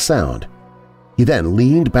making a sound. He then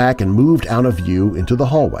leaned back and moved out of view into the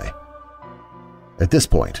hallway. At this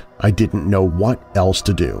point, I didn't know what else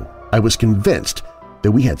to do. I was convinced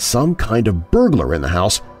that we had some kind of burglar in the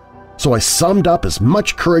house, so I summed up as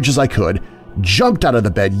much courage as I could, jumped out of the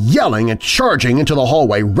bed yelling and charging into the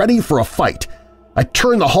hallway, ready for a fight. I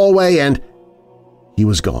turned the hallway and he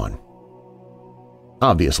was gone.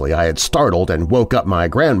 Obviously, I had startled and woke up my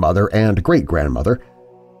grandmother and great-grandmother.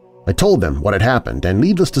 I told them what had happened, and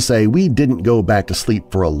needless to say, we didn't go back to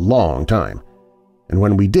sleep for a long time. And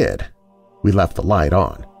when we did, we left the light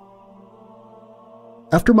on.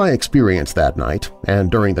 After my experience that night,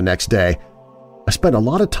 and during the next day, I spent a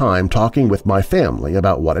lot of time talking with my family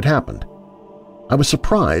about what had happened. I was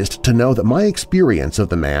surprised to know that my experience of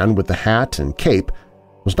the man with the hat and cape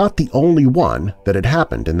was not the only one that had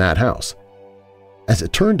happened in that house. As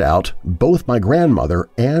it turned out, both my grandmother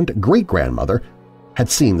and great-grandmother had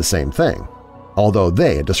seen the same thing, although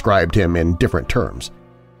they had described him in different terms.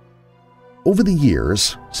 Over the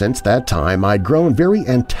years, since that time, I'd grown very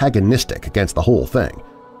antagonistic against the whole thing,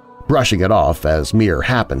 brushing it off as mere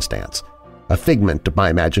happenstance, a figment of my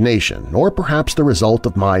imagination, or perhaps the result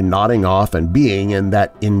of my nodding off and being in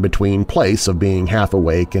that in-between place of being half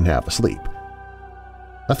awake and half asleep.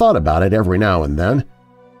 I thought about it every now and then,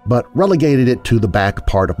 but relegated it to the back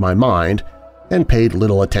part of my mind and paid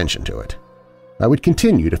little attention to it. I would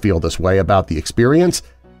continue to feel this way about the experience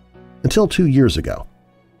until 2 years ago.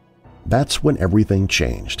 That's when everything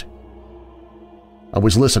changed. I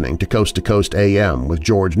was listening to Coast to Coast AM with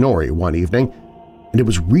George Norrie one evening, and it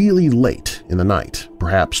was really late in the night,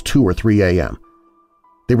 perhaps 2 or 3 a.m.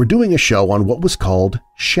 They were doing a show on what was called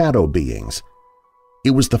shadow beings.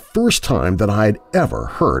 It was the first time that I had ever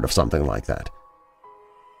heard of something like that.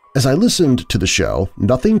 As I listened to the show,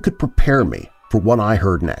 nothing could prepare me for what I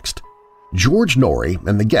heard next. George Norrie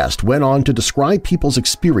and the guest went on to describe people's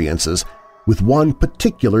experiences with one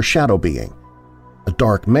particular shadow being, a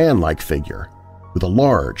dark man-like figure with a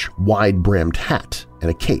large, wide-brimmed hat and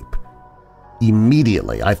a cape.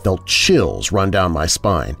 Immediately, I felt chills run down my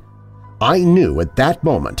spine. I knew at that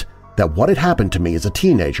moment that what had happened to me as a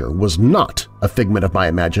teenager was not a figment of my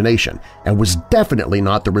imagination and was definitely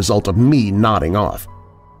not the result of me nodding off.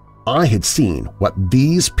 I had seen what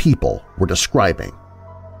these people were describing.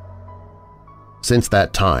 Since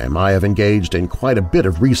that time, I have engaged in quite a bit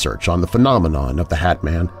of research on the phenomenon of the Hat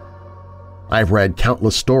Man. I've read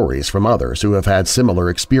countless stories from others who have had similar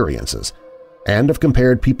experiences and have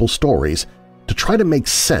compared people's stories to try to make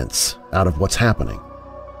sense out of what's happening.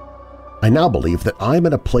 I now believe that I'm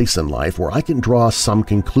at a place in life where I can draw some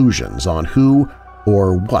conclusions on who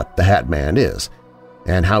or what the Hat Man is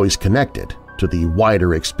and how he's connected to the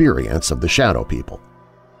wider experience of the shadow people.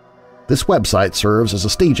 This website serves as a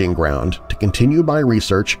staging ground to continue my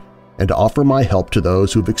research and to offer my help to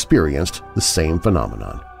those who've experienced the same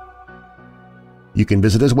phenomenon. You can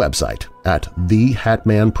visit his website at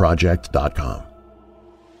thehatmanproject.com.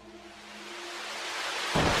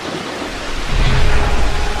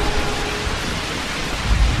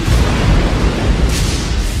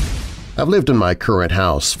 I've lived in my current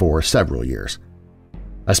house for several years.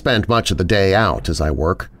 I spend much of the day out as I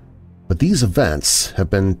work, but these events have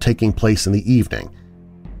been taking place in the evening.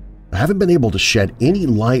 I haven't been able to shed any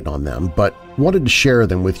light on them, but wanted to share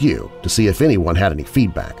them with you to see if anyone had any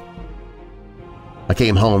feedback. I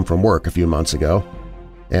came home from work a few months ago,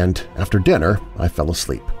 and after dinner I fell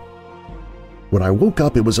asleep. When I woke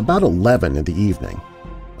up, it was about 11 in the evening.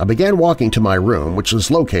 I began walking to my room, which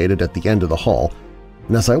was located at the end of the hall,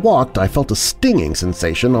 and as I walked I felt a stinging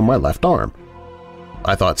sensation on my left arm.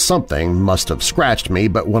 I thought something must have scratched me,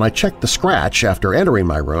 but when I checked the scratch after entering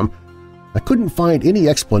my room, I couldn't find any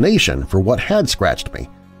explanation for what had scratched me.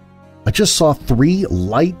 I just saw 3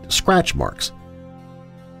 light scratch marks.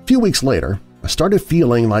 A few weeks later, I started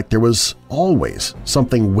feeling like there was always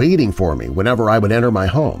something waiting for me whenever I would enter my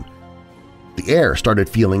home. The air started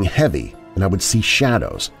feeling heavy and I would see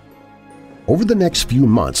shadows. Over the next few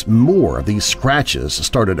months, more of these scratches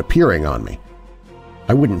started appearing on me.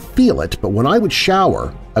 I wouldn't feel it, but when I would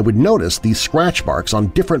shower, I would notice these scratch marks on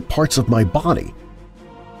different parts of my body.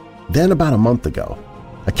 Then about a month ago,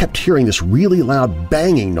 I kept hearing this really loud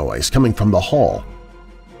banging noise coming from the hall.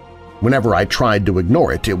 Whenever I tried to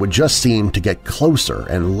ignore it, it would just seem to get closer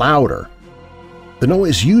and louder. The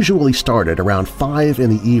noise usually started around 5 in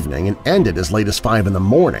the evening and ended as late as 5 in the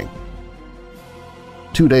morning.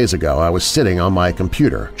 2 days ago, I was sitting on my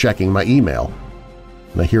computer checking my email,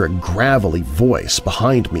 and I hear a gravelly voice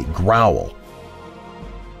behind me growl.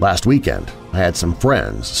 Last weekend, I had some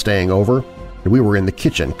friends staying over, and we were in the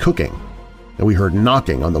kitchen cooking, and we heard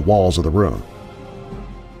knocking on the walls of the room.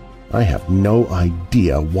 I have no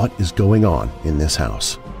idea what is going on in this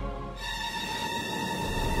house.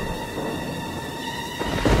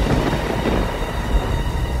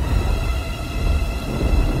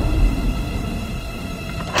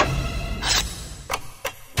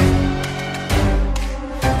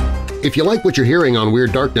 If you like what you're hearing on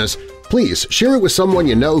Weird Darkness, please share it with someone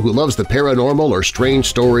you know who loves the paranormal or strange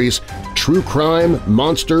stories, true crime,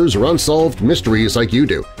 monsters, or unsolved mysteries like you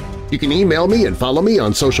do. You can email me and follow me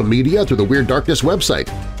on social media through the Weird Darkness website.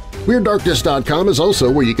 WeirdDarkness.com is also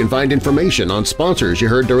where you can find information on sponsors you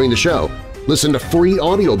heard during the show, listen to free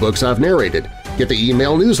audiobooks I've narrated, get the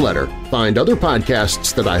email newsletter, find other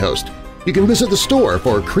podcasts that I host. You can visit the store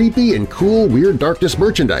for creepy and cool Weird Darkness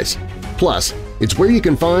merchandise. Plus, it's where you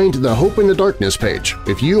can find the Hope in the Darkness page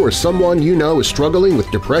if you or someone you know is struggling with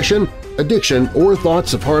depression, addiction, or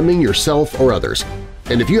thoughts of harming yourself or others.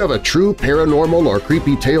 And if you have a true paranormal or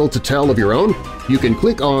creepy tale to tell of your own, you can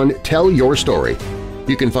click on Tell Your Story.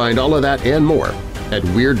 You can find all of that and more at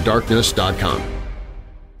WeirdDarkness.com.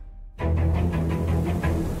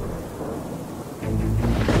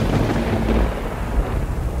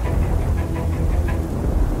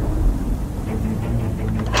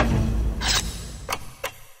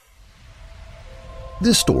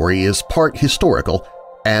 This story is part historical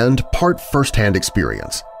and part first-hand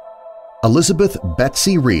experience. Elizabeth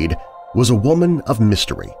Betsy Reed was a woman of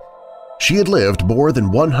mystery. She had lived more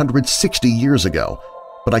than 160 years ago,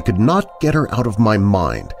 but I could not get her out of my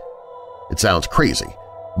mind. It sounds crazy,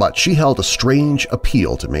 but she held a strange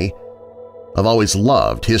appeal to me. I've always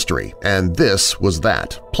loved history, and this was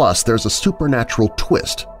that, plus there's a supernatural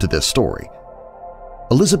twist to this story.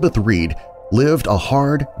 Elizabeth Reed lived a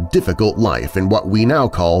hard, difficult life in what we now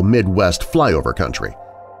call Midwest flyover country.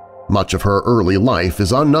 Much of her early life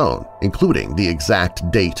is unknown, including the exact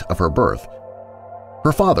date of her birth.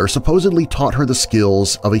 Her father supposedly taught her the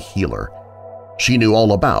skills of a healer. She knew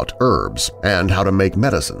all about herbs and how to make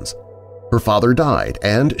medicines. Her father died,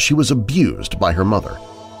 and she was abused by her mother.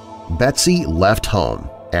 Betsy left home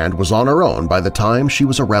and was on her own by the time she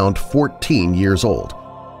was around 14 years old.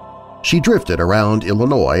 She drifted around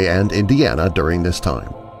Illinois and Indiana during this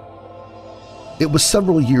time. It was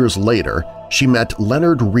several years later she met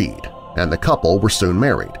Leonard Reed, and the couple were soon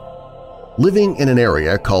married. Living in an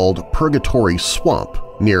area called Purgatory Swamp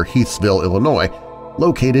near Heathsville, Illinois,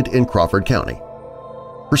 located in Crawford County.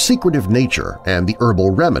 Her secretive nature and the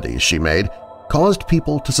herbal remedies she made caused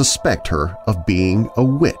people to suspect her of being a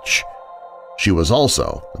witch. She was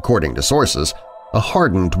also, according to sources, a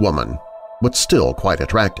hardened woman, but still quite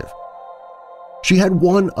attractive. She had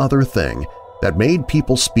one other thing that made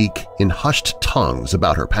people speak in hushed tongues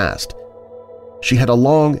about her past. She had a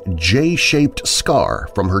long J-shaped scar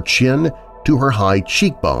from her chin to her high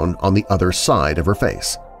cheekbone on the other side of her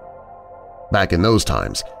face. Back in those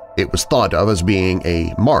times, it was thought of as being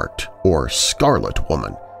a marked or scarlet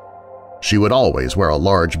woman. She would always wear a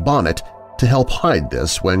large bonnet to help hide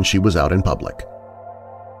this when she was out in public.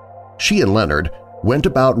 She and Leonard went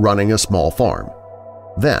about running a small farm.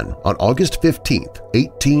 Then, on August 15,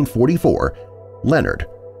 1844, Leonard,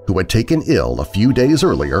 who had taken ill a few days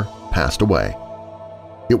earlier, passed away.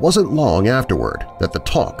 It wasn't long afterward that the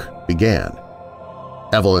talk began.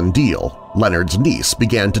 Evelyn Deal, Leonard's niece,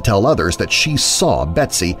 began to tell others that she saw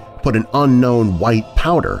Betsy put an unknown white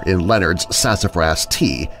powder in Leonard's sassafras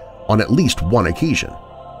tea on at least one occasion.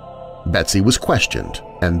 Betsy was questioned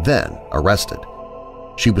and then arrested.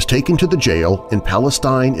 She was taken to the jail in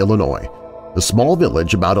Palestine, Illinois, a small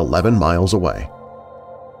village about 11 miles away.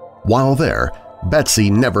 While there, Betsy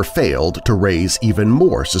never failed to raise even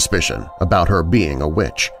more suspicion about her being a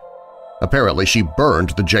witch. Apparently, she burned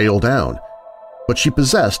the jail down, but she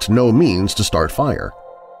possessed no means to start fire.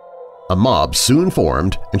 A mob soon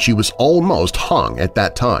formed and she was almost hung at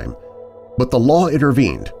that time, but the law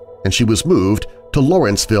intervened and she was moved to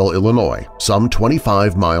Lawrenceville, Illinois, some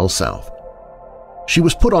 25 miles south. She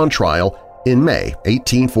was put on trial in May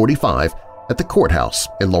 1845 at the courthouse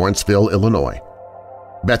in Lawrenceville, Illinois.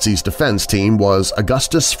 Betsy's defense team was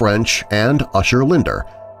Augustus French and Usher Linder,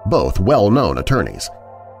 both well-known attorneys.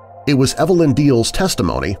 It was Evelyn Deal's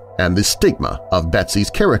testimony and the stigma of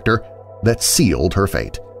Betsy's character that sealed her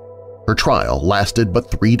fate. Her trial lasted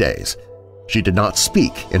but 3 days. She did not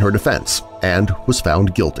speak in her defense and was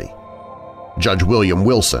found guilty. Judge William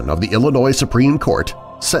Wilson of the Illinois Supreme Court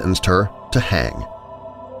sentenced her to hang.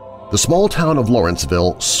 The small town of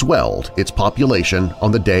Lawrenceville swelled its population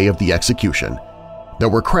on the day of the execution. There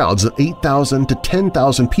were crowds of 8,000 to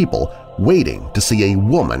 10,000 people waiting to see a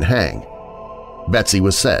woman hang. Betsy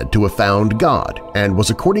was said to have found God and was,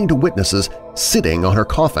 according to witnesses, sitting on her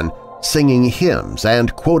coffin, singing hymns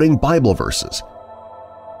and quoting Bible verses.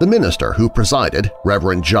 The minister who presided,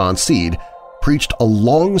 Reverend John Seed, preached a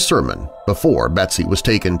long sermon before Betsy was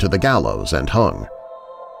taken to the gallows and hung.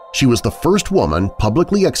 She was the first woman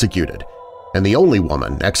publicly executed and the only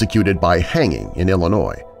woman executed by hanging in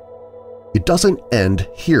Illinois. It doesn't end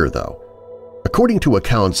here, though. According to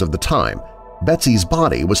accounts of the time, Betsy's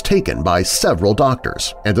body was taken by several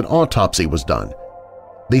doctors and an autopsy was done.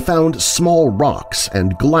 They found small rocks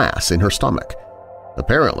and glass in her stomach.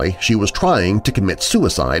 Apparently, she was trying to commit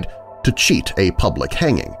suicide to cheat a public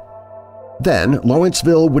hanging. Then,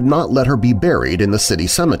 Lawrenceville would not let her be buried in the city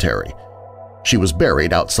cemetery. She was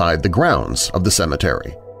buried outside the grounds of the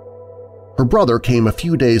cemetery. Her brother came a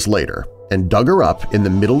few days later and dug her up in the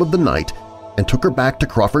middle of the night and took her back to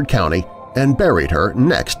Crawford County and buried her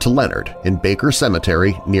next to Leonard in Baker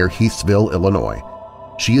Cemetery near Heathsville, Illinois.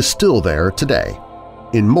 She is still there today,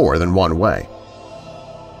 in more than one way.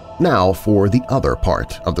 Now for the other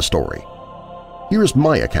part of the story. Here's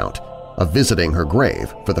my account of visiting her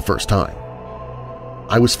grave for the first time.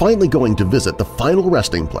 I was finally going to visit the final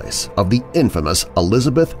resting place of the infamous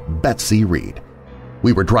Elizabeth Betsy Reed.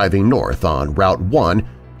 We were driving north on Route 1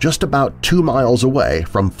 just about 2 miles away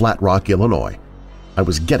from Flat Rock, Illinois. I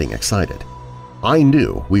was getting excited. I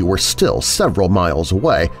knew we were still several miles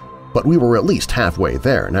away, but we were at least halfway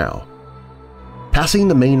there now. Passing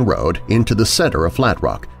the main road into the center of Flat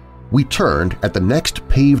Rock, we turned at the next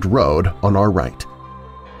paved road on our right.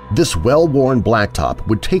 This well-worn blacktop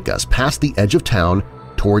would take us past the edge of town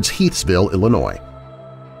towards Heathsville, Illinois.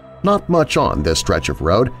 Not much on this stretch of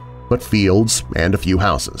road, but fields and a few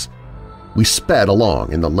houses. We sped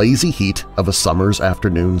along in the lazy heat of a summer's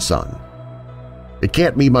afternoon sun. "It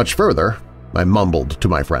can't be much further," I mumbled to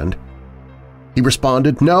my friend. He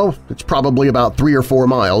responded, "No, it's probably about 3 or 4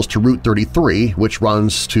 miles to Route 33, which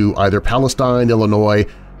runs to either Palestine, Illinois,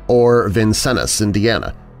 or Vincennes,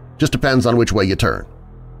 Indiana. Just depends on which way you turn."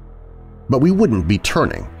 But we wouldn't be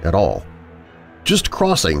turning at all. Just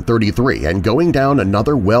crossing 33 and going down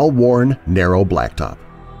another well-worn, narrow blacktop.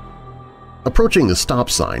 Approaching the stop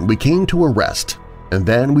sign, we came to a rest, and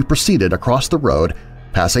then we proceeded across the road,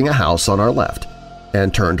 passing a house on our left,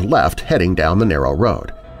 and turned left heading down the narrow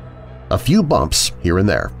road. A few bumps here and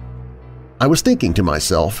there. I was thinking to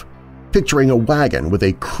myself, picturing a wagon with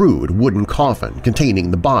a crude wooden coffin containing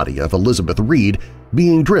the body of Elizabeth Reed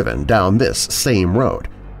being driven down this same road.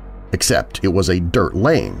 except it was a dirt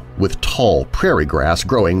lane with tall prairie grass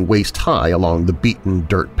growing waist-high along the beaten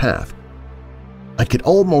dirt path. I could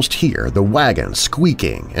almost hear the wagon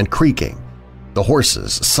squeaking and creaking, the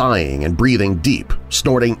horses sighing and breathing deep,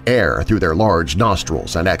 snorting air through their large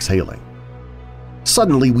nostrils and exhaling.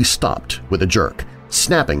 Suddenly we stopped with a jerk,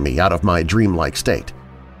 snapping me out of my dreamlike state.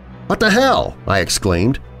 "What the hell?" I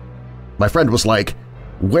exclaimed. My friend was like,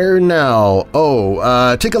 "Where now?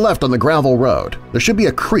 Oh, take a left on the gravel road. There should be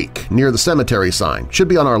a creek near the cemetery sign. Should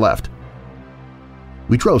be on our left."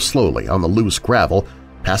 We drove slowly on the loose gravel,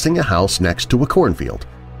 passing a house next to a cornfield.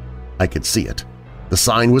 I could see it. The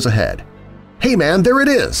sign was ahead. "Hey man, there it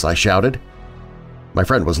is!" I shouted. My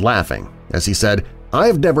friend was laughing as he said,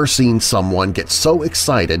 "I've never seen someone get so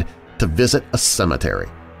excited to visit a cemetery."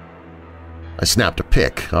 I snapped a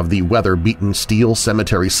pic of the weather-beaten steel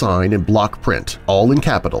cemetery sign in block print, all in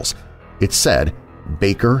capitals. It said,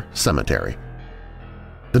 Baker Cemetery.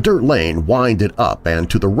 The dirt lane winded up and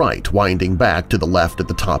to the right, winding back to the left at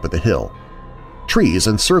the top of the hill. Trees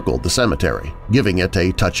encircled the cemetery, giving it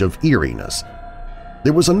a touch of eeriness.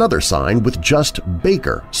 There was another sign with just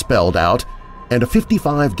Baker spelled out and a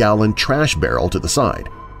 55-gallon trash barrel to the side.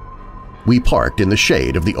 We parked in the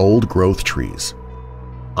shade of the old-growth trees.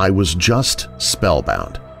 I was just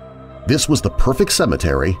spellbound. This was the perfect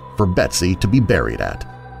cemetery for Betsy to be buried at.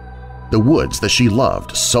 The woods that she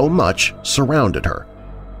loved so much surrounded her.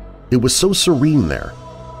 It was so serene there.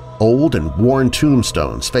 Old and worn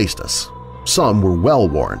tombstones faced us. Some were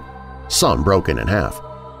well-worn, some broken in half.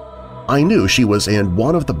 I knew she was in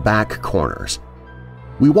one of the back corners.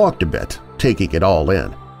 We walked a bit, taking it all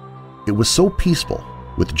in. It was so peaceful,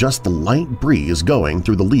 with just the light breeze going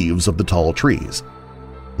through the leaves of the tall trees.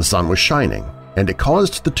 The sun was shining, and it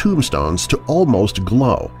caused the tombstones to almost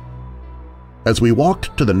glow. As we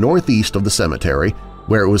walked to the northeast of the cemetery,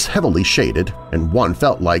 where it was heavily shaded and one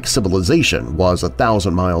felt like civilization was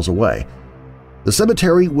 1,000 miles away, the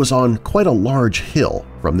cemetery was on quite a large hill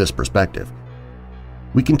from this perspective.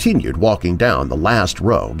 We continued walking down the last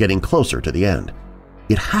row, getting closer to the end.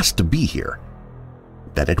 It has to be here.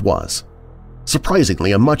 Then it was.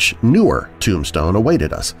 Surprisingly, a much newer tombstone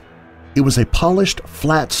awaited us. It was a polished,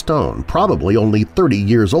 flat stone, probably only 30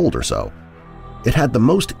 years old or so. It had the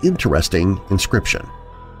most interesting inscription.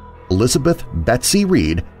 Elizabeth Betsy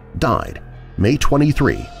Reed died May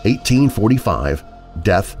 23, 1845,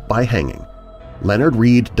 death by hanging. Leonard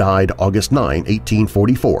Reed died August 9,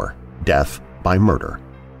 1844, death by murder.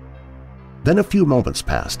 Then a few moments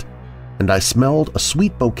passed, and I smelled a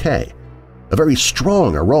sweet bouquet, a very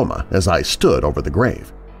strong aroma as I stood over the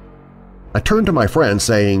grave. I turned to my friend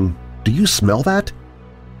saying, "Do you smell that?"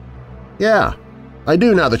 "Yeah, I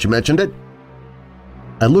do now that you mentioned it."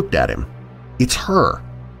 I looked at him. "It's her."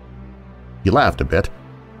 He laughed a bit.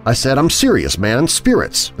 I said, "I'm serious, man.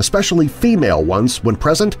 Spirits, especially female ones, when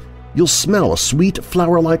present, you'll smell a sweet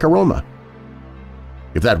flower-like aroma."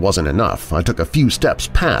 If that wasn't enough, I took a few steps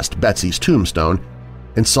past Betsy's tombstone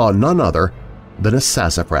and saw none other than a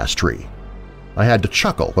sassafras tree. I had to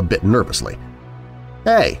chuckle a bit nervously.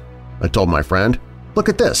 "Hey," I told my friend, "look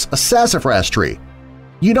at this, a sassafras tree.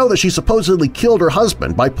 You know that she supposedly killed her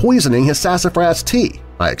husband by poisoning his sassafras tea,"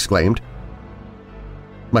 I exclaimed.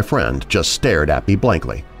 My friend just stared at me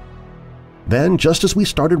blankly. Then, just as we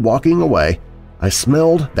started walking away, I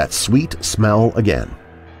smelled that sweet smell again.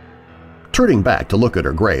 Turning back to look at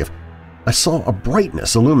her grave, I saw a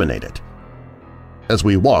brightness illuminate it. As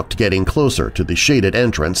we walked getting closer to the shaded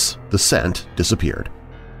entrance, the scent disappeared.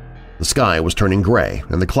 The sky was turning gray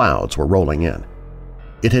and the clouds were rolling in.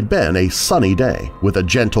 It had been a sunny day with a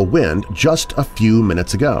gentle wind just a few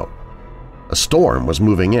minutes ago. A storm was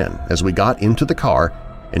moving in as we got into the car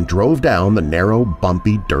and drove down the narrow,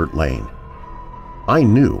 bumpy dirt lane. I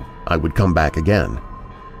knew I would come back again.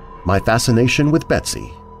 My fascination with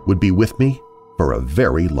Betsy would be with me for a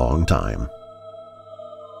very long time.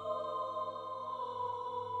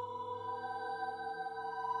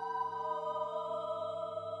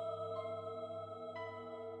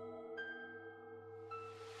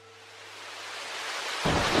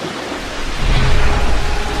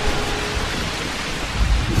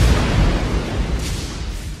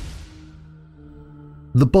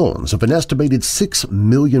 The bones of an estimated 6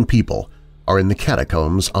 million people are in the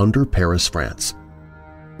catacombs under Paris, France.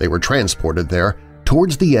 They were transported there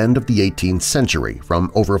towards the end of the 18th century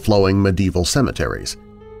from overflowing medieval cemeteries.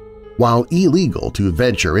 While illegal to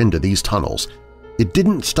venture into these tunnels, it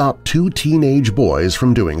didn't stop 2 teenage boys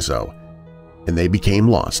from doing so, and they became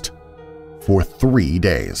lost for 3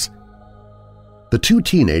 days. The 2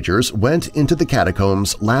 teenagers went into the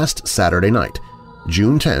catacombs last Saturday night,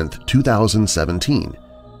 June 10, 2017.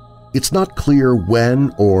 It's not clear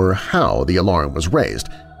when or how the alarm was raised,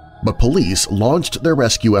 but police launched their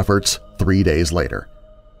rescue efforts 3 days later.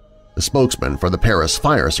 The spokesman for the Paris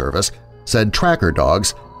Fire Service said tracker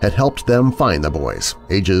dogs had helped them find the boys,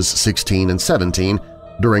 ages 16 and 17,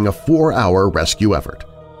 during a 4-hour rescue effort.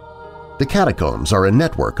 The catacombs are a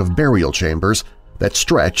network of burial chambers that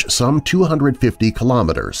stretch some 250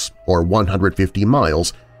 kilometers or 150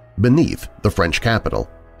 miles beneath the French capital.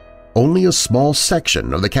 Only a small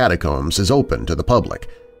section of the catacombs is open to the public,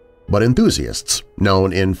 but enthusiasts,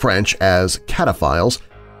 known in French as cataphiles,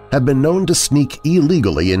 have been known to sneak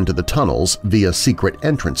illegally into the tunnels via secret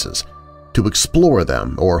entrances, to explore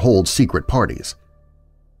them or hold secret parties.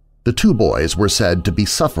 The 2 boys were said to be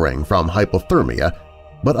suffering from hypothermia,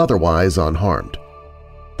 but otherwise unharmed.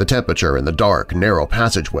 The temperature in the dark, narrow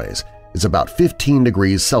passageways is about 15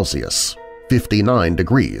 degrees Celsius, 59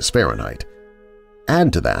 degrees Fahrenheit.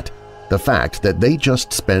 Add to that the fact that they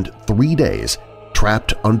just spent 3 days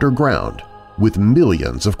trapped underground with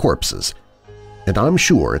millions of corpses, and I'm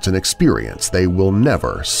sure it's an experience they will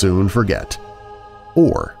never soon forget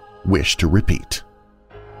or wish to repeat.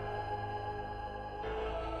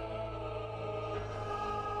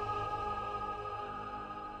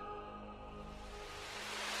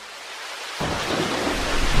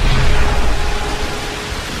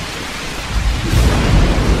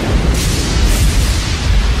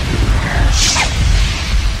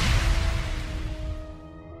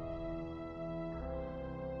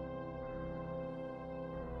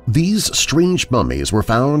 These strange mummies were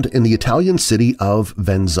found in the Italian city of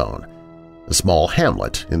Venzone, a small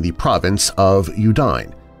hamlet in the province of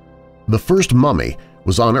Udine. The first mummy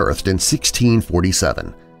was unearthed in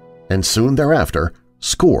 1647, and soon thereafter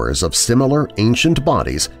scores of similar ancient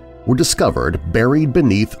bodies were discovered buried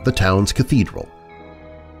beneath the town's cathedral.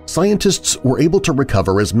 Scientists were able to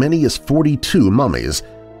recover as many as 42 mummies.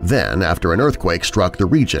 Then, after an earthquake struck the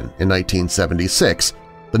region in 1976,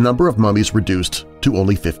 the number of mummies reduced to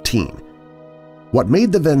only 15. What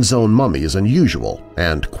made the Venzone mummies unusual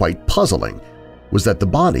and quite puzzling was that the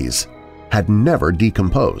bodies had never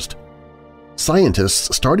decomposed.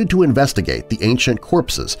 Scientists started to investigate the ancient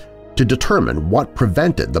corpses to determine what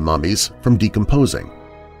prevented the mummies from decomposing.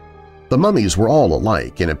 The mummies were all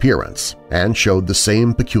alike in appearance and showed the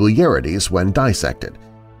same peculiarities when dissected.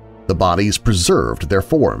 The bodies preserved their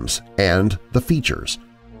forms and the features.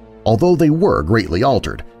 Although they were greatly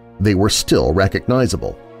altered, they were still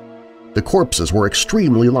recognizable. The corpses were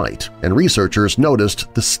extremely light, and researchers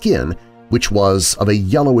noticed the skin, which was of a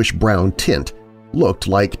yellowish-brown tint, looked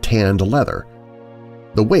like tanned leather.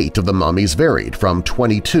 The weight of the mummies varied from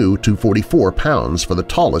 22 to 44 pounds for the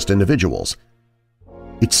tallest individuals.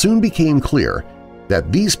 It soon became clear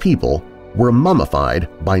that these people were mummified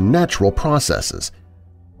by natural processes,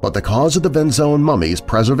 but the cause of the Venzone mummies'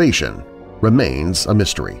 preservation remains a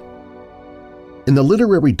mystery. In the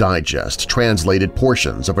Literary Digest translated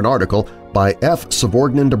portions of an article by F.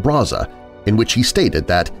 Savorgnan de Braza in which he stated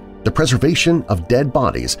that the preservation of dead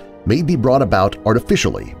bodies may be brought about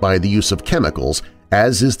artificially by the use of chemicals,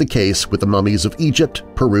 as is the case with the mummies of Egypt,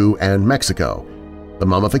 Peru, and Mexico. The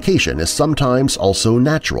mummification is sometimes also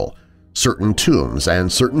natural. Certain tombs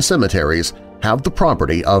and certain cemeteries have the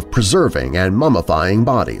property of preserving and mummifying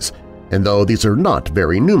bodies, and though these are not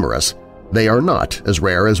very numerous, they are not as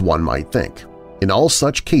rare as one might think. In all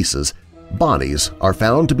such cases, bodies are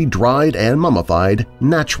found to be dried and mummified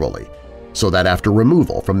naturally, so that after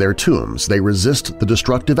removal from their tombs they resist the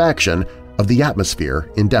destructive action of the atmosphere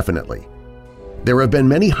indefinitely. There have been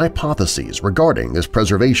many hypotheses regarding this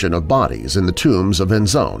preservation of bodies in the tombs of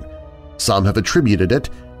Venzone. Some have attributed it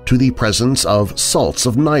to the presence of salts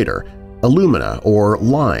of niter, alumina, or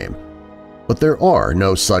lime, but there are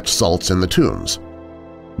no such salts in the tombs.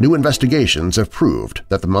 New investigations have proved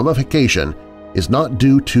that the mummification is not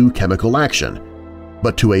due to chemical action,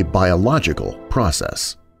 but to a biological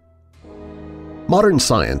process. Modern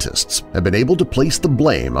scientists have been able to place the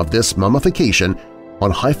blame of this mummification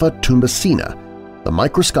on Hypha tumbacina. The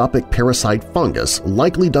microscopic parasite fungus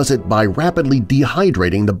likely does it by rapidly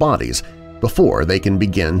dehydrating the bodies before they can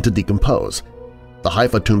begin to decompose. The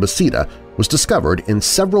Hypha tumbacina was discovered in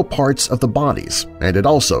several parts of the bodies, and it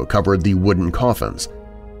also covered the wooden coffins.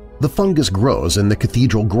 The fungus grows in the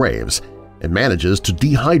cathedral graves and manages to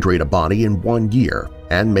dehydrate a body in 1 year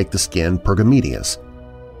and make the skin pergamenous.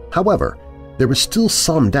 However, there is still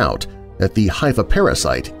some doubt that the Hypha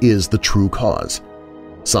parasite is the true cause.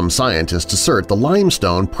 Some scientists assert the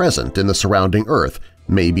limestone present in the surrounding earth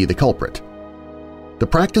may be the culprit. The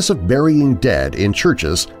practice of burying dead in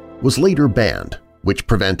churches was later banned, which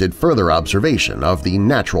prevented further observation of the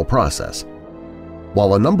natural process.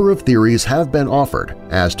 While a number of theories have been offered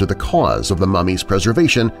as to the cause of the mummy's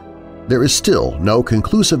preservation, there is still no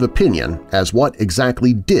conclusive opinion as what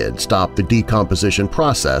exactly did stop the decomposition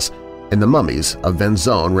process, and the mummies of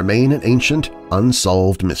Venzone remain an ancient,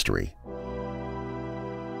 unsolved mystery.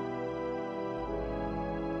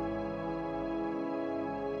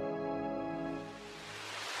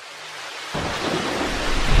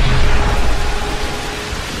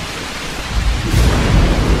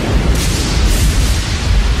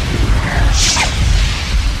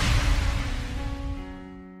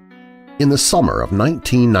 In the summer of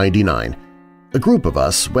 1999, a group of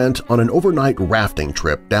us went on an overnight rafting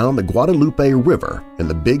trip down the Guadalupe River in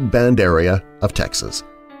the Big Bend area of Texas.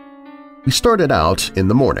 We started out in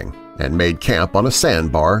the morning and made camp on a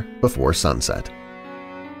sandbar before sunset.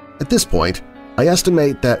 At this point, I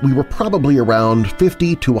estimate that we were probably around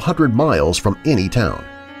 50 to 100 miles from any town.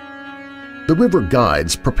 The river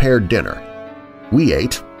guides prepared dinner. We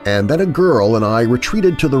ate, and then a girl and I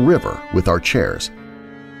retreated to the river with our chairs.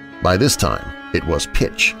 By this time, it was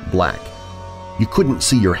pitch black. You couldn't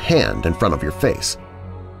see your hand in front of your face.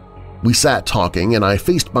 We sat talking, and I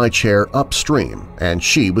faced my chair upstream, and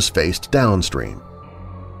she was faced downstream.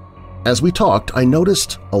 As we talked, I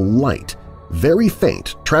noticed a light, very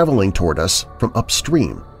faint, traveling toward us from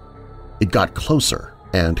upstream. It got closer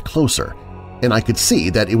and closer, and I could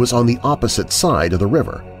see that it was on the opposite side of the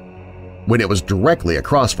river. When it was directly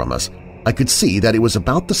across from us, I could see that it was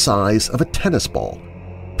about the size of a tennis ball,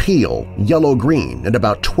 pale yellow-green and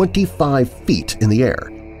about 25 feet in the air.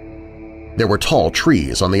 There were tall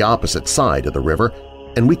trees on the opposite side of the river,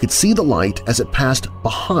 and we could see the light as it passed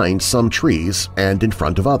behind some trees and in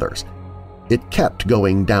front of others. It kept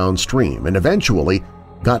going downstream and eventually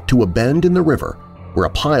got to a bend in the river where a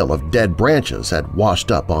pile of dead branches had washed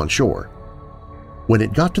up on shore. When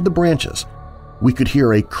it got to the branches, we could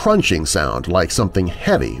hear a crunching sound like something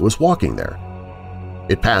heavy was walking there.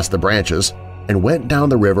 It passed the branches and went down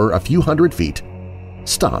the river a few hundred feet,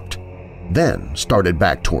 stopped, then started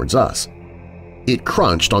back towards us. It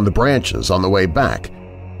crunched on the branches on the way back,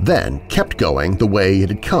 then kept going the way it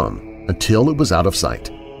had come until it was out of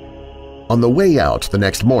sight. On the way out the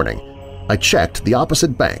next morning, I checked the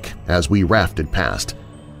opposite bank as we rafted past,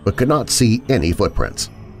 but could not see any footprints.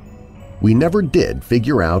 We never did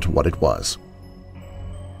figure out what it was.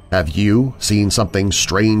 Have you seen something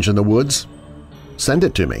strange in the woods? Send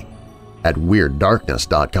it to me at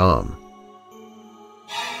WeirdDarkness.com.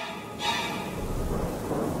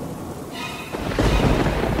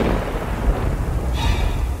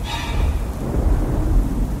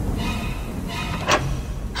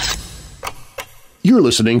 You're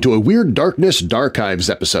listening to a Weird Darkness Darchives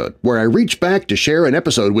episode where I reach back to share an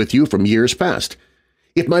episode with you from years past.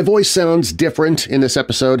 If my voice sounds different in this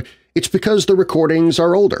episode, it's because the recordings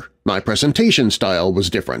are older, my presentation style was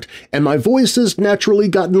different, and my voice has naturally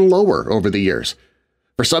gotten lower over the years.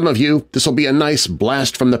 For some of you, this will be a nice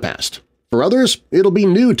blast from the past. For others, it'll be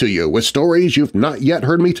new to you with stories you've not yet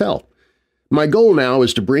heard me tell. My goal now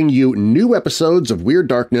is to bring you new episodes of Weird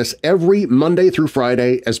Darkness every Monday through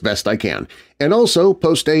Friday as best I can, and also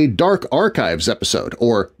post a Dark Archives episode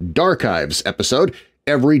or Darchives episode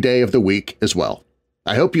every day of the week as well.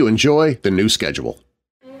 I hope you enjoy the new schedule.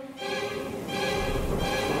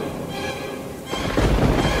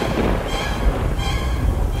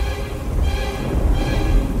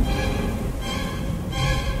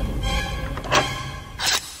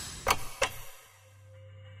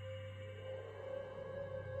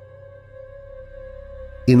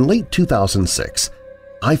 In late 2006,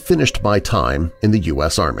 I finished my time in the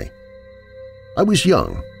U.S. Army. I was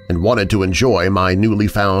young and wanted to enjoy my newly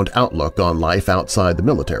found outlook on life outside the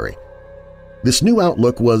military. This new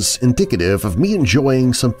outlook was indicative of me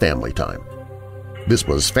enjoying some family time. This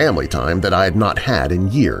was family time that I had not had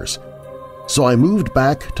in years, so I moved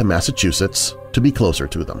back to Massachusetts to be closer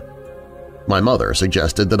to them. My mother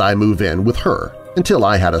suggested that I move in with her until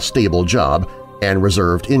I had a stable job and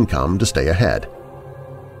reserved income to stay ahead.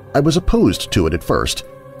 I was opposed to it at first,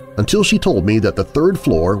 until she told me that the third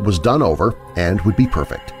floor was done over and would be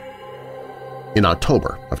perfect. In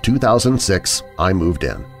October of 2006, I moved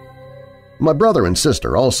in. My brother and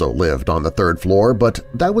sister also lived on the third floor, but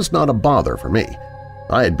that was not a bother for me.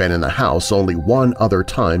 I had been in the house only one other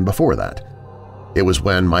time before that. It was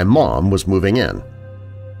when my mom was moving in.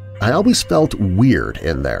 I always felt weird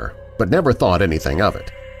in there, but never thought anything of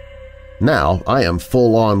it. Now I am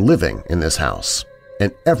full-on living in this house,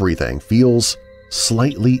 and everything feels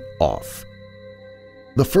slightly off.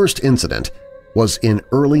 The first incident was in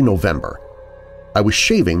early November. I was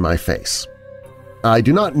shaving my face. I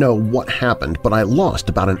do not know what happened, but I lost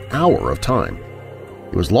about an hour of time.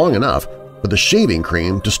 It was long enough for the shaving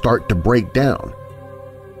cream to start to break down.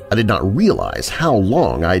 I did not realize how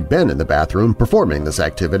long I'd been in the bathroom performing this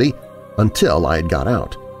activity until I had got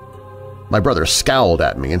out. My brother scowled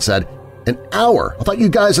at me and said, "An hour? I thought you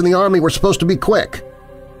guys in the Army were supposed to be quick."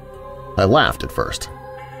 I laughed at first,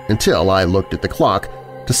 until I looked at the clock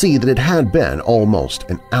to see that it had been almost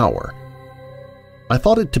an hour. I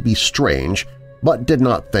thought it to be strange, but did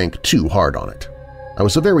not think too hard on it. I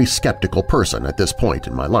was a very skeptical person at this point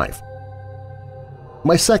in my life.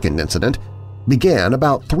 My second incident began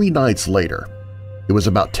about 3 nights later. It was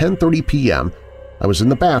about 10:30 p.m. I was in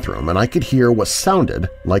the bathroom and I could hear what sounded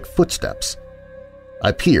like footsteps.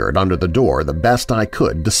 I peered under the door the best I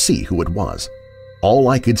could to see who it was. All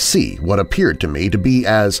I could see what appeared to me to be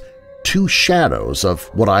as 2 shadows of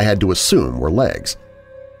what I had to assume were legs.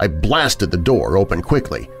 I blasted the door open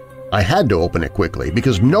quickly. I had to open it quickly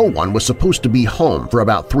because no one was supposed to be home for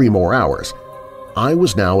about 3 more hours. I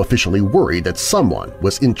was now officially worried that someone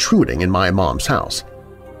was intruding in my mom's house.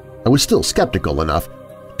 I was still skeptical enough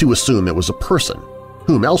to assume it was a person.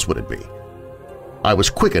 Whom else would it be? I was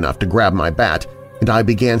quick enough to grab my bat, and I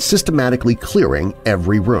began systematically clearing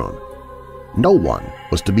every room. No one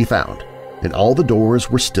was to be found, and all the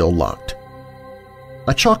doors were still locked.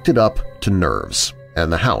 I chalked it up to nerves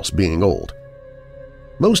and the house being old.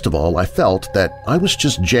 Most of all, I felt that I was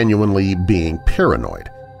just genuinely being paranoid.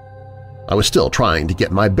 I was still trying to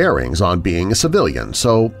get my bearings on being a civilian,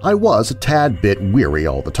 so I was a tad bit weary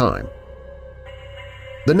all the time.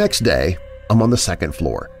 The next day, I'm on the 2nd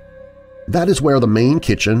floor. That is where the main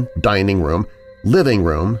kitchen, dining room, living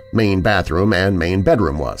room, main bathroom, and main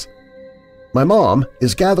bedroom was. My mom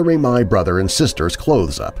is gathering my brother and sister's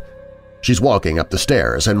clothes up. She's walking up the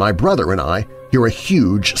stairs, and my brother and I hear a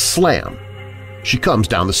huge slam. She comes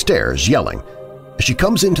down the stairs yelling. As she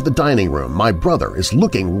comes into the dining room, my brother is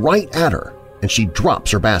looking right at her, and she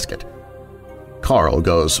drops her basket. Carl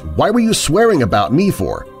goes, "Why were you swearing about me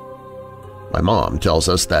for?" My mom tells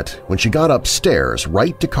us that when she got upstairs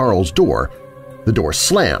right to Carl's door, the door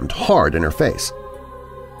slammed hard in her face.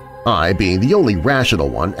 I, being the only rational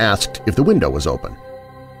one, asked if the window was open.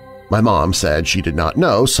 My mom said she did not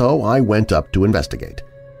know, so I went up to investigate.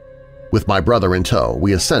 With my brother in tow,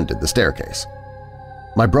 we ascended the staircase.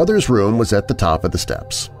 My brother's room was at the top of the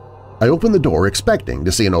steps. I opened the door expecting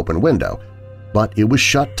to see an open window, but it was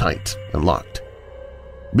shut tight and locked.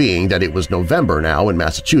 Being that it was November now in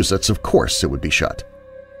Massachusetts, of course it would be shut.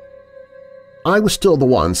 I was still the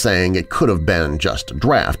one saying it could have been just a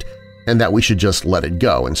draft and that we should just let it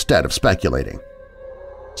go instead of speculating.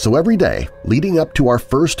 So every day leading up to our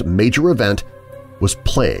first major event was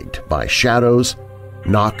plagued by shadows,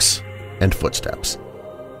 knocks, and footsteps.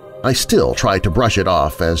 I still tried to brush it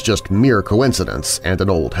off as just mere coincidence and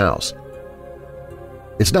an old house.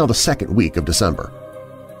 It's now the 2nd week of December.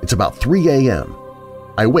 It's about 3 a.m.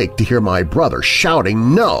 I wake to hear my brother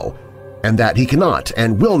shouting no and that he cannot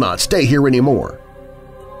and will not stay here anymore.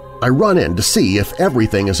 I run in to see if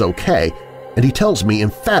everything is okay, and he tells me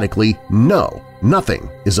emphatically no, nothing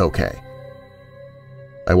is okay.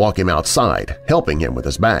 I walk him outside, helping him with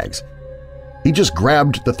his bags. He just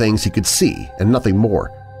grabbed the things he could see and nothing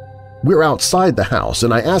more. We're outside the house,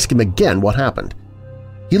 and I ask him again what happened.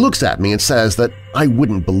 He looks at me and says that I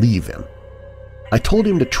wouldn't believe him. I told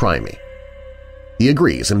him to try me. He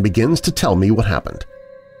agrees and begins to tell me what happened.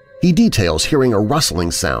 He details hearing a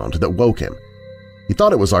rustling sound that woke him. He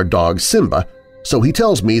thought it was our dog Simba, so he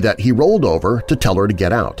tells me that he rolled over to tell her to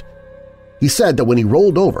get out. He said that when he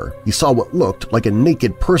rolled over, he saw what looked like a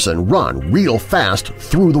naked person run real fast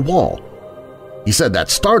through the wall. He said that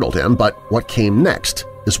startled him, but what came next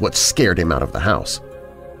is what scared him out of the house.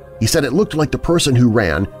 He said it looked like the person who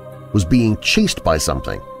ran was being chased by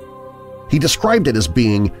something. He described it as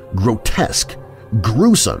being grotesque,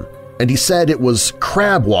 gruesome, and he said it was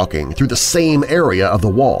crab walking through the same area of the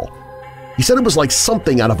wall. He said it was like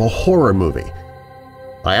something out of a horror movie.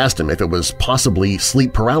 I asked him if it was possibly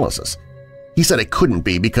sleep paralysis. He said it couldn't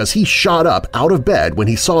be because he shot up out of bed when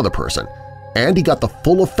he saw the person, and he got the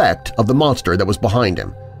full effect of the monster that was behind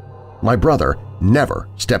him. My brother never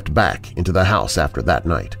stepped back into the house after that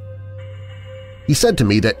night. He said to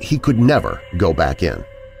me that he could never go back in,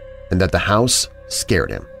 and that the house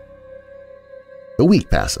scared him. A week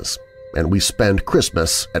passes, and we spend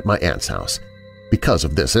Christmas at my aunt's house because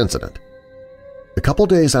of this incident. A couple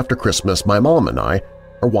days after Christmas, my mom and I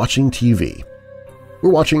are watching TV. We're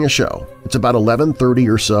watching a show. It's about 11:30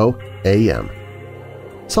 or so a.m.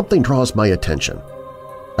 Something draws my attention.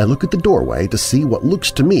 I look at the doorway to see what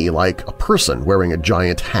looks to me like a person wearing a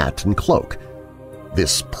giant hat and cloak.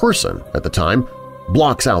 This person, at the time,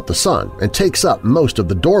 blocks out the sun and takes up most of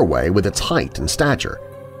the doorway with its height and stature.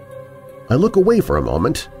 I look away for a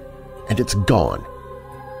moment, and it's gone.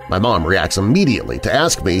 My mom reacts immediately to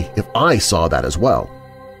ask me if I saw that as well.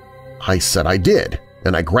 I said I did,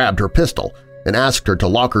 and I grabbed her pistol and asked her to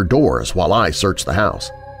lock her doors while I searched the house.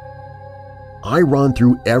 I run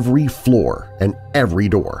through every floor and every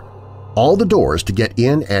door. All the doors to get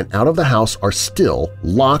in and out of the house are still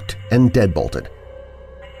locked and deadbolted.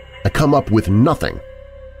 I come up with nothing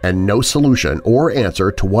and no solution or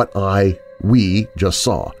answer to what we just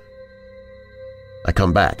saw. I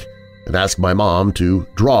come back and ask my mom to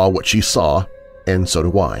draw what she saw, and so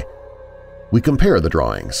do I. We compare the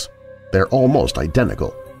drawings. They're almost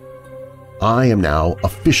identical. I am now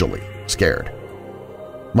officially scared.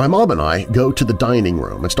 My mom and I go to the dining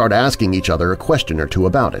room and start asking each other a question or two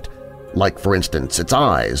about it, like, for instance, its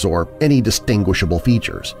eyes or any distinguishable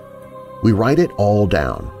features. We write it all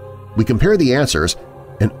down. We compare the answers,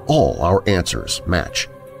 and all our answers match.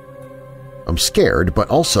 I'm scared but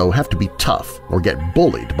also have to be tough or get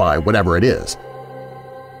bullied by whatever it is.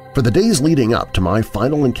 For the days leading up to my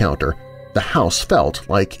final encounter, the house felt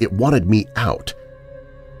like it wanted me out.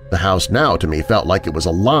 The house now to me felt like it was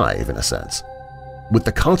alive in a sense. With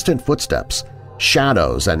the constant footsteps,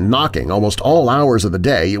 shadows, and knocking almost all hours of the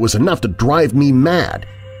day, it was enough to drive me mad.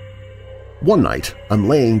 One night, I'm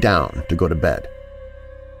laying down to go to bed.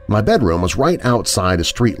 My bedroom was right outside a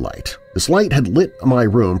streetlight. This light had lit my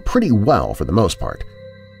room pretty well for the most part.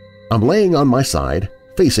 I'm laying on my side,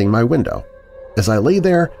 facing my window. As I lay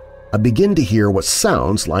there, I begin to hear what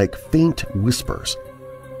sounds like faint whispers.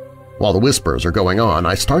 While the whispers are going on,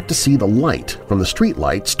 I start to see the light from the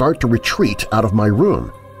streetlight start to retreat out of my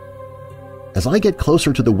room. As I get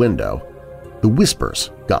closer to the window, the whispers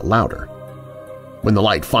got louder. When the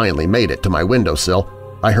light finally made it to my windowsill,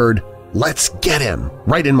 I heard, "Let's get him!"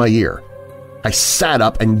 right in my ear. I sat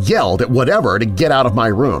up and yelled at whatever to get out of my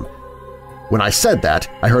room. When I said that,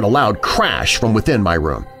 I heard a loud crash from within my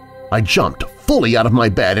room. I jumped fully out of my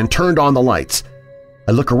bed and turned on the lights.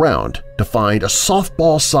 I look around to find a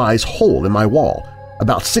softball-size hole in my wall,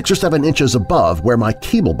 about 6 or 7 inches above where my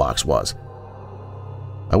cable box was.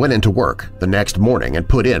 I went into work the next morning and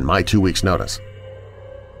put in my 2 weeks' notice.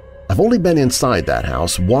 I've only been inside that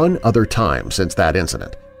house one other time since that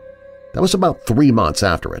incident. That was about 3 months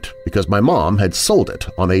after it, because my mom had sold it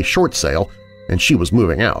on a short sale and she was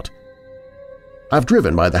moving out. I've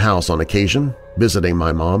driven by the house on occasion, visiting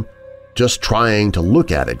my mom. Just trying to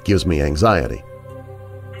look at it gives me anxiety.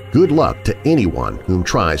 Good luck to anyone whom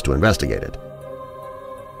tries to investigate it.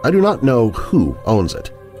 I do not know who owns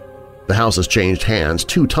it. The house has changed hands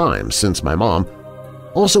 2 times since my mom.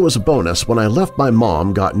 Also as a bonus, when I left, my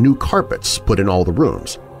mom got new carpets put in all the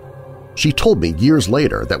rooms. She told me years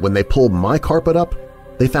later that when they pulled my carpet up,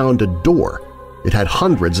 they found a door. It had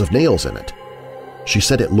hundreds of nails in it. She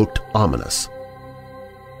said it looked ominous.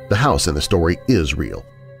 The house in the story is real,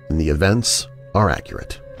 and the events are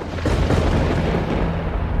accurate.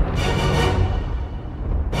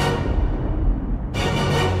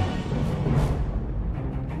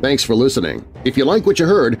 Thanks for listening. If you like what you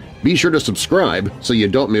heard, be sure to subscribe so you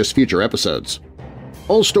don't miss future episodes.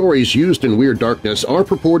 All stories used in Weird Darkness are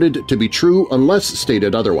purported to be true unless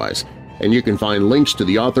stated otherwise, and you can find links to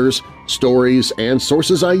the authors, stories, and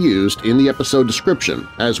sources I used in the episode description,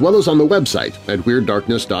 as well as on the website at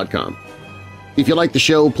WeirdDarkness.com. If you like the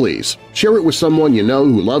show, please share it with someone you know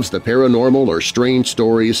who loves the paranormal or strange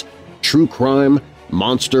stories, true crime,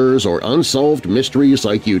 monsters, or unsolved mysteries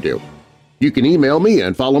like you do. You can email me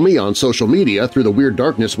and follow me on social media through the Weird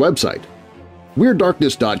Darkness website.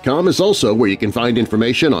 WeirdDarkness.com is also where you can find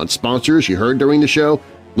information on sponsors you heard during the show,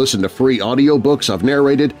 listen to free audiobooks I've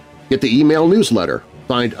narrated, get the email newsletter,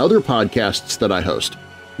 find other podcasts that I host.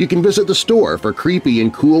 You can visit the store for creepy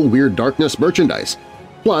and cool Weird Darkness merchandise.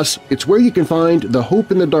 Plus, it's where you can find the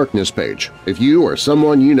Hope in the Darkness page if you or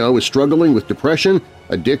someone you know is struggling with depression,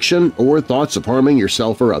 addiction, or thoughts of harming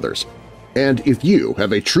yourself or others. And if you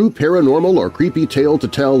have a true paranormal or creepy tale to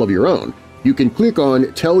tell of your own, you can click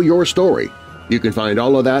on Tell Your Story. You can find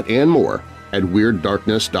all of that and more at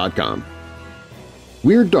WeirdDarkness.com.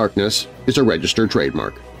 Weird Darkness is a registered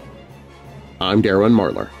trademark. I'm Darren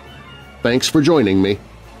Marlar. Thanks for joining me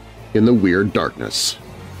in the Weird Darkness.